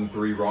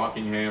 2003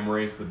 Rockingham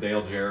race that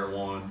Dale Jarrett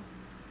won.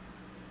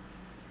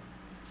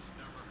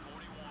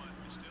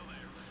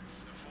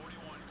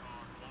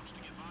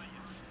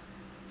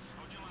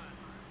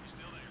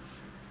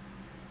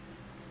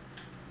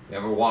 You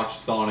ever watched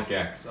Sonic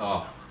X?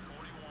 Oh.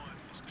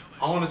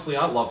 Honestly,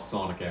 I love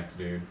Sonic X,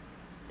 dude.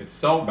 It's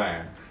so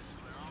bad.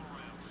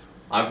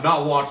 I've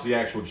not watched the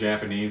actual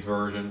Japanese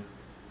version.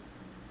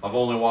 I've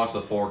only watched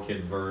the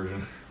 4Kids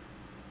version.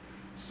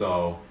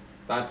 So,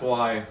 that's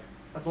why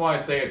I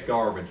say it's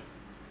garbage.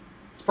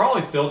 It's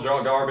probably still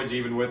garbage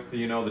even with,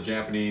 you know, the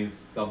Japanese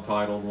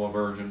subtitled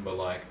version, but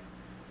like,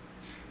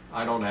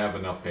 I don't have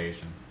enough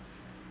patience.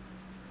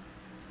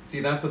 See,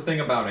 that's the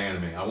thing about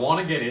anime. I want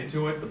to get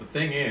into it, but the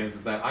thing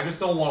is that I just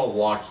don't want to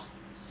watch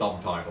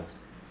subtitles.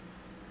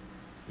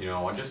 You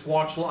know, I just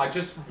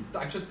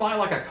buy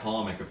like a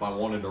comic if I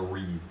wanted to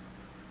read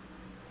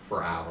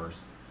for hours.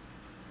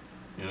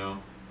 You know?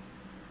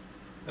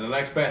 And the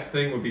next best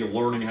thing would be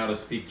learning how to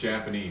speak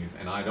Japanese,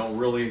 and I don't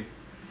really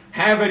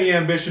have any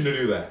ambition to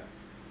do that.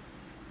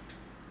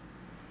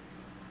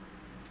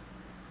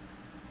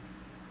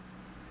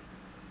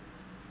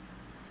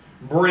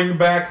 Bring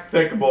back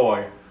Thick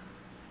Boy.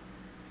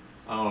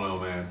 I don't know,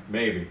 man.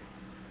 Maybe.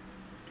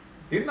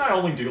 Didn't I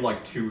only do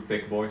like 2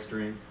 Thick Boy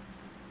streams?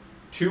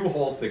 2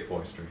 whole Thick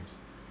Boy streams.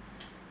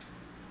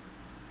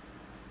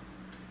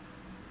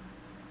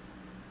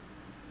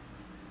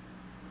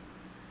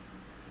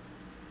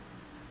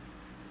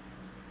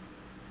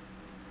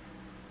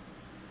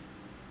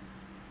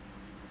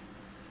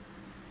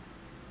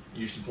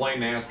 You should play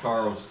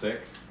NASCAR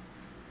 06.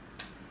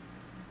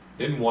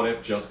 Didn't What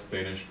If just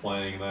finish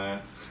playing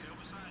that?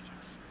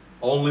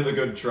 Only the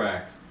good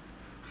tracks.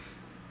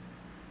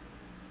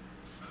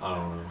 I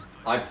don't know.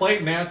 I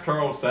played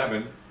NASCAR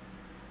 07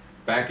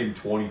 back in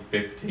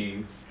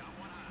 2015.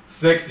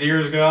 6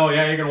 years ago.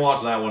 Yeah, you can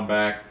watch that one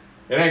back.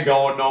 It ain't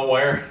going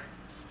nowhere.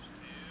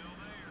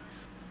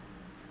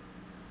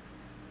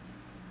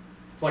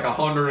 It's like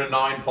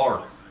 109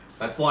 parts.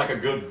 That's like a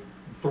good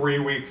 3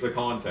 weeks of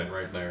content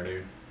right there,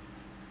 dude.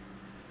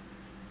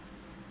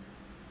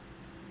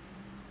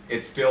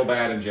 It's still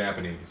bad in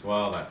Japanese.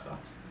 Well, that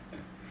sucks.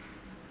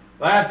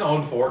 That's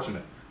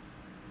unfortunate.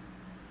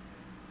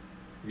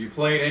 Have you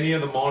played any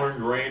of the modern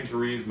Gran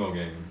Turismo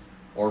games?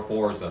 Or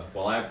Forza?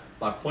 Well,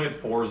 I've played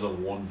Forza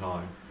one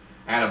time.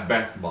 At a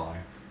Best Buy.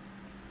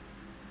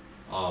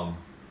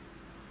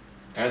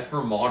 As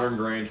for modern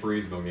Gran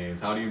Turismo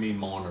games, how do you mean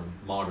modern?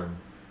 Modern.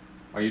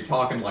 Are you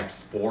talking like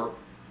sport?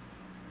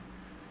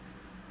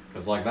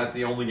 Because like that's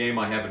the only game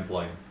I haven't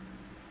played.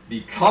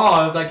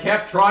 Because I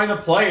kept trying to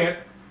play it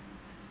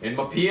in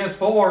my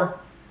PS4,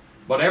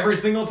 but every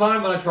single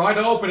time that I tried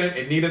to open it,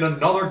 it needed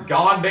another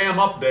goddamn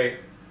update.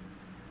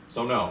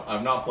 So no,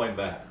 I've not played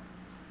that.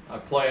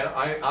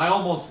 I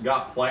almost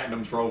got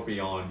Platinum Trophy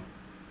on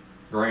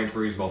Gran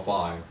Turismo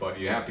 5, but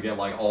you have to get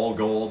like all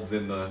golds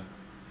in the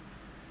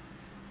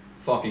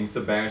fucking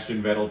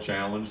Sebastian Vettel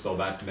challenge, so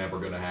that's never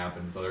gonna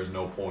happen, so there's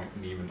no point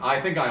in even... I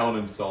think I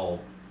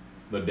uninstalled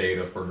the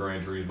data for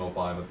Gran Turismo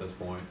 5 at this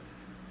point.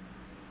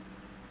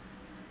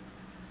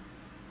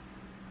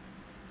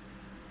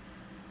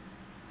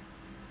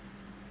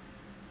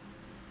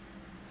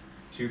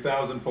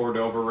 ...2004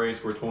 Dover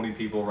race where 20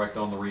 people wrecked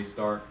on the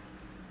restart.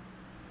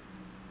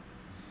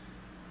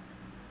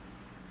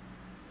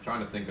 I'm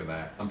trying to think of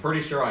that. I'm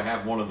pretty sure I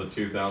have one of the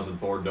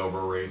 2004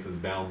 Dover races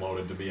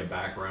downloaded to be a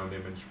background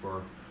image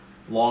for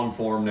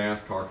long-form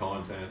NASCAR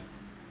content.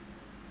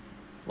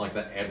 Like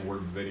the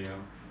Edwards video.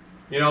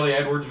 You know, the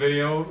Edwards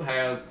video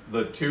has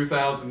the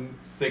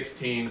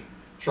 2016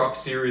 Truck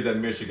Series at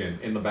Michigan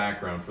in the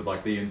background for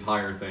like the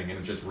entire thing, and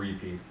it just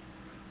repeats.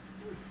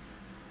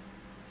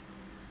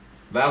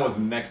 That was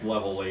next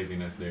level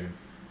laziness, dude.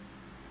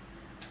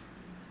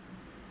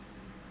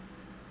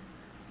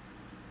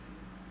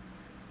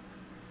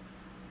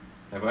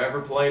 Have I ever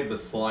played the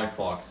Sly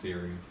Fox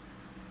series?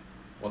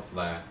 What's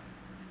that?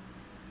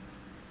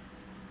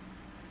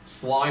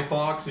 Sly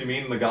Fox? You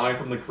mean the guy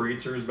from The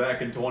Creatures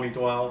back in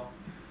 2012?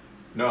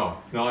 No,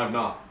 I have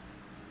not.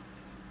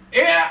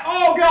 Yeah!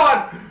 Oh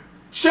god!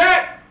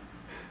 Chet!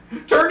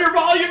 Turn your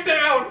volume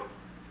down!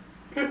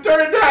 Turn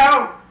it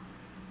down!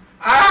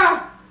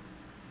 Ah!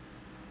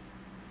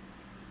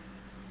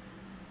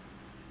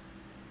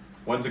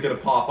 When's it gonna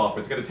pop up?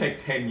 It's gonna take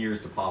 10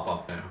 years to pop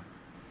up now.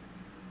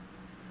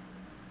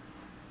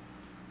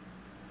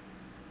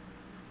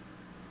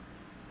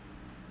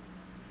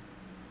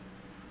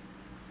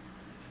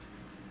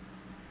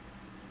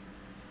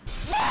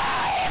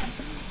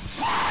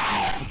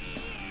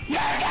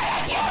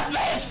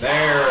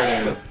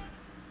 There it is.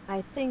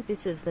 I think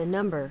this is the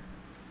number.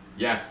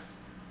 Yes.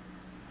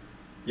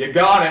 You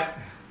got it.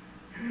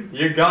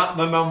 You got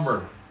the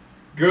number.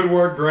 Good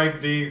work, Greg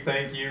D.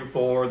 Thank you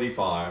for the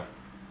 5.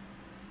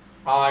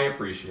 I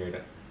appreciate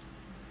it.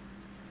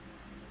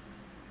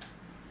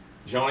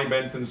 Johnny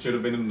Benson should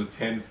have been in the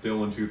 10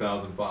 still in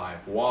 2005.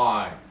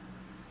 Why?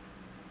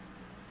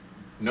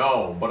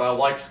 No, but I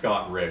like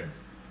Scott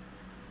Riggs.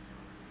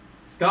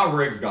 Scott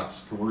Riggs got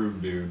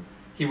screwed, dude.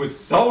 He was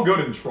so good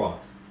in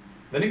trucks.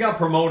 Then he got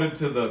promoted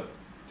to the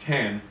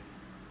 10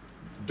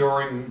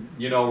 during,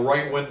 you know,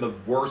 right when the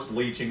worst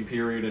leaching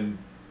period in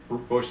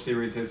Busch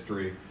Series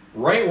history,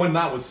 right when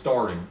that was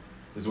starting,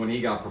 is when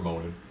he got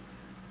promoted.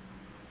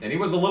 And he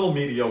was a little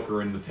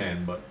mediocre in the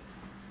 10, but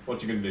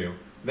what you gonna do?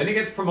 Then he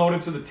gets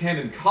promoted to the 10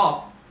 in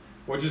Cup,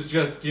 which is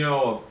just, you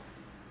know,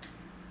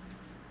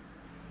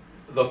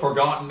 the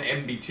forgotten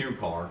MB2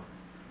 car.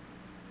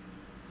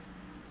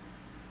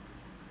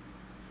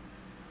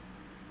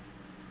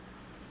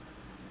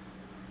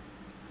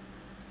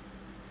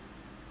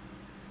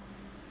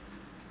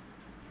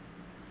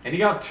 And he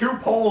got 2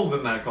 poles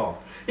in that car.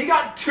 He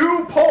got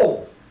 2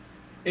 poles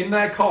in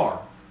that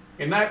car.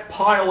 In that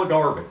pile of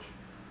garbage.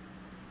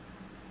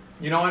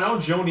 You know, I know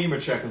Joe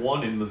Nemechek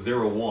won in the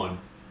 0-1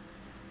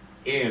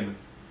 in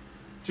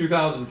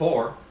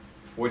 2004,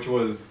 which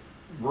was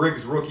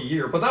Riggs' rookie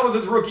year, but that was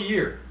his rookie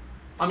year.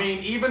 I mean,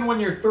 even when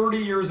you're 30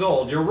 years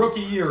old, your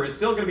rookie year is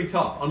still going to be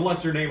tough,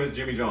 unless your name is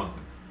Jimmy Johnson.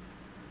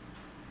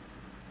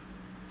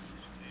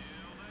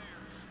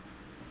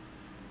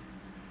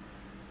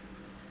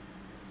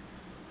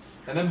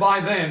 And then by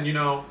then, you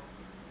know,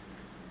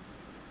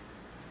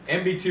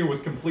 MB2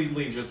 was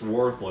completely just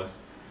worthless.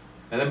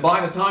 And then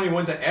by the time he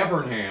went to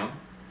Evernham,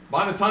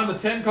 by the time the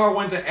 10 car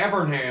went to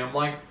Evernham,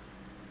 like,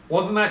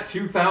 wasn't that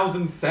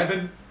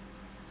 2007?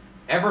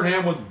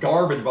 Evernham was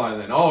garbage by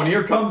then. Oh, and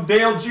here comes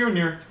Dale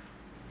Jr.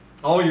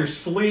 Oh, your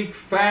sleek,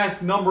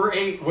 fast number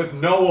 8 with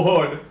no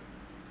hood.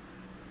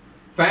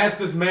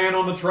 Fastest man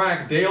on the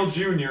track, Dale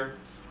Jr.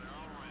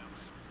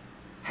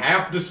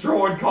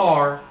 half-destroyed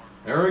car.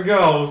 There he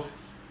goes.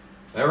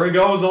 There he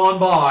goes on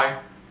by.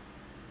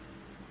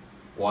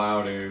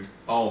 Wow, dude.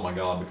 Oh my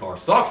god, the car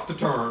sucks to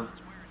turn.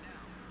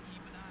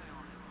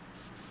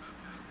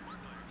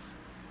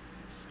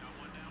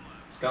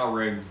 Scott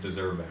Riggs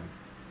deserved that.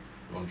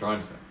 That's what I'm trying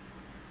to say.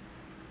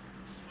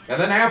 And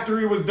then after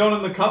he was done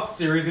in the Cup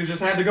Series, he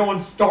just had to go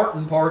and start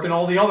and park in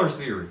all the other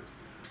series.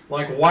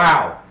 Like,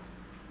 wow.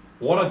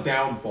 What a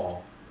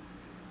downfall.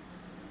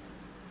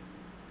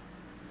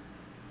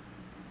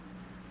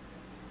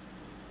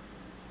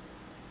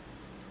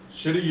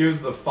 Should have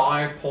used the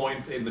 5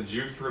 points in the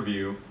Juiced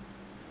review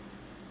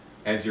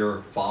as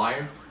your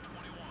 5.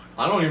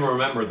 I don't even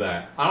remember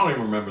that. I don't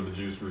even remember the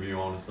Juiced review,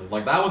 honestly.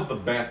 Like, that was the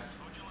best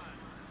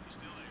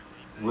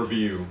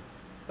review.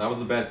 That was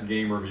the best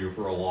game review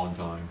for a long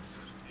time.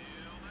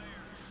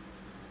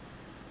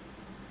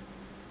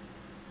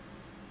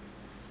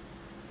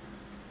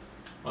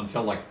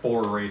 Until like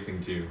Ford Racing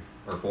 2.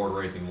 Or Ford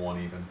Racing 1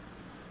 even.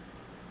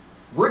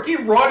 Ricky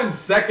Rudd in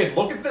second.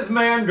 Look at this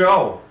man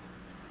go.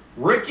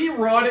 Ricky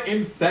Rudd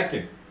in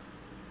second.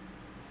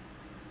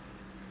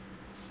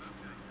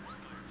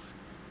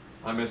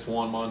 I miss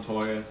Juan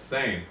Montoya.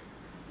 Same.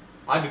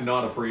 I did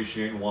not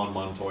appreciate Juan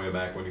Montoya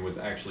back when he was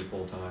actually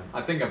full-time.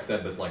 I think I've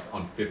said this like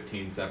on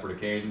 15 separate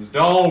occasions.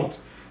 Don't!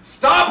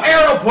 Stop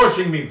arrow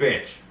pushing me,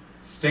 bitch!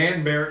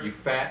 Stan Barrett, you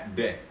fat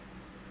dick.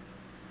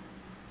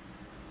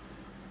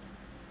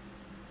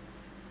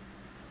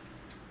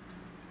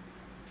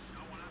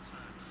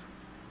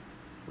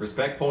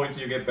 Respect points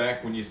you get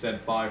back when you said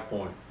 5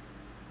 points.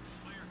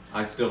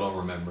 I still don't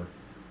remember.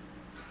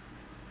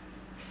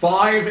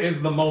 5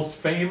 is the most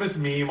famous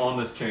meme on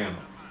this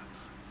channel.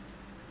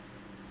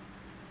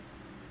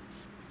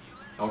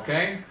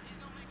 Okay?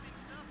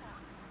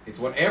 It's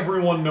what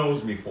everyone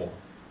knows me for.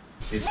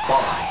 Is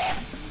 5.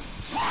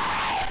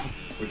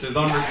 Which is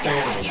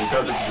understandable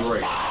because it's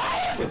great.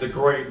 It's a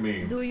great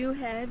meme. Do you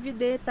have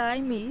the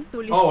time to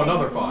listen Oh,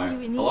 another 5.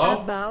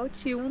 Hello?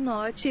 about you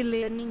not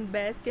learning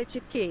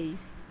basket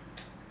case?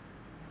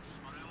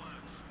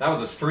 That was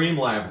a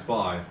Streamlabs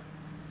 5.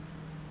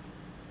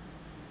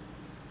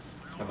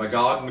 Have I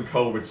gotten the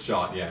COVID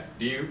shot yet?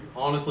 Do you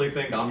honestly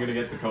think I'm gonna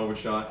get the COVID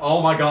shot?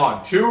 Oh my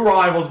god, 2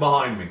 rivals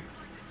behind me.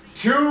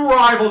 2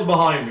 rivals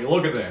behind me.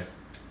 Look at this.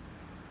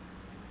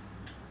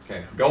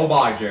 Okay, go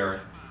by,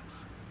 Jarrett.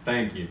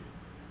 Thank you.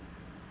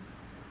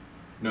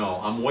 No,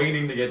 I'm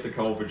waiting to get the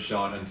COVID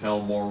shot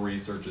until more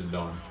research is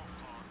done.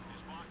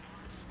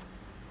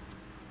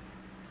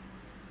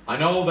 I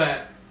know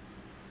that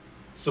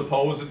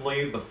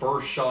supposedly the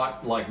first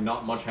shot, like,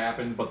 not much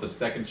happens, but the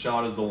second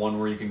shot is the one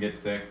where you can get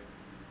sick.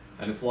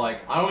 And it's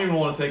like, I don't even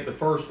want to take the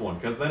first one,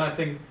 because then I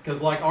think,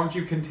 because, like, aren't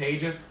you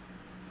contagious?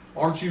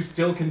 Aren't you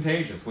still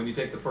contagious when you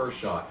take the first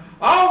shot?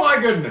 Oh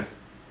my goodness!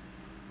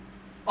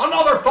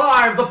 Another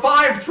 5! The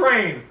 5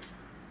 train!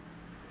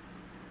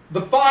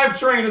 The 5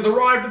 train has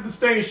arrived at the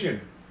station!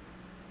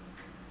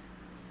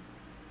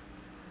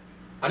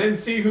 I didn't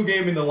see who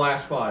gave me the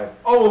last 5.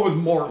 Oh, it was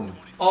Morton.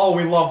 Oh,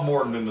 we love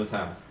Morton in this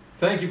house.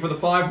 Thank you for the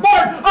 5.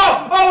 Morton!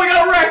 Oh! Oh, we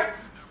got a wreck!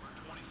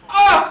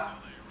 Ah!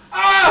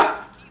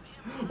 Ah!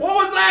 What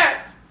was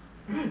that?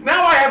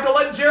 Now I have to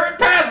let Jarrett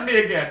pass me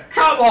again.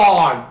 Come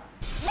on!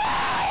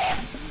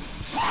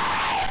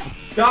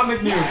 Scott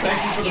McNew,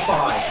 thank you for the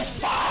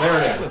 5.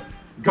 There it is.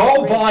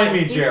 Go by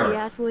me,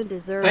 Jarrett.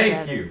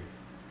 Thank you.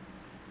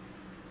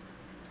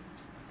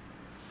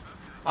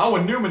 Oh,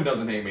 and Newman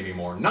doesn't hate me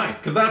anymore. Nice,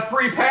 because that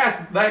free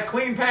pass, that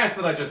clean pass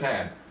that I just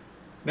had.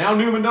 Now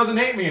Newman doesn't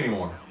hate me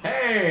anymore.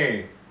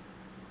 Hey!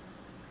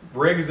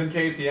 Riggs and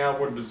Casey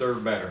Atwood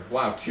deserve better.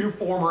 Wow, 2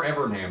 former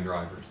Evernham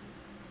drivers.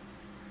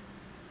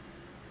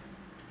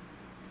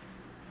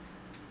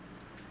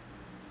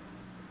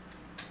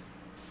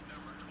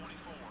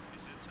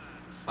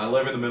 I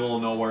live in the middle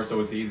of nowhere,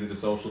 so it's easy to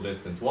social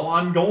distance. Well,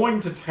 I'm going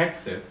to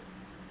Texas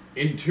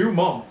in 2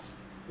 months.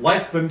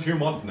 Less than 2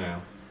 months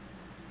now.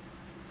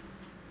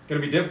 It's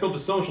going to be difficult to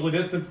socially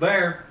distance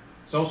there.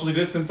 Socially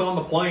distance on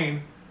the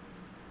plane.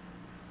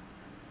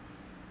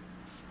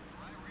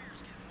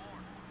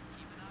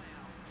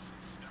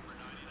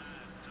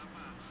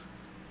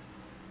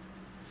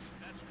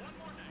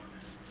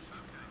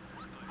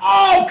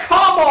 Oh,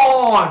 come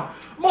on!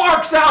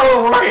 Mark's out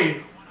of the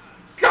race!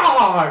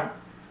 God!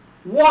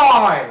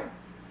 Why?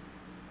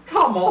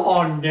 Come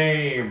on,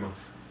 game.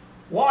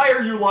 Why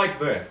are you like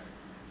this?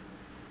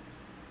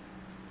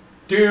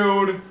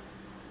 Dude.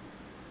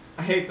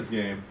 I hate this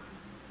game.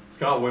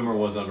 Scott Wimmer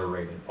was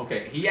underrated.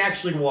 Okay, he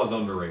actually was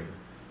underrated.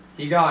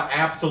 He got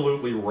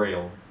absolutely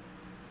railed.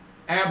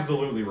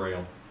 Absolutely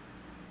railed.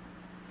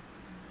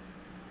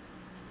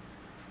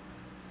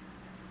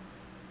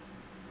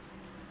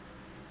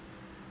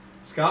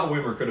 Scott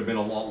Wimmer could have been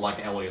a lot like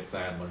Elliott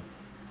Sadler.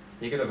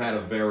 He could have had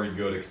a very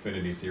good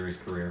Xfinity Series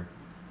career.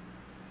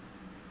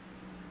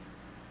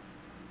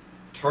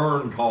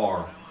 Turn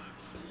car.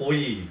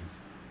 Please.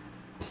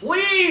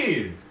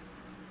 Please!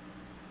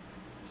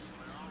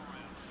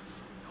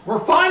 We're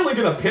finally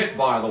gonna pit,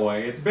 by the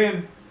way. It's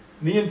been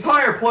The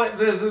entire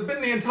this has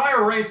been the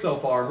entire race so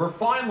far. We're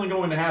finally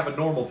going to have a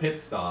normal pit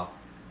stop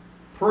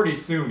pretty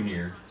soon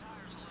here.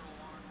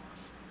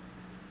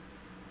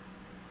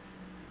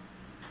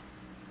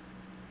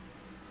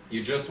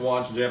 You just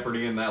watched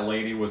Jeopardy and that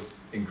lady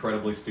was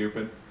incredibly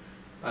stupid?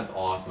 That's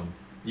awesome.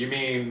 You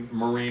mean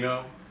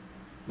Marino?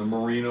 The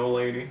Marino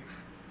lady?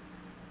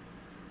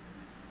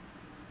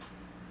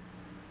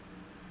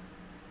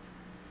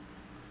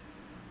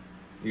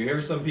 You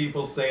hear some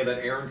people say that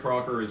Aaron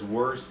Crocker is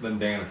worse than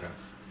Danica.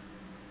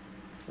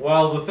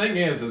 Well, the thing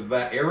is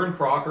that Aaron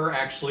Crocker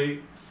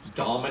actually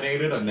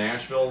dominated a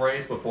Nashville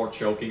race before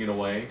choking it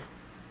away.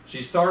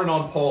 She started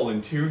on pole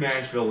in 2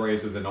 Nashville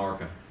races in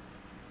ARCA.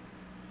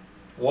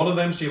 One of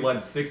them she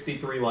led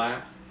 63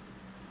 laps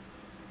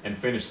and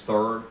finished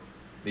 3rd.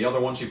 The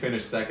other one she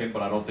finished 2nd,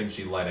 but I don't think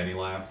she led any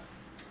laps.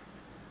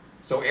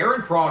 So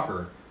Aaron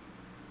Crocker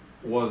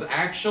was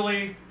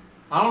actually,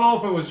 I don't know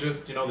if it was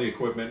just, you know, the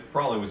equipment.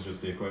 Probably was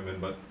just the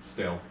equipment, but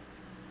still.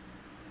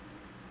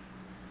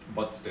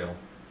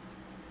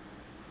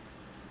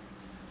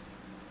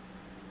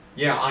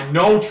 Yeah, I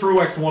know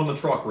Truex won the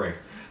truck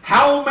race.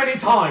 How many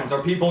times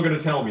are people going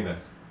to tell me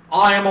this?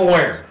 I am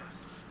aware.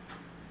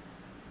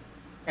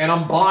 And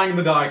I'm buying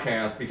the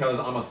diecast because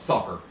I'm a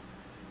sucker.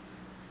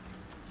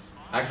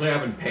 Actually, I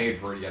haven't paid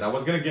for it yet. I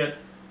was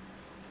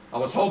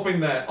hoping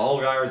that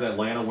Allgaier's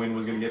Atlanta win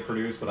was going to get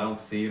produced, but I don't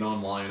see it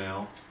on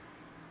Lionel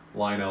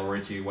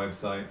Richie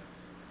website.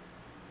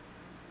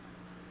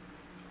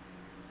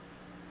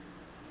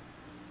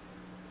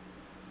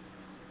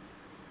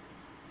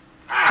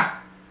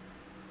 Ah!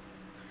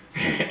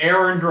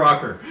 Aaron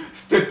Crocker,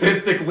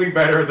 statistically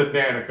better than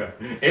Danica.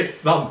 It's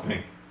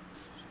something.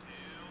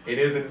 It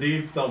is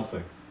indeed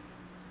something.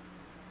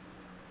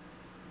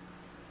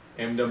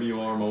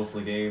 MWR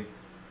mostly gave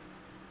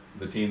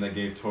the team that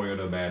gave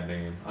Toyota a bad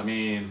name. I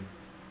mean,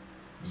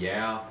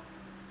 yeah.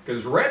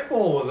 Because Red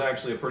Bull was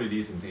actually a pretty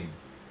decent team.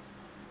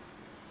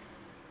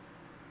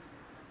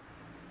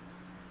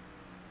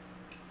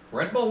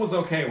 Red Bull was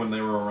okay when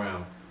they were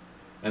around.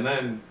 And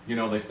then, you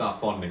know, they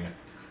stopped funding it.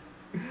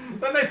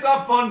 Then they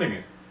stopped funding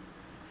it.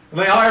 And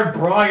they hired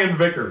Brian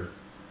Vickers.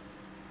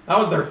 That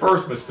was their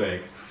first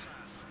mistake.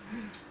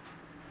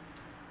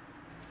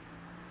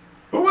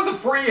 Who was a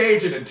free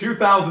agent in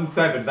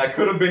 2007 that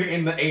could have been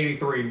in the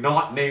 83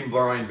 not named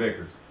Brian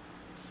Vickers?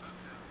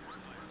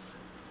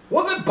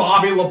 Wasn't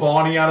Bobby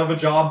Labonte out of a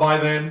job by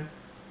then?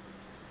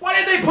 Why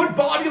did they put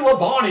Bobby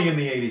Labonte in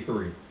the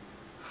 83?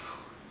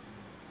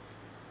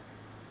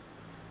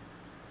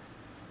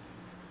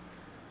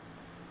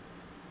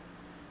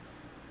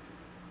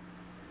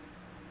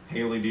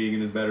 Haley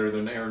Deegan is better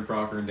than Aaron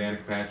Crocker and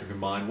Danica Patrick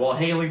combined. Well,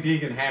 Haley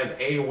Deegan has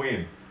a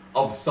win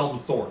of some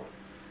sort.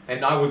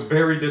 And I was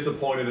very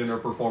disappointed in her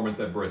performance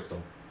at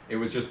Bristol. It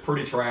was just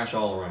pretty trash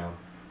all around.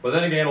 But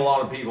then again, a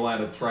lot of people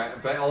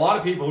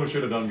who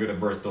should have done good at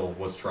Bristol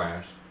was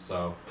trash.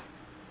 So,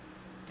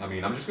 I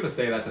mean, I'm just going to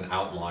say that's an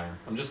outlier.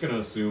 I'm just going to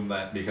assume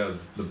that because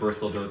the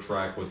Bristol dirt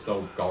track was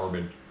so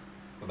garbage.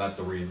 But that's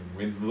the reason. I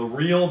mean, the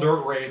real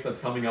dirt race that's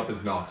coming up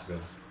is Knoxville.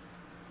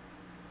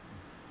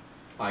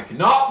 I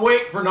cannot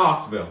wait for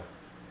Knoxville.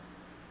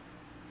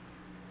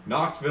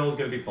 Knoxville is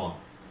going to be fun.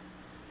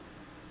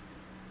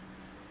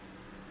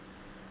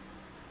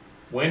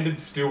 When did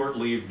Stewart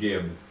leave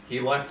Gibbs?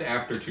 He left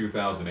after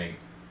 2008.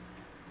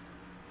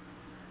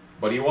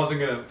 But he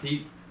wasn't going to...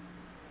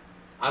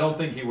 I don't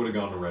think he would have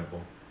gone to Red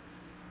Bull.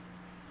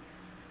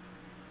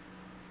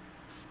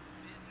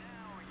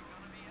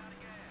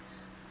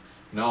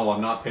 No,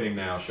 I'm not pitting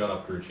now. Shut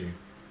up, crew chief.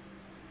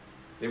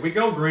 Did we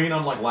go green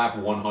on like lap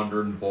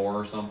 104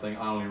 or something?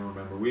 I don't even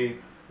remember.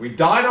 We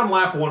died on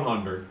lap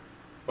 100,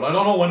 but I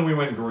don't know when we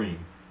went green.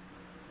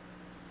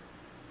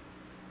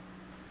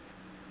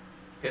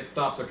 Pit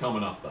stops are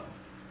coming up, though.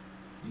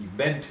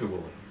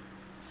 Eventually.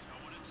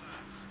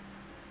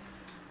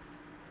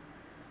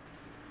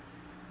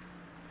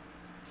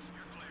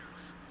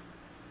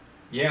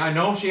 Yeah, I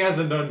know she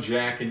hasn't done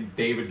Jack and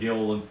David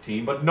Gilliland's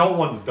team, but no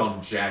one's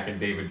done Jack and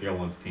David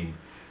Gilliland's team.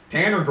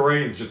 Tanner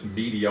Gray is just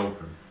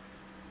mediocre.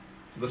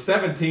 The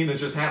 17 has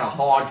just had a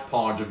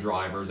hodgepodge of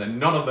drivers, and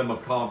none of them have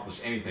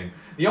accomplished anything.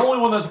 The only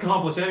one that's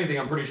accomplished anything,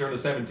 I'm pretty sure, in the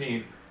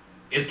 17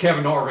 is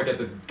Kevin Harvick at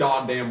the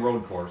goddamn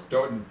dirt course.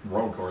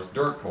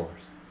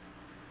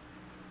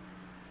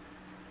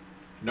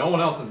 No one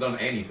else has done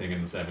anything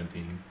in the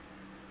 17.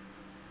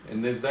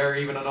 And is there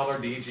even another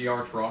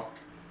DGR truck?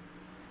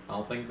 I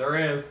don't think there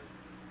is.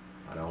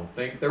 I don't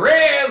think there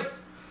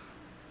is!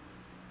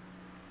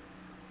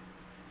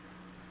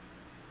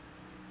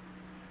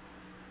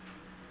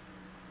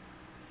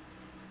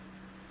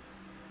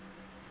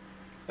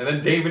 And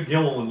then David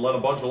Gilliland led a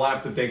bunch of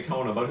laps at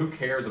Daytona, but who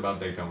cares about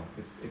Daytona?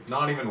 It's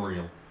not even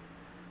real.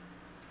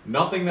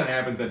 Nothing that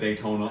happens at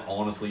Daytona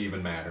honestly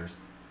even matters.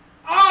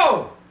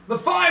 Oh! The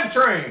 5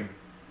 train!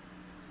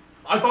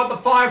 I thought the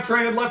 5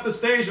 train had left the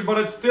station, but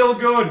it's still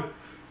good.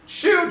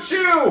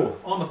 Choo-choo!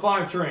 On the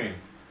 5 train.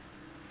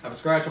 I have a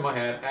scratch on my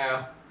head.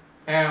 Ow.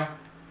 Ow.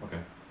 Okay.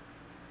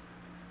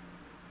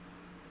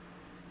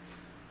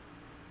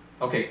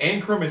 Okay,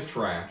 Ankrum is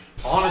trash.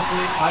 Honestly,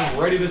 I'm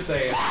ready to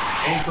say it.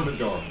 Ankrum is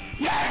garbage.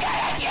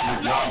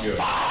 He's not good.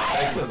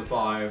 Thank you for the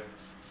 5.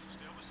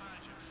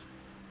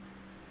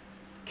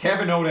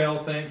 Kevin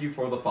Odell, thank you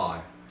for the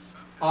 5.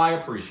 I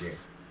appreciate it.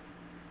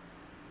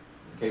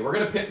 Okay, we're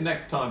going to pit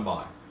next time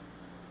by.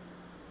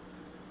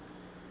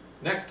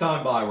 Next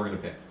time by, we're going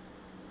to pit.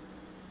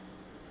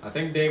 I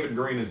think David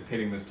Green is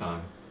pitting this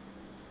time.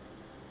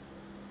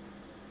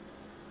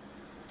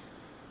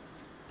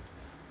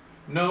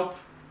 Nope.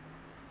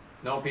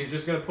 Nope, he's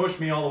just going to push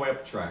me all the way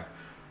up the track.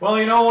 Well,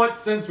 you know what?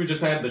 Since we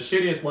just had the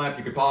shittiest lap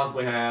you could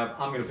possibly have,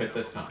 I'm going to pit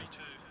this time.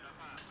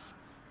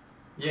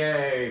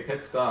 Yay,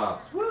 pit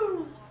stops.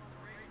 Woo!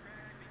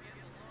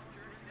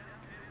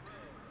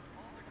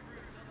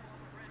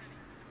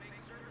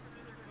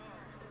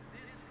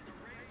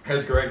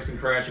 Has Gregson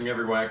crashing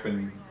every whack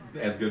been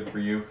as good for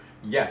you?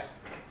 Yes.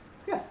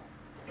 Yes.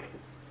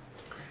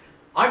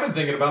 I've been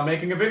thinking about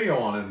making a video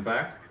on it, in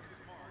fact.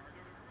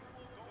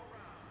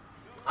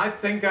 I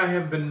think I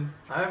have been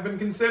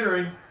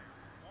considering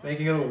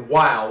making it a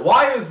wow.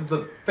 Why is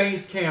the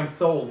face cam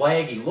so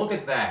laggy? Look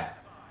at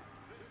that.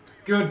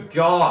 Good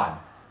God.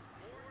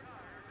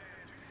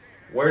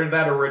 Where did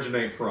that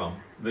originate from?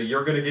 The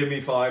 "you're gonna give me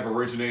 5"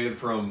 originated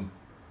from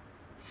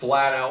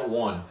flat out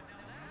 1.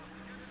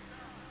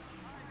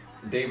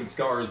 David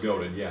Scar is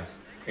goated, yes.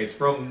 It's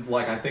from,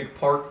 like, I think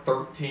part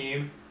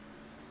 13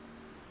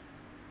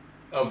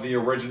 of the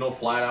original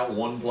flat out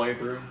 1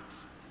 playthrough.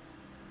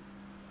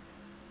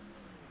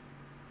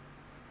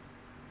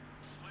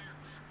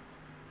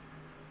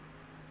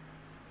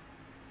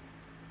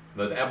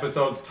 The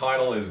episode's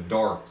title is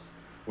Darts,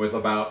 with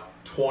about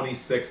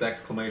 26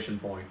 exclamation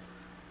points.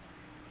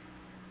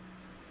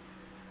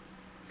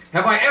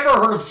 Have I ever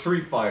heard of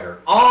Street Fighter?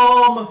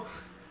 Oh,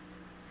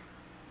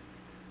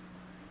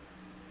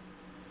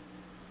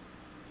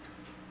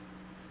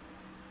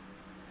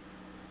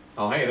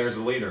 hey, there's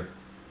the leader.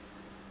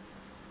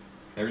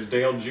 There's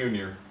Dale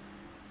Jr.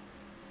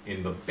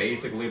 in the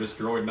basically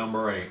destroyed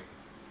number 8.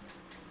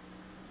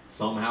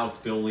 Somehow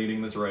still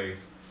leading this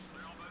race.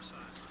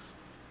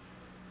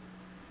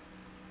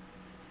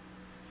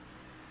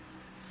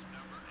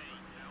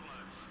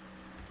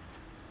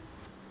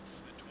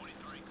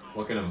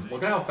 Look at him.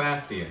 Look at how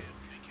fast he is.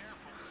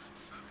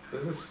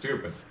 This is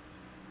stupid.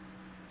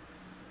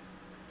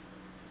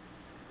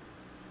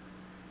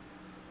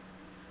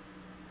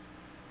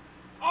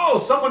 Oh,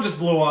 someone just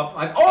blew up.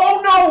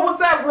 Oh no, was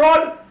that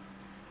Rudd?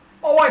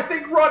 Oh, I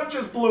think Rudd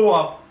just blew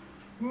up.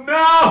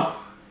 No!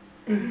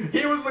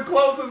 He was the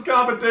closest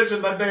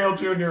competition that Dale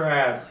Jr.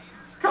 had.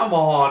 Come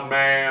on,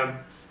 man.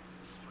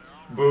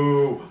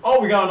 Boo.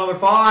 Oh, we got another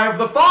 5.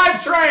 The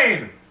 5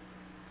 train!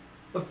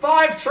 The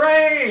 5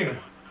 train!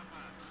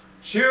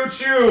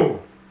 Choo-choo!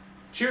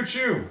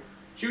 Choo-choo!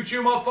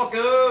 Choo-choo,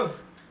 motherfucker!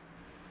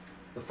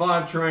 The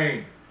 5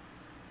 train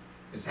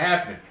is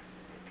happening.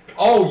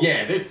 Oh,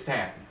 yeah, this is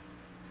happening.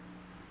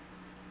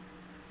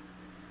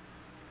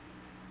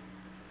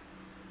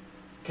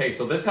 Okay,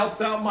 so this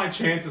helps out my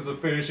chances of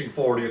finishing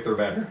 40th or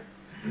better.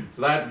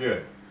 So that's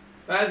good.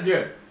 That's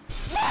good.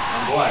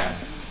 I'm glad.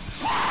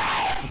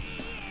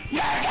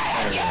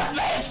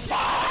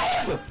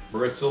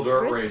 Bristol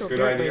Dirt Race,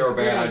 good idea or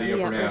bad idea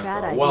for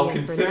NASCAR? Well,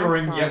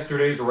 considering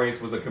yesterday's race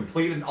was a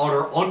complete and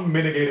utter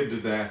unmitigated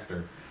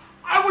disaster,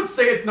 I would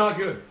say it's not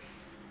good.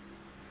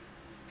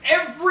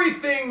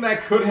 Everything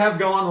that could have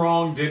gone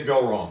wrong did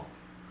go wrong.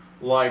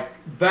 Like,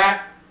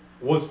 that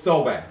was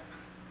so bad.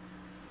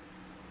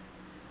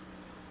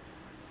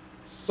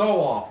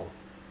 So awful.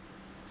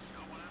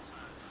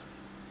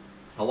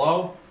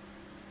 Hello?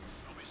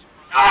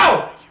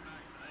 Oh!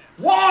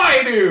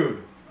 Why,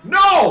 dude?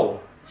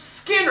 No!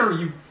 Skinner,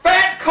 you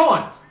fat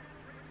cunt!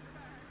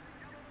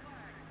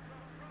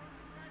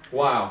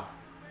 Wow.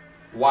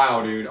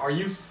 Wow, dude. Are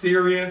you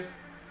serious?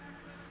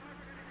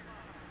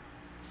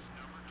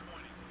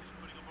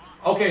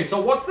 Okay,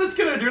 so what's this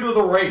gonna do to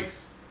the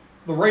race?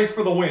 The race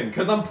for the win?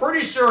 Because I'm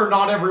pretty sure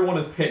not everyone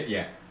is pit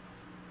yet.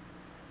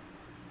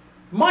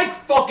 Mike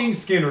fucking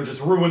Skinner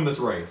just ruined this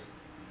race.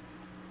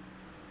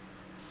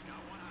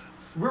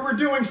 We were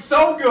doing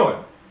so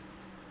good.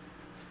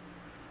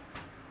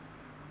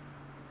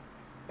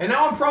 And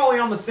now I'm probably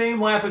on the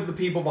same lap as the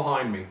people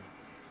behind me.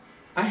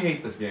 I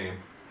hate this game.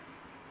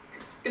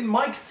 And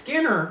Mike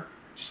Skinner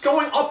just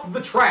going up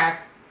the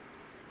track.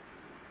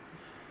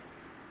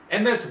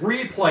 And this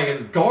replay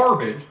is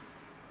garbage.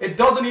 It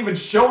doesn't even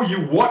show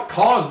you what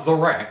caused the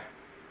wreck.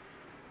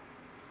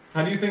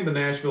 How do you think the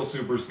Nashville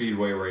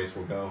Superspeedway race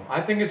will go? I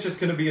think it's just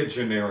going to be a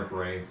generic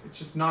race. It's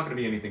just not going to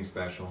be anything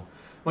special.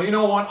 Well, you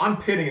know what? I'm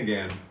pitting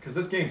again, because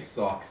this game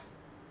sucks.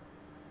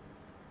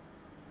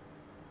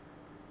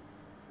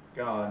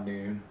 God,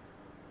 dude.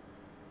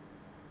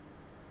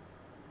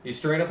 He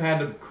straight up had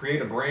to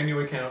create a brand new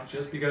account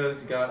just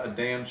because he got a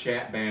damn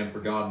chat ban for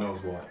God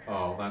knows what.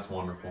 Oh, that's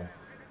wonderful.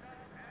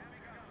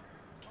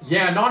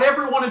 Yeah, not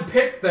everyone in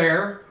pit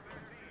there.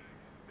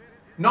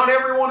 Not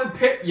everyone in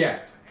pit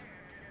yet.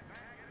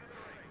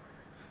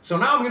 So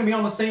now I'm going to be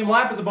on the same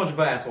lap as a bunch of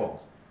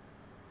assholes.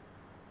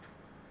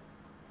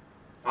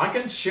 I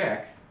can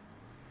check.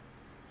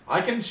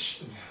 I can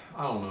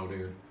I don't know,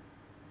 dude.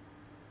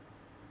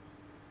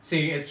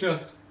 See, it's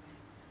just,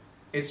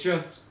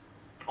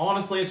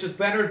 honestly, it's just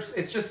better,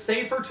 it's just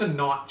safer to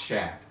not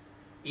chat.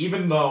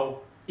 Even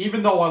though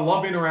I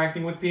love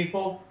interacting with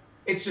people,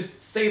 it's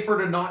just safer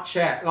to not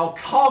chat. Oh,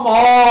 come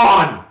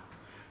on!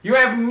 You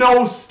have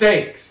no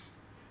stakes.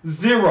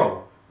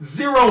 Zero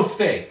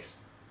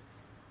stakes.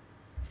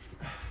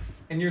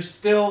 And you're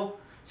still,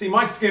 see,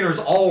 Mike Skinner's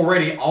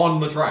already on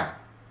the track.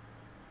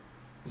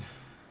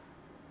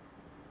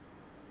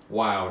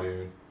 Wow,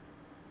 dude.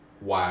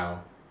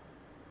 Wow.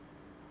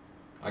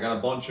 I got a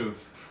bunch of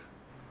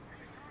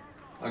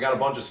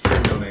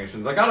stream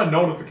donations. I got a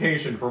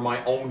notification for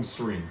my own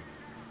stream.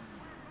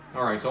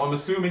 Alright, so I'm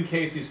assuming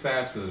Casey's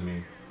faster than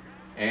me.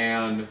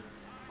 And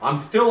I'm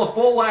still a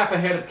full lap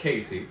ahead of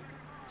Casey.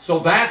 So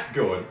that's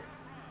good.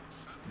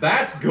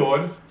 That's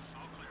good.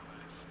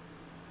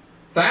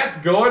 That's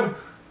good.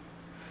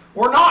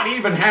 We're not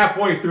even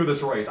halfway through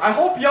this race. I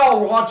hope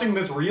y'all watching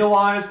this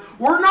realize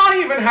we're not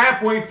even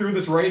halfway through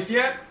this race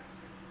yet.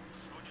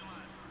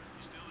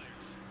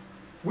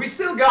 We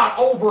still got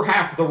over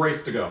half the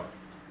race to go.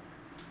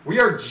 We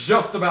are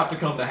just about to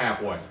come to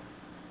halfway.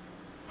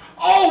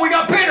 Oh, we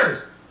got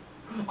pitters!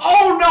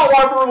 Oh no,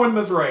 I've ruined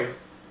this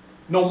race.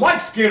 No, Mike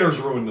Skinner's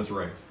ruined this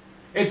race.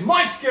 It's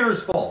Mike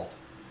Skinner's fault.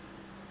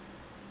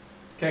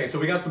 Okay, so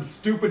we got some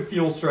stupid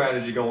fuel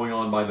strategy going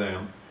on by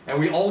them. And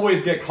we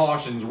always get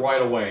cautions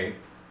right away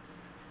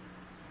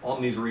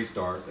on these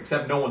restarts.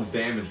 Except no one's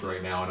damaged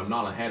right now, and I'm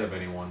not ahead of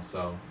anyone,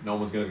 so no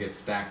one's going to get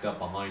stacked up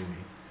behind me.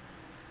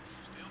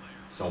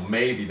 So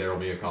maybe there will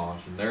be a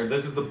caution.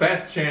 This is the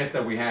best chance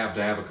that we have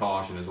to have a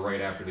caution is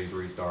right after these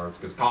restarts.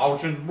 Because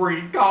cautions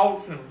breed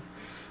cautions.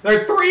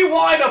 They're 3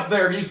 wide up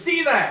there. You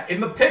see that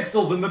in the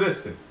pixels in the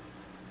distance.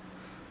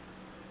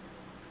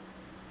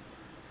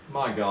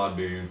 My God,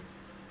 dude.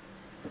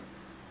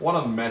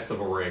 What a mess of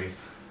a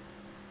race.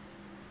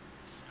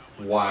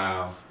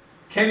 Wow.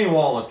 Kenny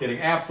Wallace getting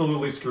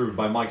absolutely screwed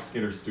by Mike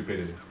Skinner's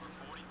stupidity.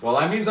 Well,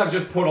 that means I've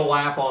just put a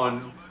lap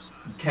on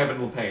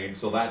Kevin LePage,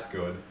 so that's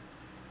good.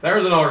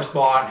 There's another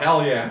spot.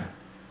 Hell yeah.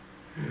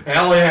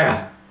 Hell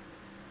yeah.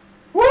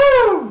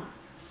 Woo!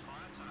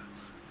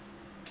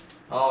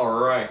 All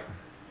right.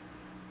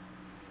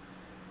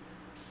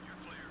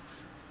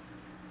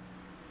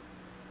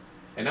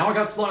 And now I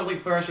got slightly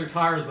fresher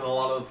tires than a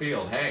lot of the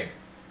field. Hey.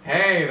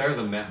 Hey, there's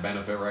a net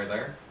benefit right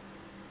there.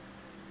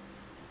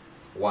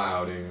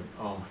 Wow, dude.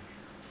 Oh my God.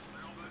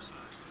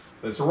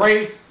 This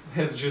race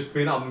has just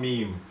been a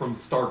meme from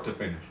start to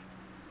finish.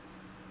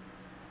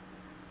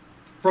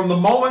 From the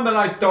moment that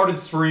I started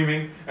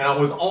streaming and I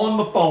was on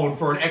the phone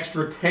for an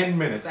extra 10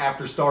 minutes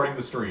after starting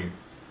the stream.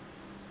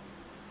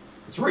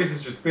 This race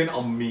has just been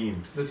a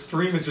meme. This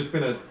stream has just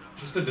been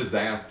just a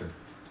disaster.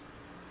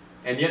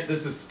 And yet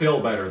this is still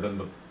better than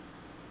the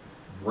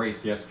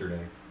race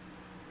yesterday.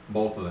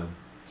 Both of them.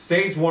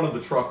 Stage 1 of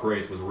the truck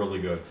race was really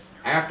good.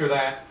 After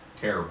that,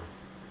 terrible.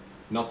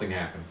 Nothing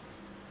happened.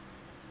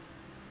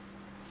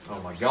 Oh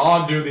my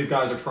God, dude, these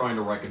guys are trying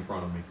to wreck in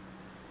front of me.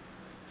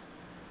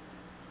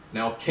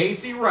 Now, if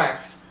Casey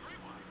wrecks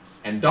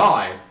and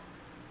dies,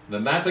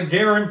 then that's a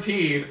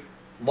guaranteed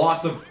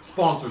lots of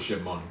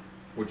sponsorship money,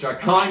 which I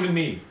kind of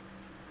need.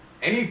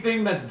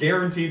 Anything that's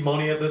guaranteed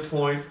money at this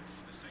point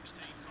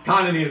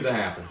kind of needed to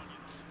happen.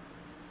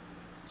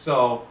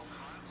 So,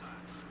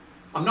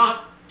 I'm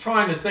not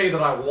trying to say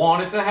that I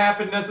want it to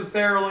happen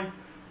necessarily,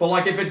 but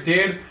like if it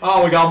did,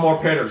 oh, we got more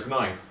pitters,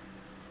 nice.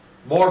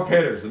 More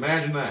pitters,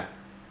 imagine that.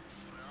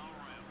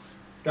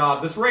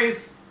 God, this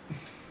race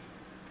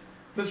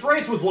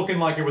was looking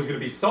like it was going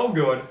to be so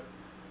good,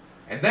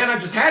 and then I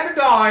just had to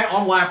die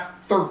on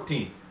lap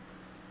 13.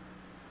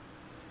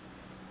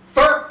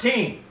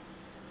 13!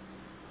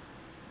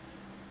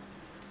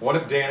 What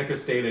if Danica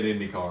stayed at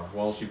IndyCar?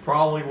 Well, she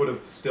probably would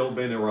have still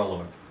been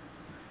irrelevant.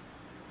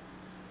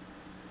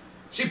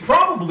 She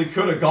probably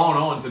could have gone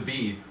on to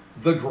be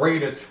the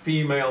greatest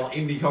female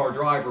IndyCar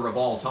driver of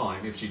all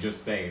time if she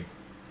just stayed.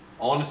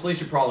 Honestly,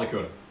 she probably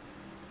could have.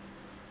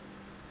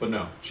 But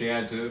no, she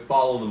had to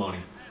follow the money.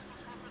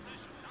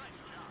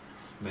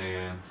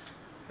 Man.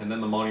 And then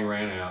the money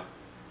ran out.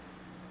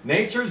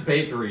 Nature's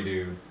Bakery,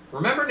 dude.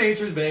 Remember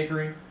Nature's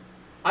Bakery?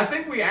 I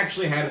think we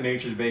actually had a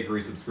Nature's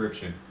Bakery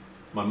subscription.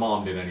 My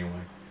mom did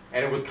anyway.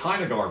 And it was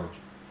kind of garbage.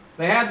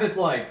 They had this,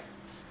 like,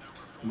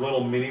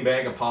 little mini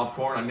bag of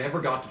popcorn. I never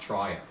got to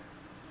try it.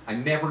 I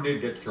never did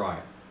get to try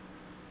it.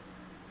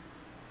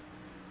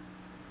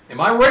 Am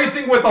I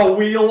racing with a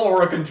wheel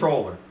or a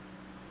controller?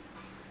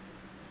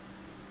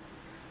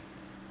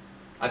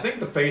 I think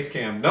the face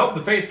cam... Nope,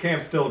 the face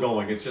cam's still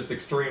going. It's just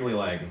extremely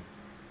laggy.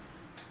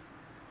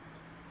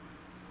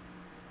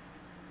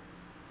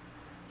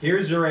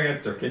 Here's your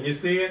answer. Can you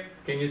see it?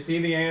 Can you see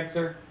the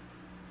answer?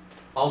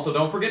 Also,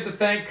 don't forget to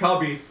thank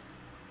Cubbies.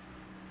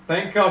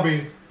 Thank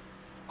Cubbies.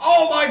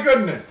 Oh my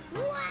goodness!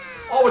 Wow.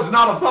 Oh, it's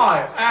not a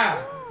 5.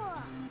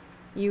 Ah!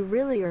 You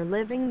really are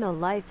living the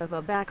life of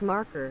a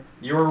backmarker.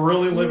 You are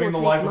really living the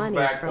life of a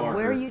backmarker.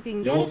 Where you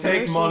can get will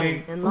take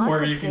money from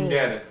where you can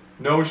get it.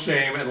 No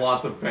shame and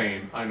lots of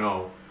pain. I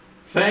know.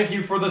 Thank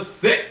you for the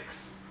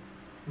 6.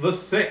 The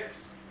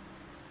 6.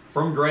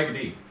 From Greg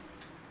D.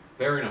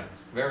 Very nice.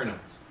 Very nice.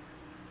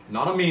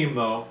 Not a meme,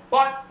 though,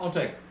 but I'll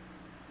take it.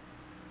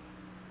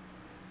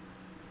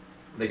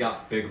 They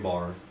got fig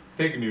bars.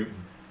 Fig Newtons.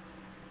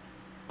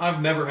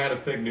 I've never had a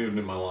fig Newton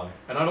in my life,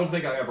 and I don't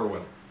think I ever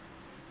will.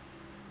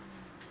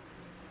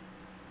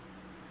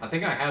 I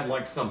think I had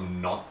like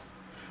some nuts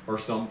or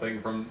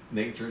something from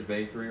Nature's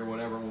Bakery or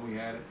whatever when we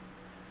had it.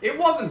 It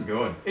wasn't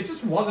good. It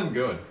just wasn't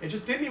good. It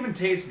just didn't even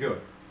taste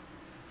good.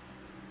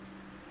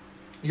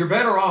 You're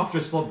better off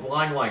just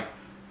buying like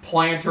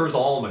Planters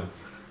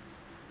almonds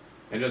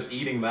and just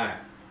eating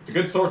that. It's a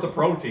good source of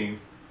protein.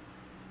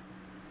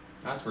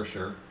 That's for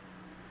sure.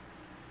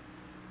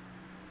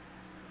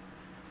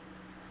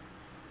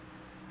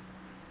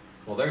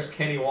 Well, there's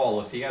Kenny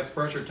Wallace. He has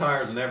fresher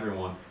tires than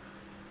everyone.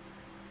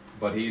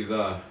 But he's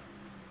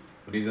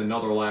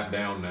another lap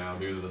down now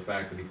due to the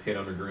fact that he pit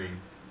under green.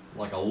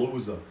 Like a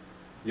loser.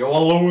 You're a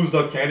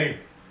loser, Kenny.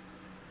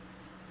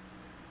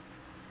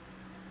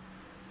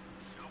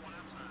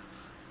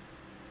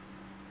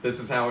 This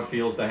is how it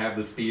feels to have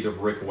the speed of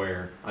Rick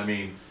Ware. I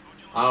mean,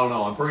 I don't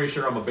know. I'm pretty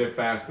sure I'm a bit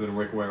faster than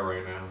Rick Ware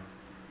right now.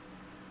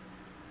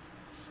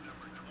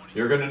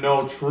 You're going to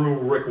know true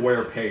Rick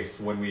Ware pace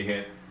when we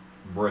hit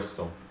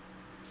Bristol.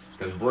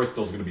 Because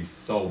Bristol's going to be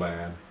so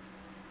bad.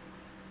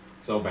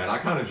 So bad. I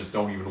kind of just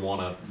don't even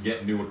want to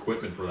get new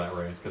equipment for that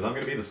race. Because I'm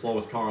going to be the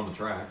slowest car on the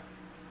track.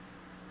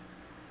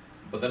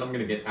 But then I'm going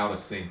to get out of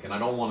sync. And I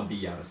don't want to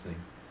be out of sync.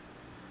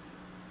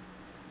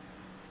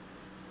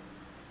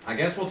 I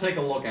guess we'll take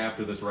a look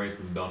after this race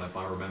is done, if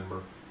I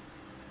remember.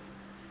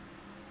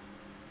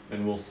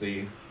 And we'll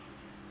see.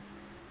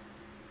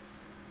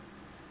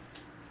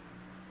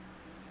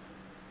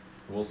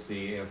 We'll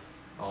see if...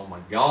 Oh my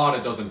god,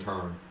 it doesn't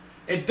turn.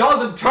 It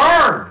doesn't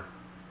turn!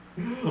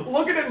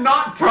 Look at it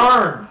not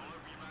turn!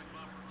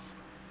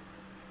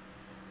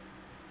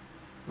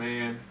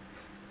 Man.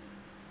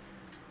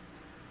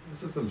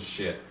 This is some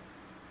shit.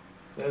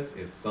 This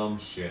is some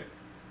shit.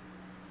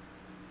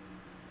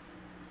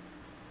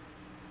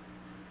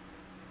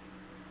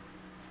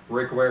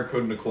 Rick Ware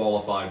couldn't have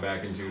qualified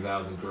back in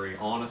 2003.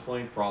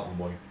 Honestly,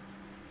 probably.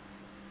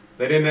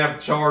 They didn't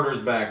have charters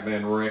back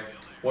then, Rick.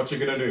 What you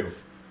gonna do?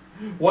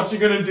 What you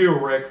gonna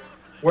do, Rick?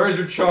 Where's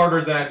your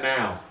charters at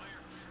now?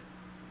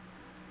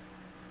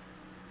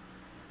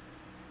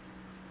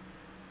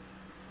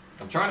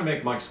 I'm trying to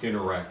make Mike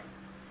Skinner wreck.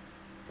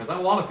 Because I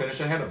want to finish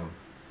ahead of him.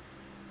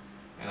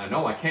 And I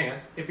know I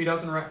can't if he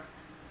doesn't wreck.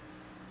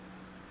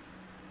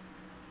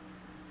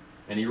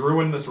 And he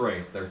ruined this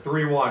race. They're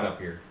 3 wide up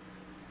here.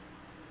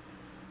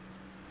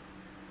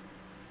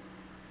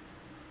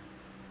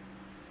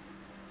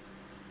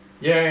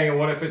 Yay,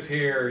 what if it's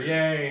here?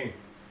 Yay.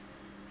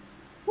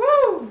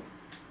 Woo!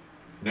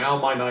 Now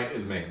my night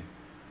is made.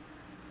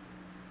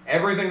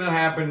 Everything that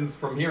happens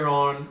from here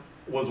on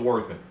was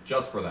worth it.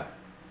 Just for that.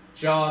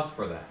 Just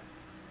for that.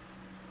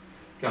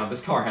 God,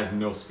 this car has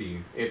no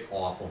speed. It's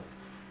awful.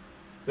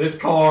 This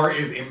car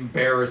is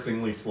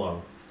embarrassingly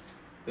slow.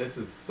 This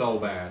is so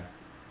bad.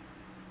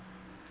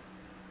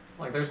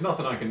 Like, there's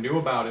nothing I can do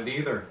about it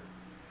either.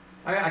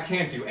 I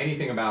can't do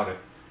anything about it.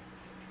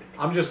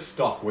 I'm just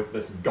stuck with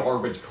this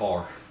garbage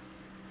car.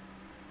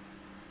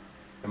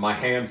 And my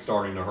hand's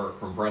starting to hurt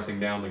from pressing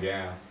down the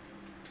gas.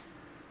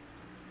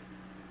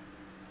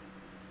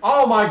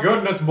 Oh my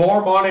goodness,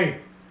 more money!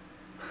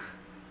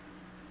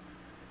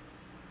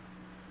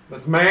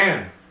 This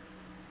man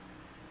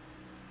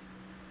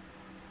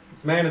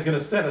is going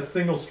to set a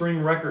single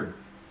stream record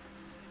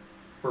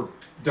for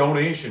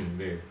donations,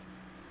 dude.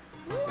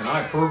 And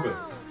I approve it.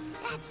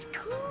 That's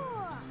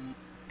cool.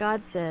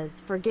 God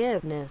says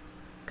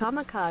forgiveness.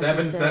 Kamikaze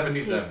 777.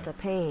 says taste the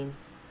pain.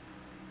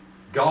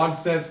 God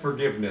says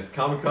forgiveness.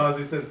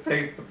 Kamikaze says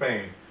taste the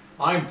pain.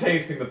 I'm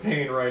tasting the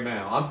pain right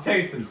now. I'm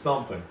tasting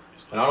something.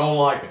 And I don't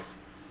like it.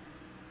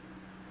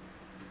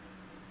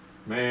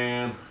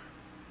 Man.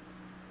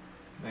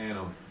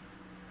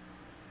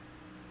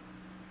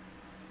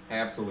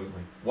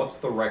 Absolutely. What's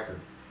the record?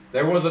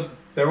 There was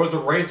a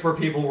race where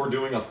people were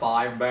doing a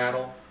 5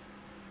 battle.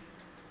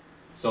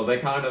 So they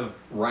kind of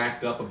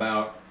racked up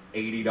about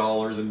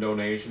 $80 in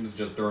donations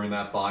just during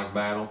that 5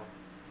 battle.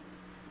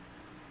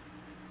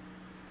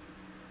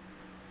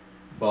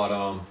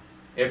 But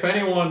if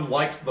anyone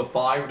likes the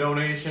 5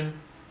 donation,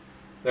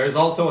 there's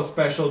also a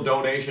special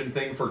donation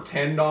thing for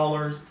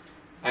 $10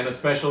 and a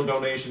special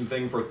donation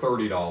thing for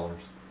 $30.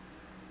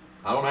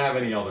 I don't have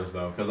any others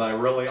though, because I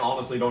really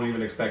honestly don't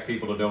even expect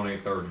people to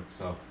donate 30,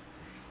 so.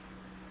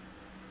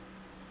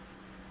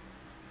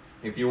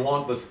 If you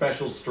want the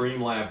special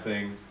Streamlab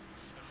things,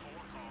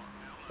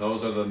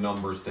 those are the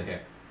numbers to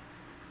hit.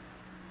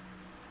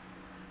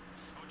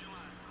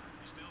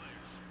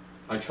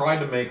 I tried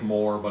to make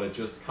more, but it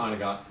just kind of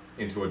got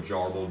into a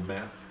jarbled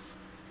mess.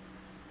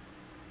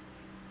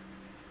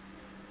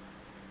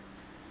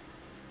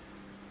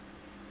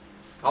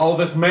 Oh,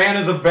 this man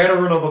is a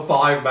veteran of the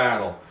 5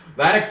 battle.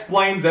 That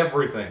explains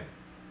everything.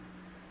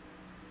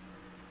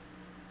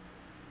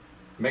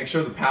 Make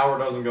sure the power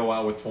doesn't go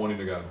out with 20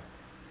 to go.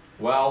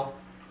 Well,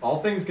 all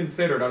things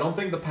considered, I don't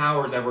think the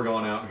power's ever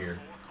gone out here.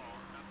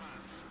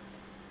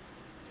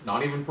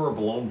 Not even for a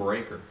blown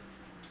breaker.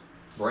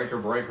 Breaker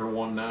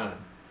 1-9.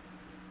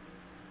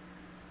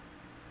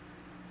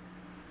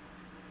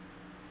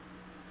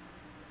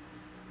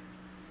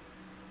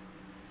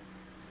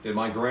 Did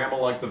my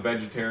grandma like the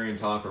vegetarian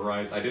taco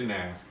rice? I didn't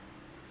ask.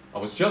 I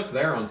was just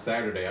there on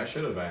Saturday. I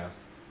should have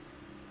asked.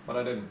 But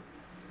I didn't.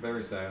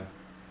 Very sad.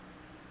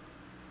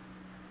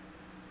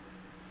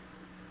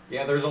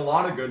 Yeah, there's a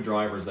lot of good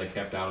drivers they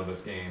kept out of this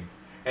game.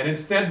 And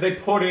instead they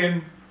put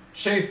in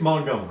Chase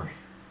Montgomery.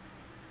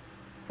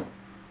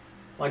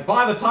 Like,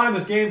 by the time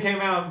this game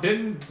came out,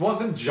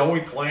 wasn't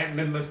Joey Clanton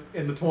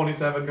in the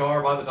 27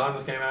 car by the time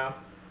this came out?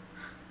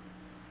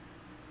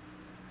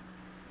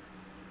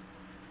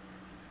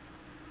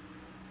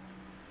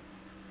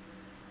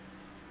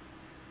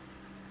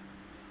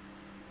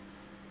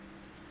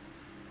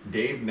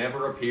 Dave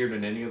never appeared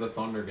in any of the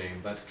Thunder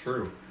games. That's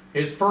true.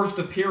 His first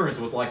appearance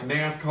was like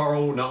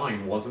NASCAR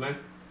 09, wasn't it?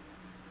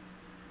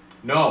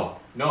 No,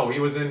 he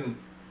was in...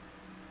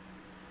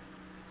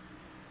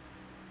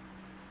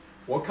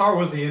 What car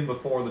was he in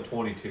before the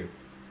 22?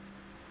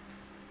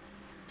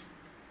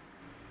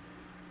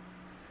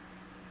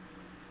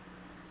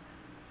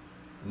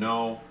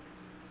 No.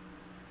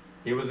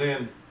 He was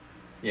in...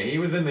 Yeah, he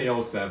was in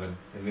the 07.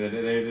 And they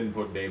didn't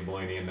put Dave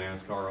Blaney in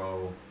NASCAR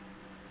 0...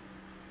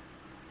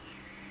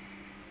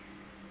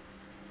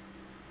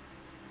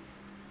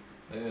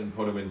 They didn't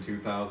put him in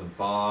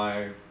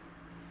 2005.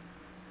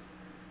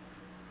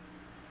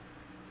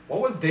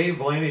 What was Dave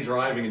Blaney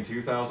driving in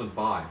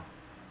 2005?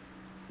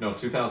 No,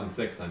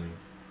 2006, I mean.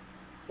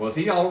 Was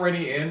he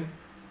already in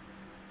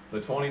the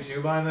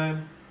 22 by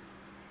then?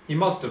 He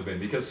must have been,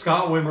 because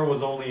Scott Wimmer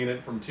was only in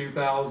it from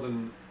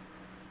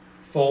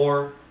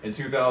 2004 and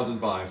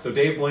 2005. So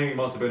Dave Blaney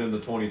must have been in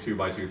the 22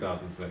 by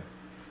 2006.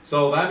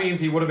 So that means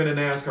he would have been in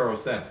NASCAR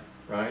 07,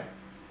 right?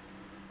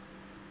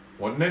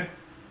 Wouldn't it?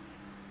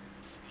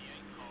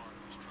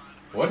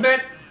 Wouldn't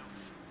it?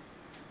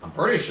 I'm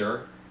pretty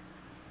sure.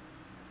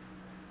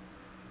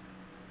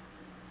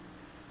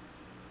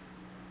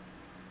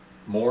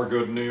 More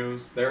good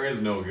news? There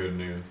is no good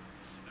news.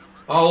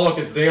 Oh, look,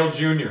 it's Dale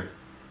Jr.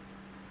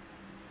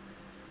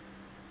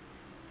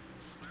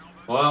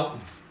 Well,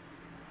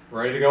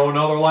 ready to go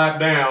another lap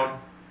down.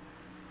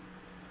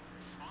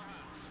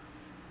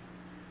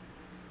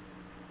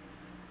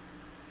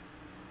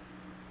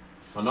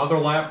 Another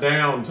lap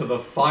down to the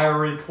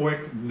fiery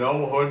quick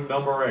no-hood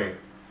number 8.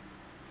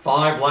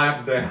 5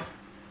 laps down.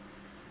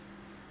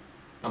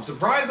 I'm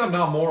surprised I'm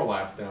not more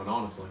laps down,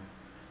 honestly.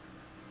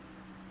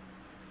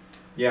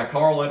 Yeah,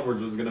 Carl Edwards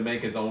was going to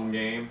make his own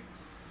game.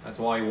 That's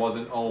why he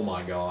wasn't, oh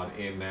my god,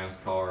 in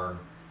NASCAR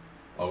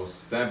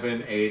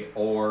 07, 8,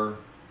 or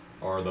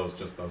those,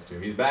 just those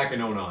two. He's back in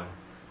 09.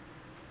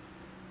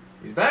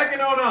 He's back in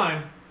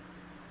 09.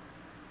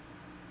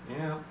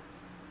 Yeah.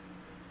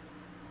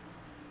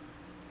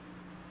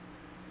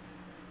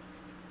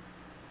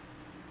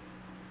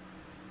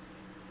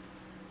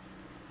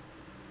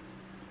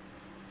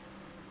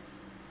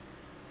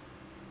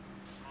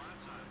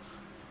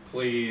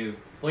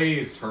 Please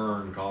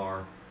turn,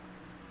 car.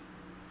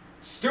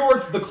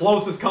 Stewart's the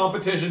closest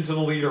competition to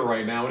the leader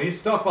right now, and he's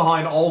stuck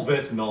behind all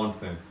this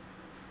nonsense.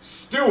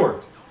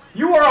 Stewart,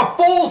 you are a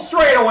full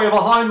straightaway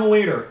behind the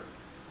leader.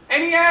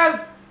 And he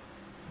doesn't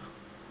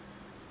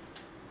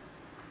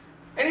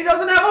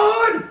have a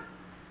hood.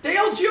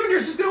 Dale Jr.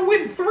 is just going to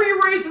win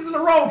 3 races in a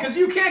row because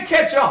you can't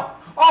catch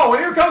up. Oh, and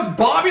here comes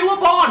Bobby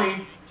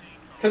Labonte,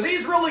 because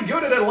he's really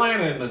good at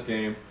Atlanta in this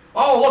game.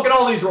 Oh, look at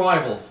all these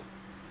rivals.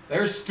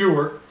 There's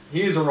Stewart.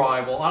 He's a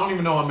rival. I don't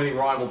even know how many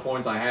rival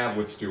points I have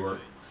with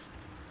Stewart.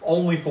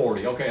 Only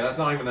 40. Okay, that's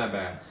not even that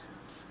bad.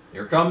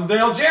 Here comes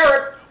Dale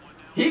Jarrett.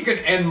 He could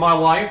end my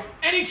life,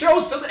 and he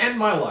chose to end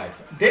my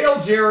life. Dale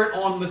Jarrett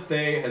on this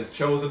day has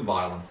chosen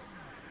violence.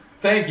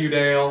 Thank you,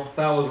 Dale.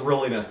 That was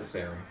really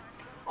necessary.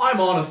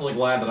 I'm honestly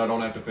glad that I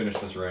don't have to finish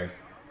this race.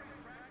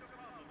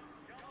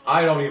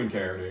 I don't even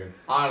care, dude.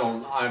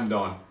 I'm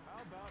done.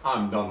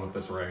 I'm done with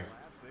this race.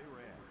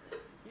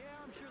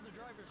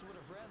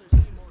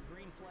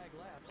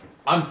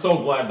 I'm so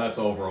glad that's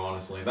over,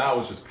 honestly. That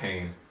was just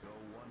pain.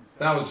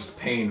 That was just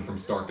pain from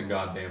start to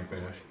goddamn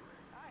finish.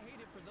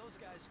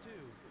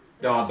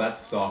 God, that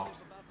sucked.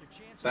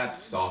 That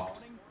sucked.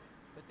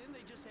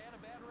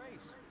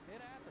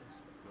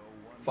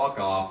 Fuck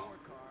off,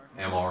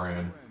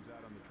 MRN.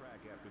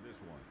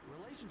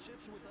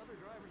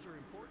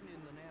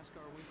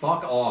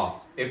 Fuck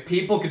off. If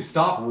people could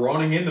stop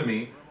running into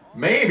me,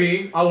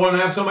 maybe I wouldn't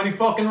have so many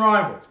fucking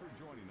rivals.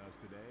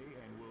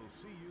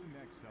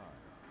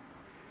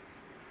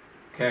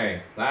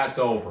 Okay, that's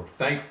over.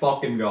 Thank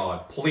fucking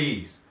God.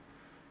 Please.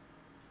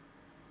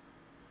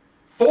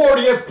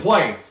 40th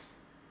place.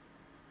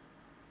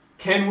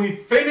 Can we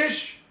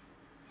finish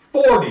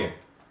 40th?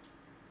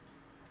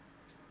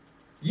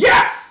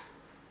 Yes!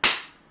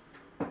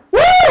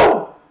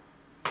 Woo!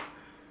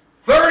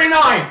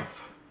 39th.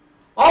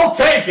 I'll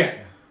take it.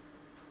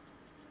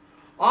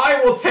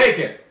 I will take take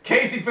it.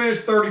 Casey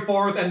finished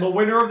 34th, and the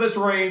winner of this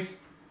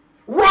race,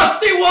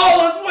 Rusty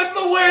Wallace with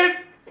the win!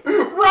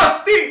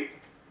 Rusty!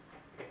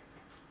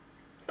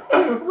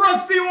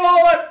 Rusty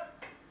Wallace!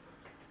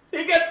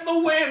 He gets the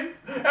win!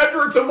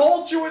 After a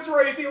tumultuous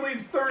race, he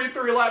leads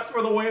 33 laps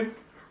for the win.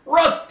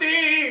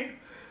 Rusty!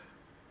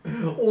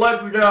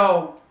 Let's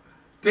go.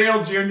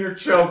 Dale Jr.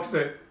 chokes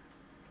it.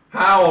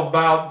 How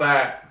about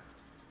that?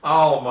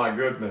 Oh my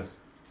goodness.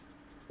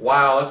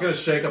 Wow, that's going to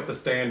shake up the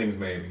standings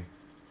maybe.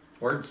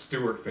 Where did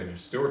Stewart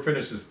finish? Stewart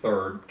finishes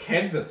 3rd.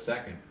 Kenseth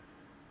 2nd.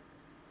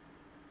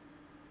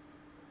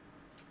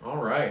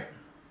 Alright.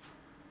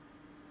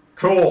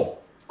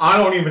 Cool. I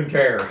don't even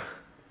care.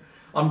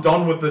 I'm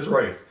done with this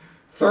race.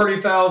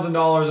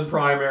 $30,000 in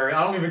primary.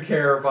 I don't even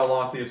care if I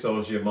lost the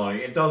associate money.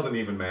 It doesn't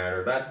even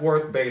matter. That's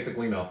worth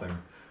basically nothing.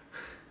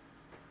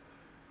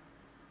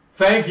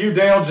 Thank you,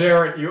 Dale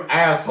Jarrett, you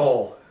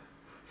asshole.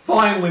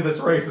 Finally, this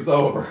race is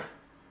over.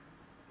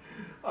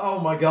 Oh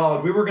my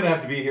god, we were going to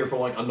have to be here for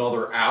like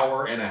another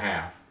hour and a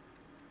half.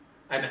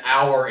 An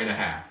hour and a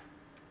half.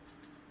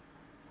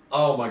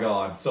 Oh my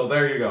god. So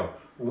there you go.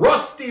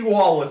 Rusty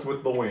Wallace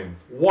with the win.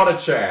 What a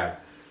Chad.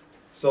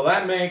 So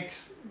that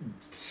makes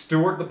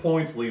Stewart the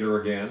points leader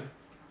again.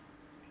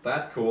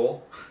 That's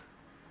cool.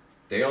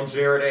 Dale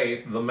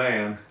Jarrett 8th, the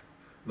man.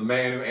 The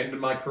man who ended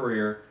my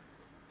career.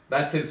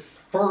 That's his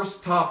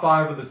first top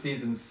 5 of the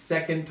season,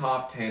 second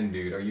top 10,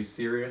 dude. Are you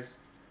serious?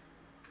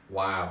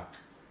 Wow.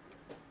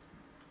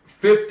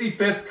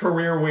 55th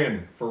career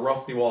win for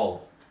Rusty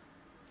Wallace.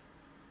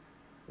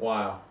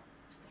 Wow.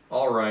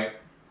 All right.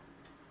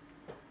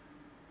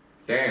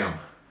 Damn.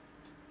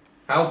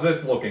 How's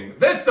this looking?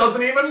 This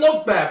doesn't even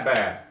look that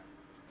bad.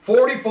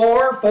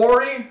 44,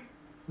 40.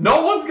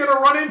 No one's going to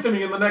run into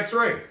me in the next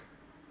race.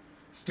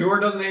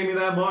 Stewart doesn't hate me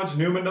that much.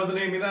 Newman doesn't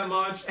hate me that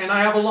much. And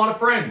I have a lot of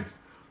friends.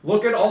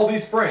 Look at all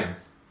these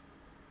friends.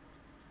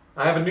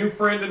 I have a new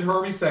friend in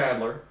Hermie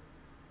Sadler.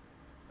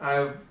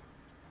 I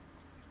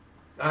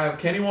have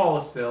Kenny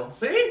Wallace still.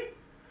 See?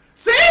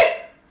 See?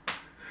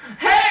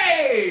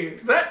 Hey!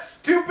 That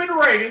stupid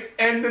race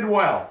ended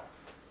well.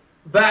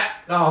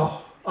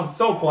 Oh, I'm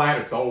so glad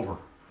it's over.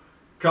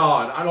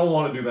 God, I don't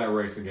want to do that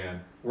race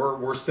again.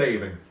 We're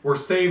saving. We're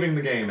saving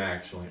the game,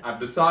 actually. I've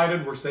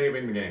decided we're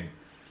saving the game.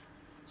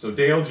 So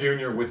Dale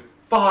Jr. with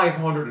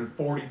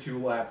 542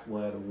 laps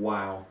led.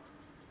 Wow.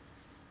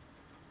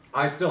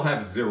 I still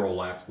have 0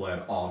 laps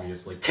led,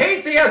 obviously.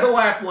 Casey has a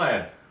lap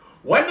led.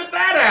 When did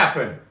that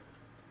happen?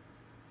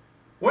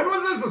 When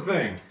was this a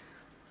thing?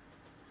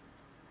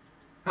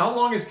 How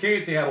long has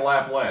Casey had a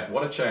lap led?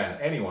 What a Chad.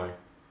 Anyway,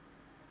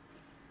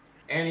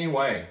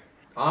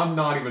 I'm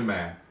not even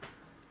mad.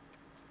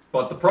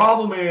 But the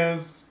problem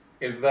is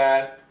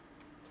that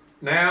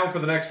now for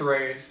the next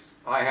race,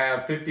 I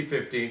have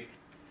 50-50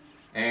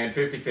 and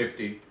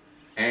 50-50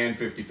 and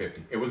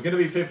 50-50. It was going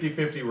to be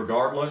 50-50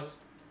 regardless.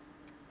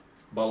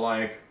 But,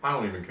 like, I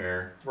don't even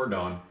care. We're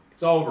done.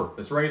 It's over.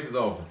 This race is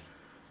over.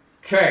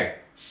 Okay,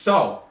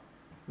 so,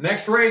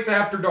 next race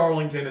after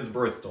Darlington is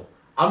Bristol.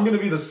 I'm going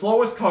to be the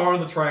slowest car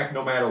on the track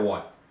no matter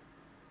what.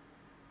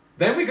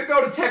 Then we could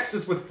go to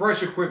Texas with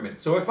fresh equipment.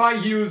 So if I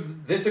use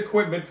this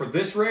equipment for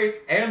this race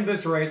and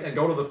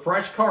go to the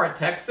fresh car at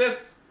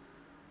Texas,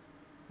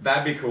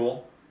 that'd be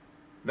cool.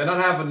 Then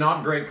I'd have a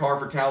not great car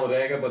for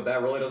Talladega, but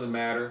that really doesn't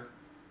matter.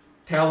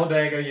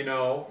 Talladega, you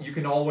know, you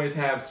can always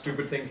have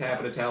stupid things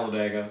happen at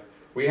Talladega.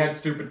 We had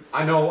stupid...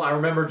 I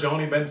remember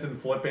Johnny Benson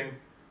flipping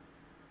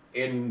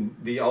in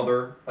the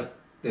other...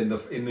 in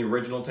the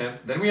original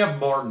attempt. Then we have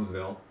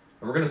Martinsville,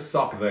 and we're going to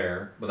suck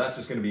there, but that's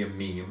just going to be a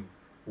meme.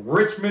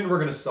 Richmond, we're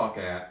going to suck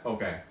at.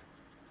 Okay.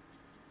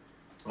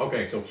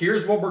 Okay, so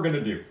here's what we're going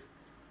to do.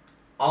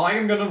 I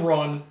am going to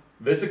run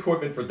this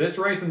equipment for this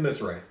race and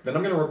this race. Then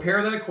I'm going to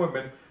repair that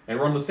equipment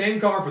and run the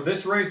same car for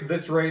this race,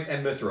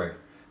 and this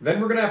race. Then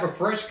we're going to have a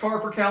fresh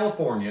car for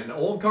California, an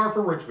old car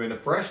for Richmond, a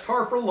fresh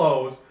car for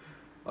Lowe's,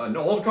 an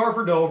old car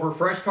for Dover,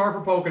 fresh car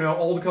for Pocono,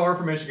 old car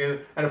for Michigan,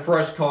 and a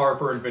fresh car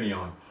for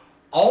Infineon.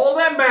 All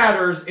that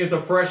matters is a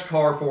fresh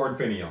car for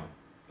Infineon.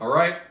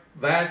 Alright?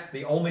 That's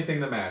the only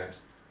thing that matters.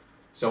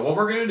 So what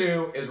we're going to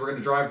do is we're going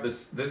to drive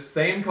this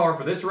same car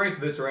for this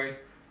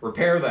race,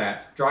 repair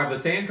that, drive the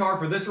same car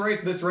for this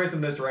race,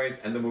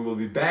 and then we will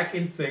be back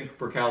in sync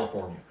for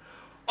California.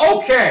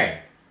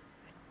 Okay!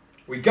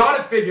 We got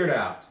it figured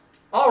out.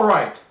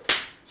 Alright.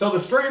 So the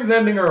stream's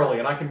ending early,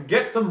 and I can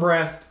get some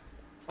rest.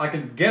 I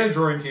can get a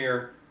drink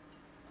here.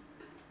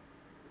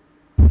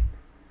 A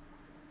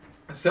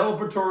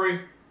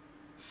celebratory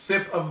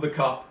sip of the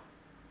cup.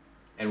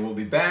 And we'll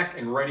be back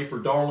and ready for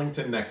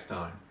Darlington next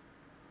time.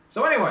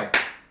 So anyway,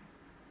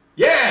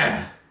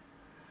 yeah!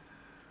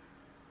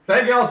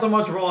 Thank you all so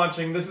much for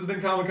watching. This has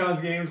been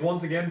Kamikaze Games,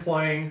 once again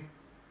playing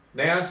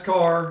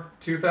NASCAR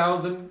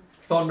 2000,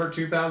 Thunder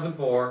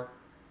 2004.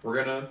 We're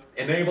going to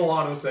enable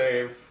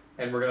autosave,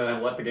 and we're going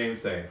to let the game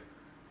save.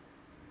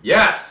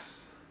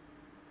 Yes!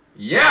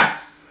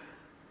 Yes!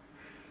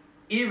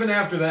 Even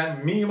after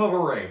that meme of a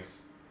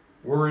race,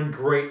 we're in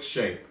great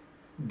shape.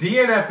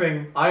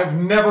 DNFing, I have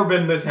never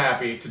been this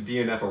happy to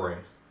DNF a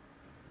race.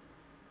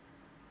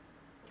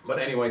 But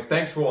anyway,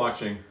 thanks for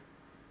watching,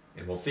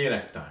 and we'll see you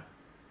next time.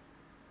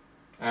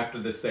 After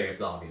this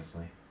saves,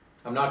 obviously.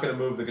 I'm not going to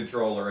move the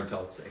controller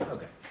until it saves.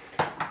 Okay.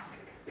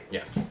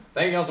 Yes.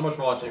 Thank you all so much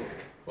for watching.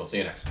 We'll see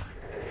you next time.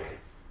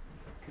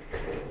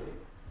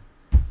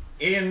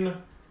 In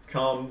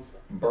comes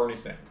Bernie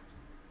Sanders.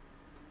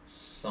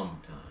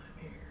 Sometime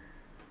here.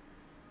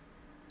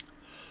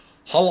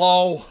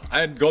 Hello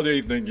and good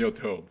evening,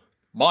 YouTube.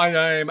 My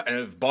name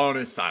is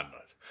Bernie Sanders,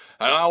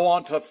 and I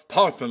want to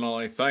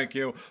personally thank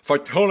you for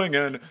tuning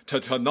in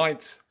to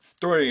tonight's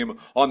stream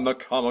on the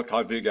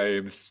Kamikaze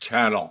Games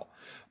channel.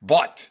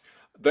 But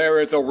there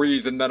is a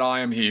reason that I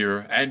am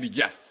here, and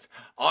yes,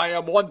 I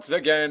am once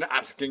again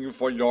asking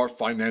for your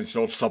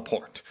financial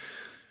support.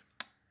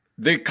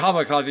 The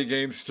Kamikaze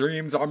Games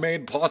streams are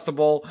made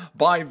possible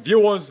by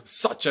viewers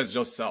such as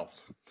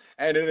yourself,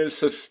 and it is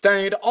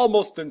sustained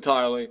almost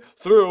entirely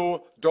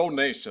through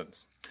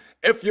donations.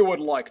 If you would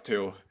like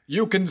to,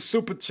 you can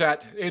super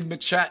chat in the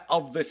chat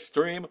of this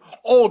stream,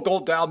 or go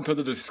down to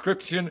the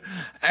description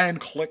and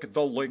click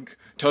the link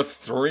to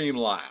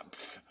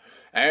Streamlabs.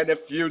 And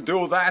if you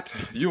do that,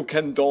 you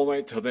can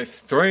donate to this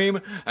stream,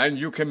 and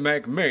you can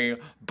make me,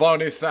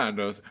 Bernie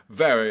Sanders,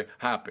 very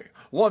happy.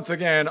 Once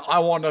again, I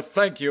want to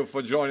thank you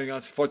for joining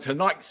us for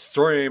tonight's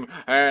stream,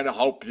 and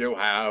hope you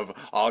have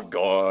a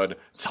good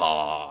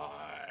time.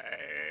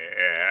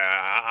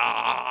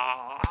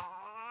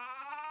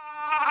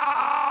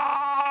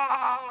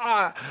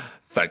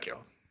 Thank you.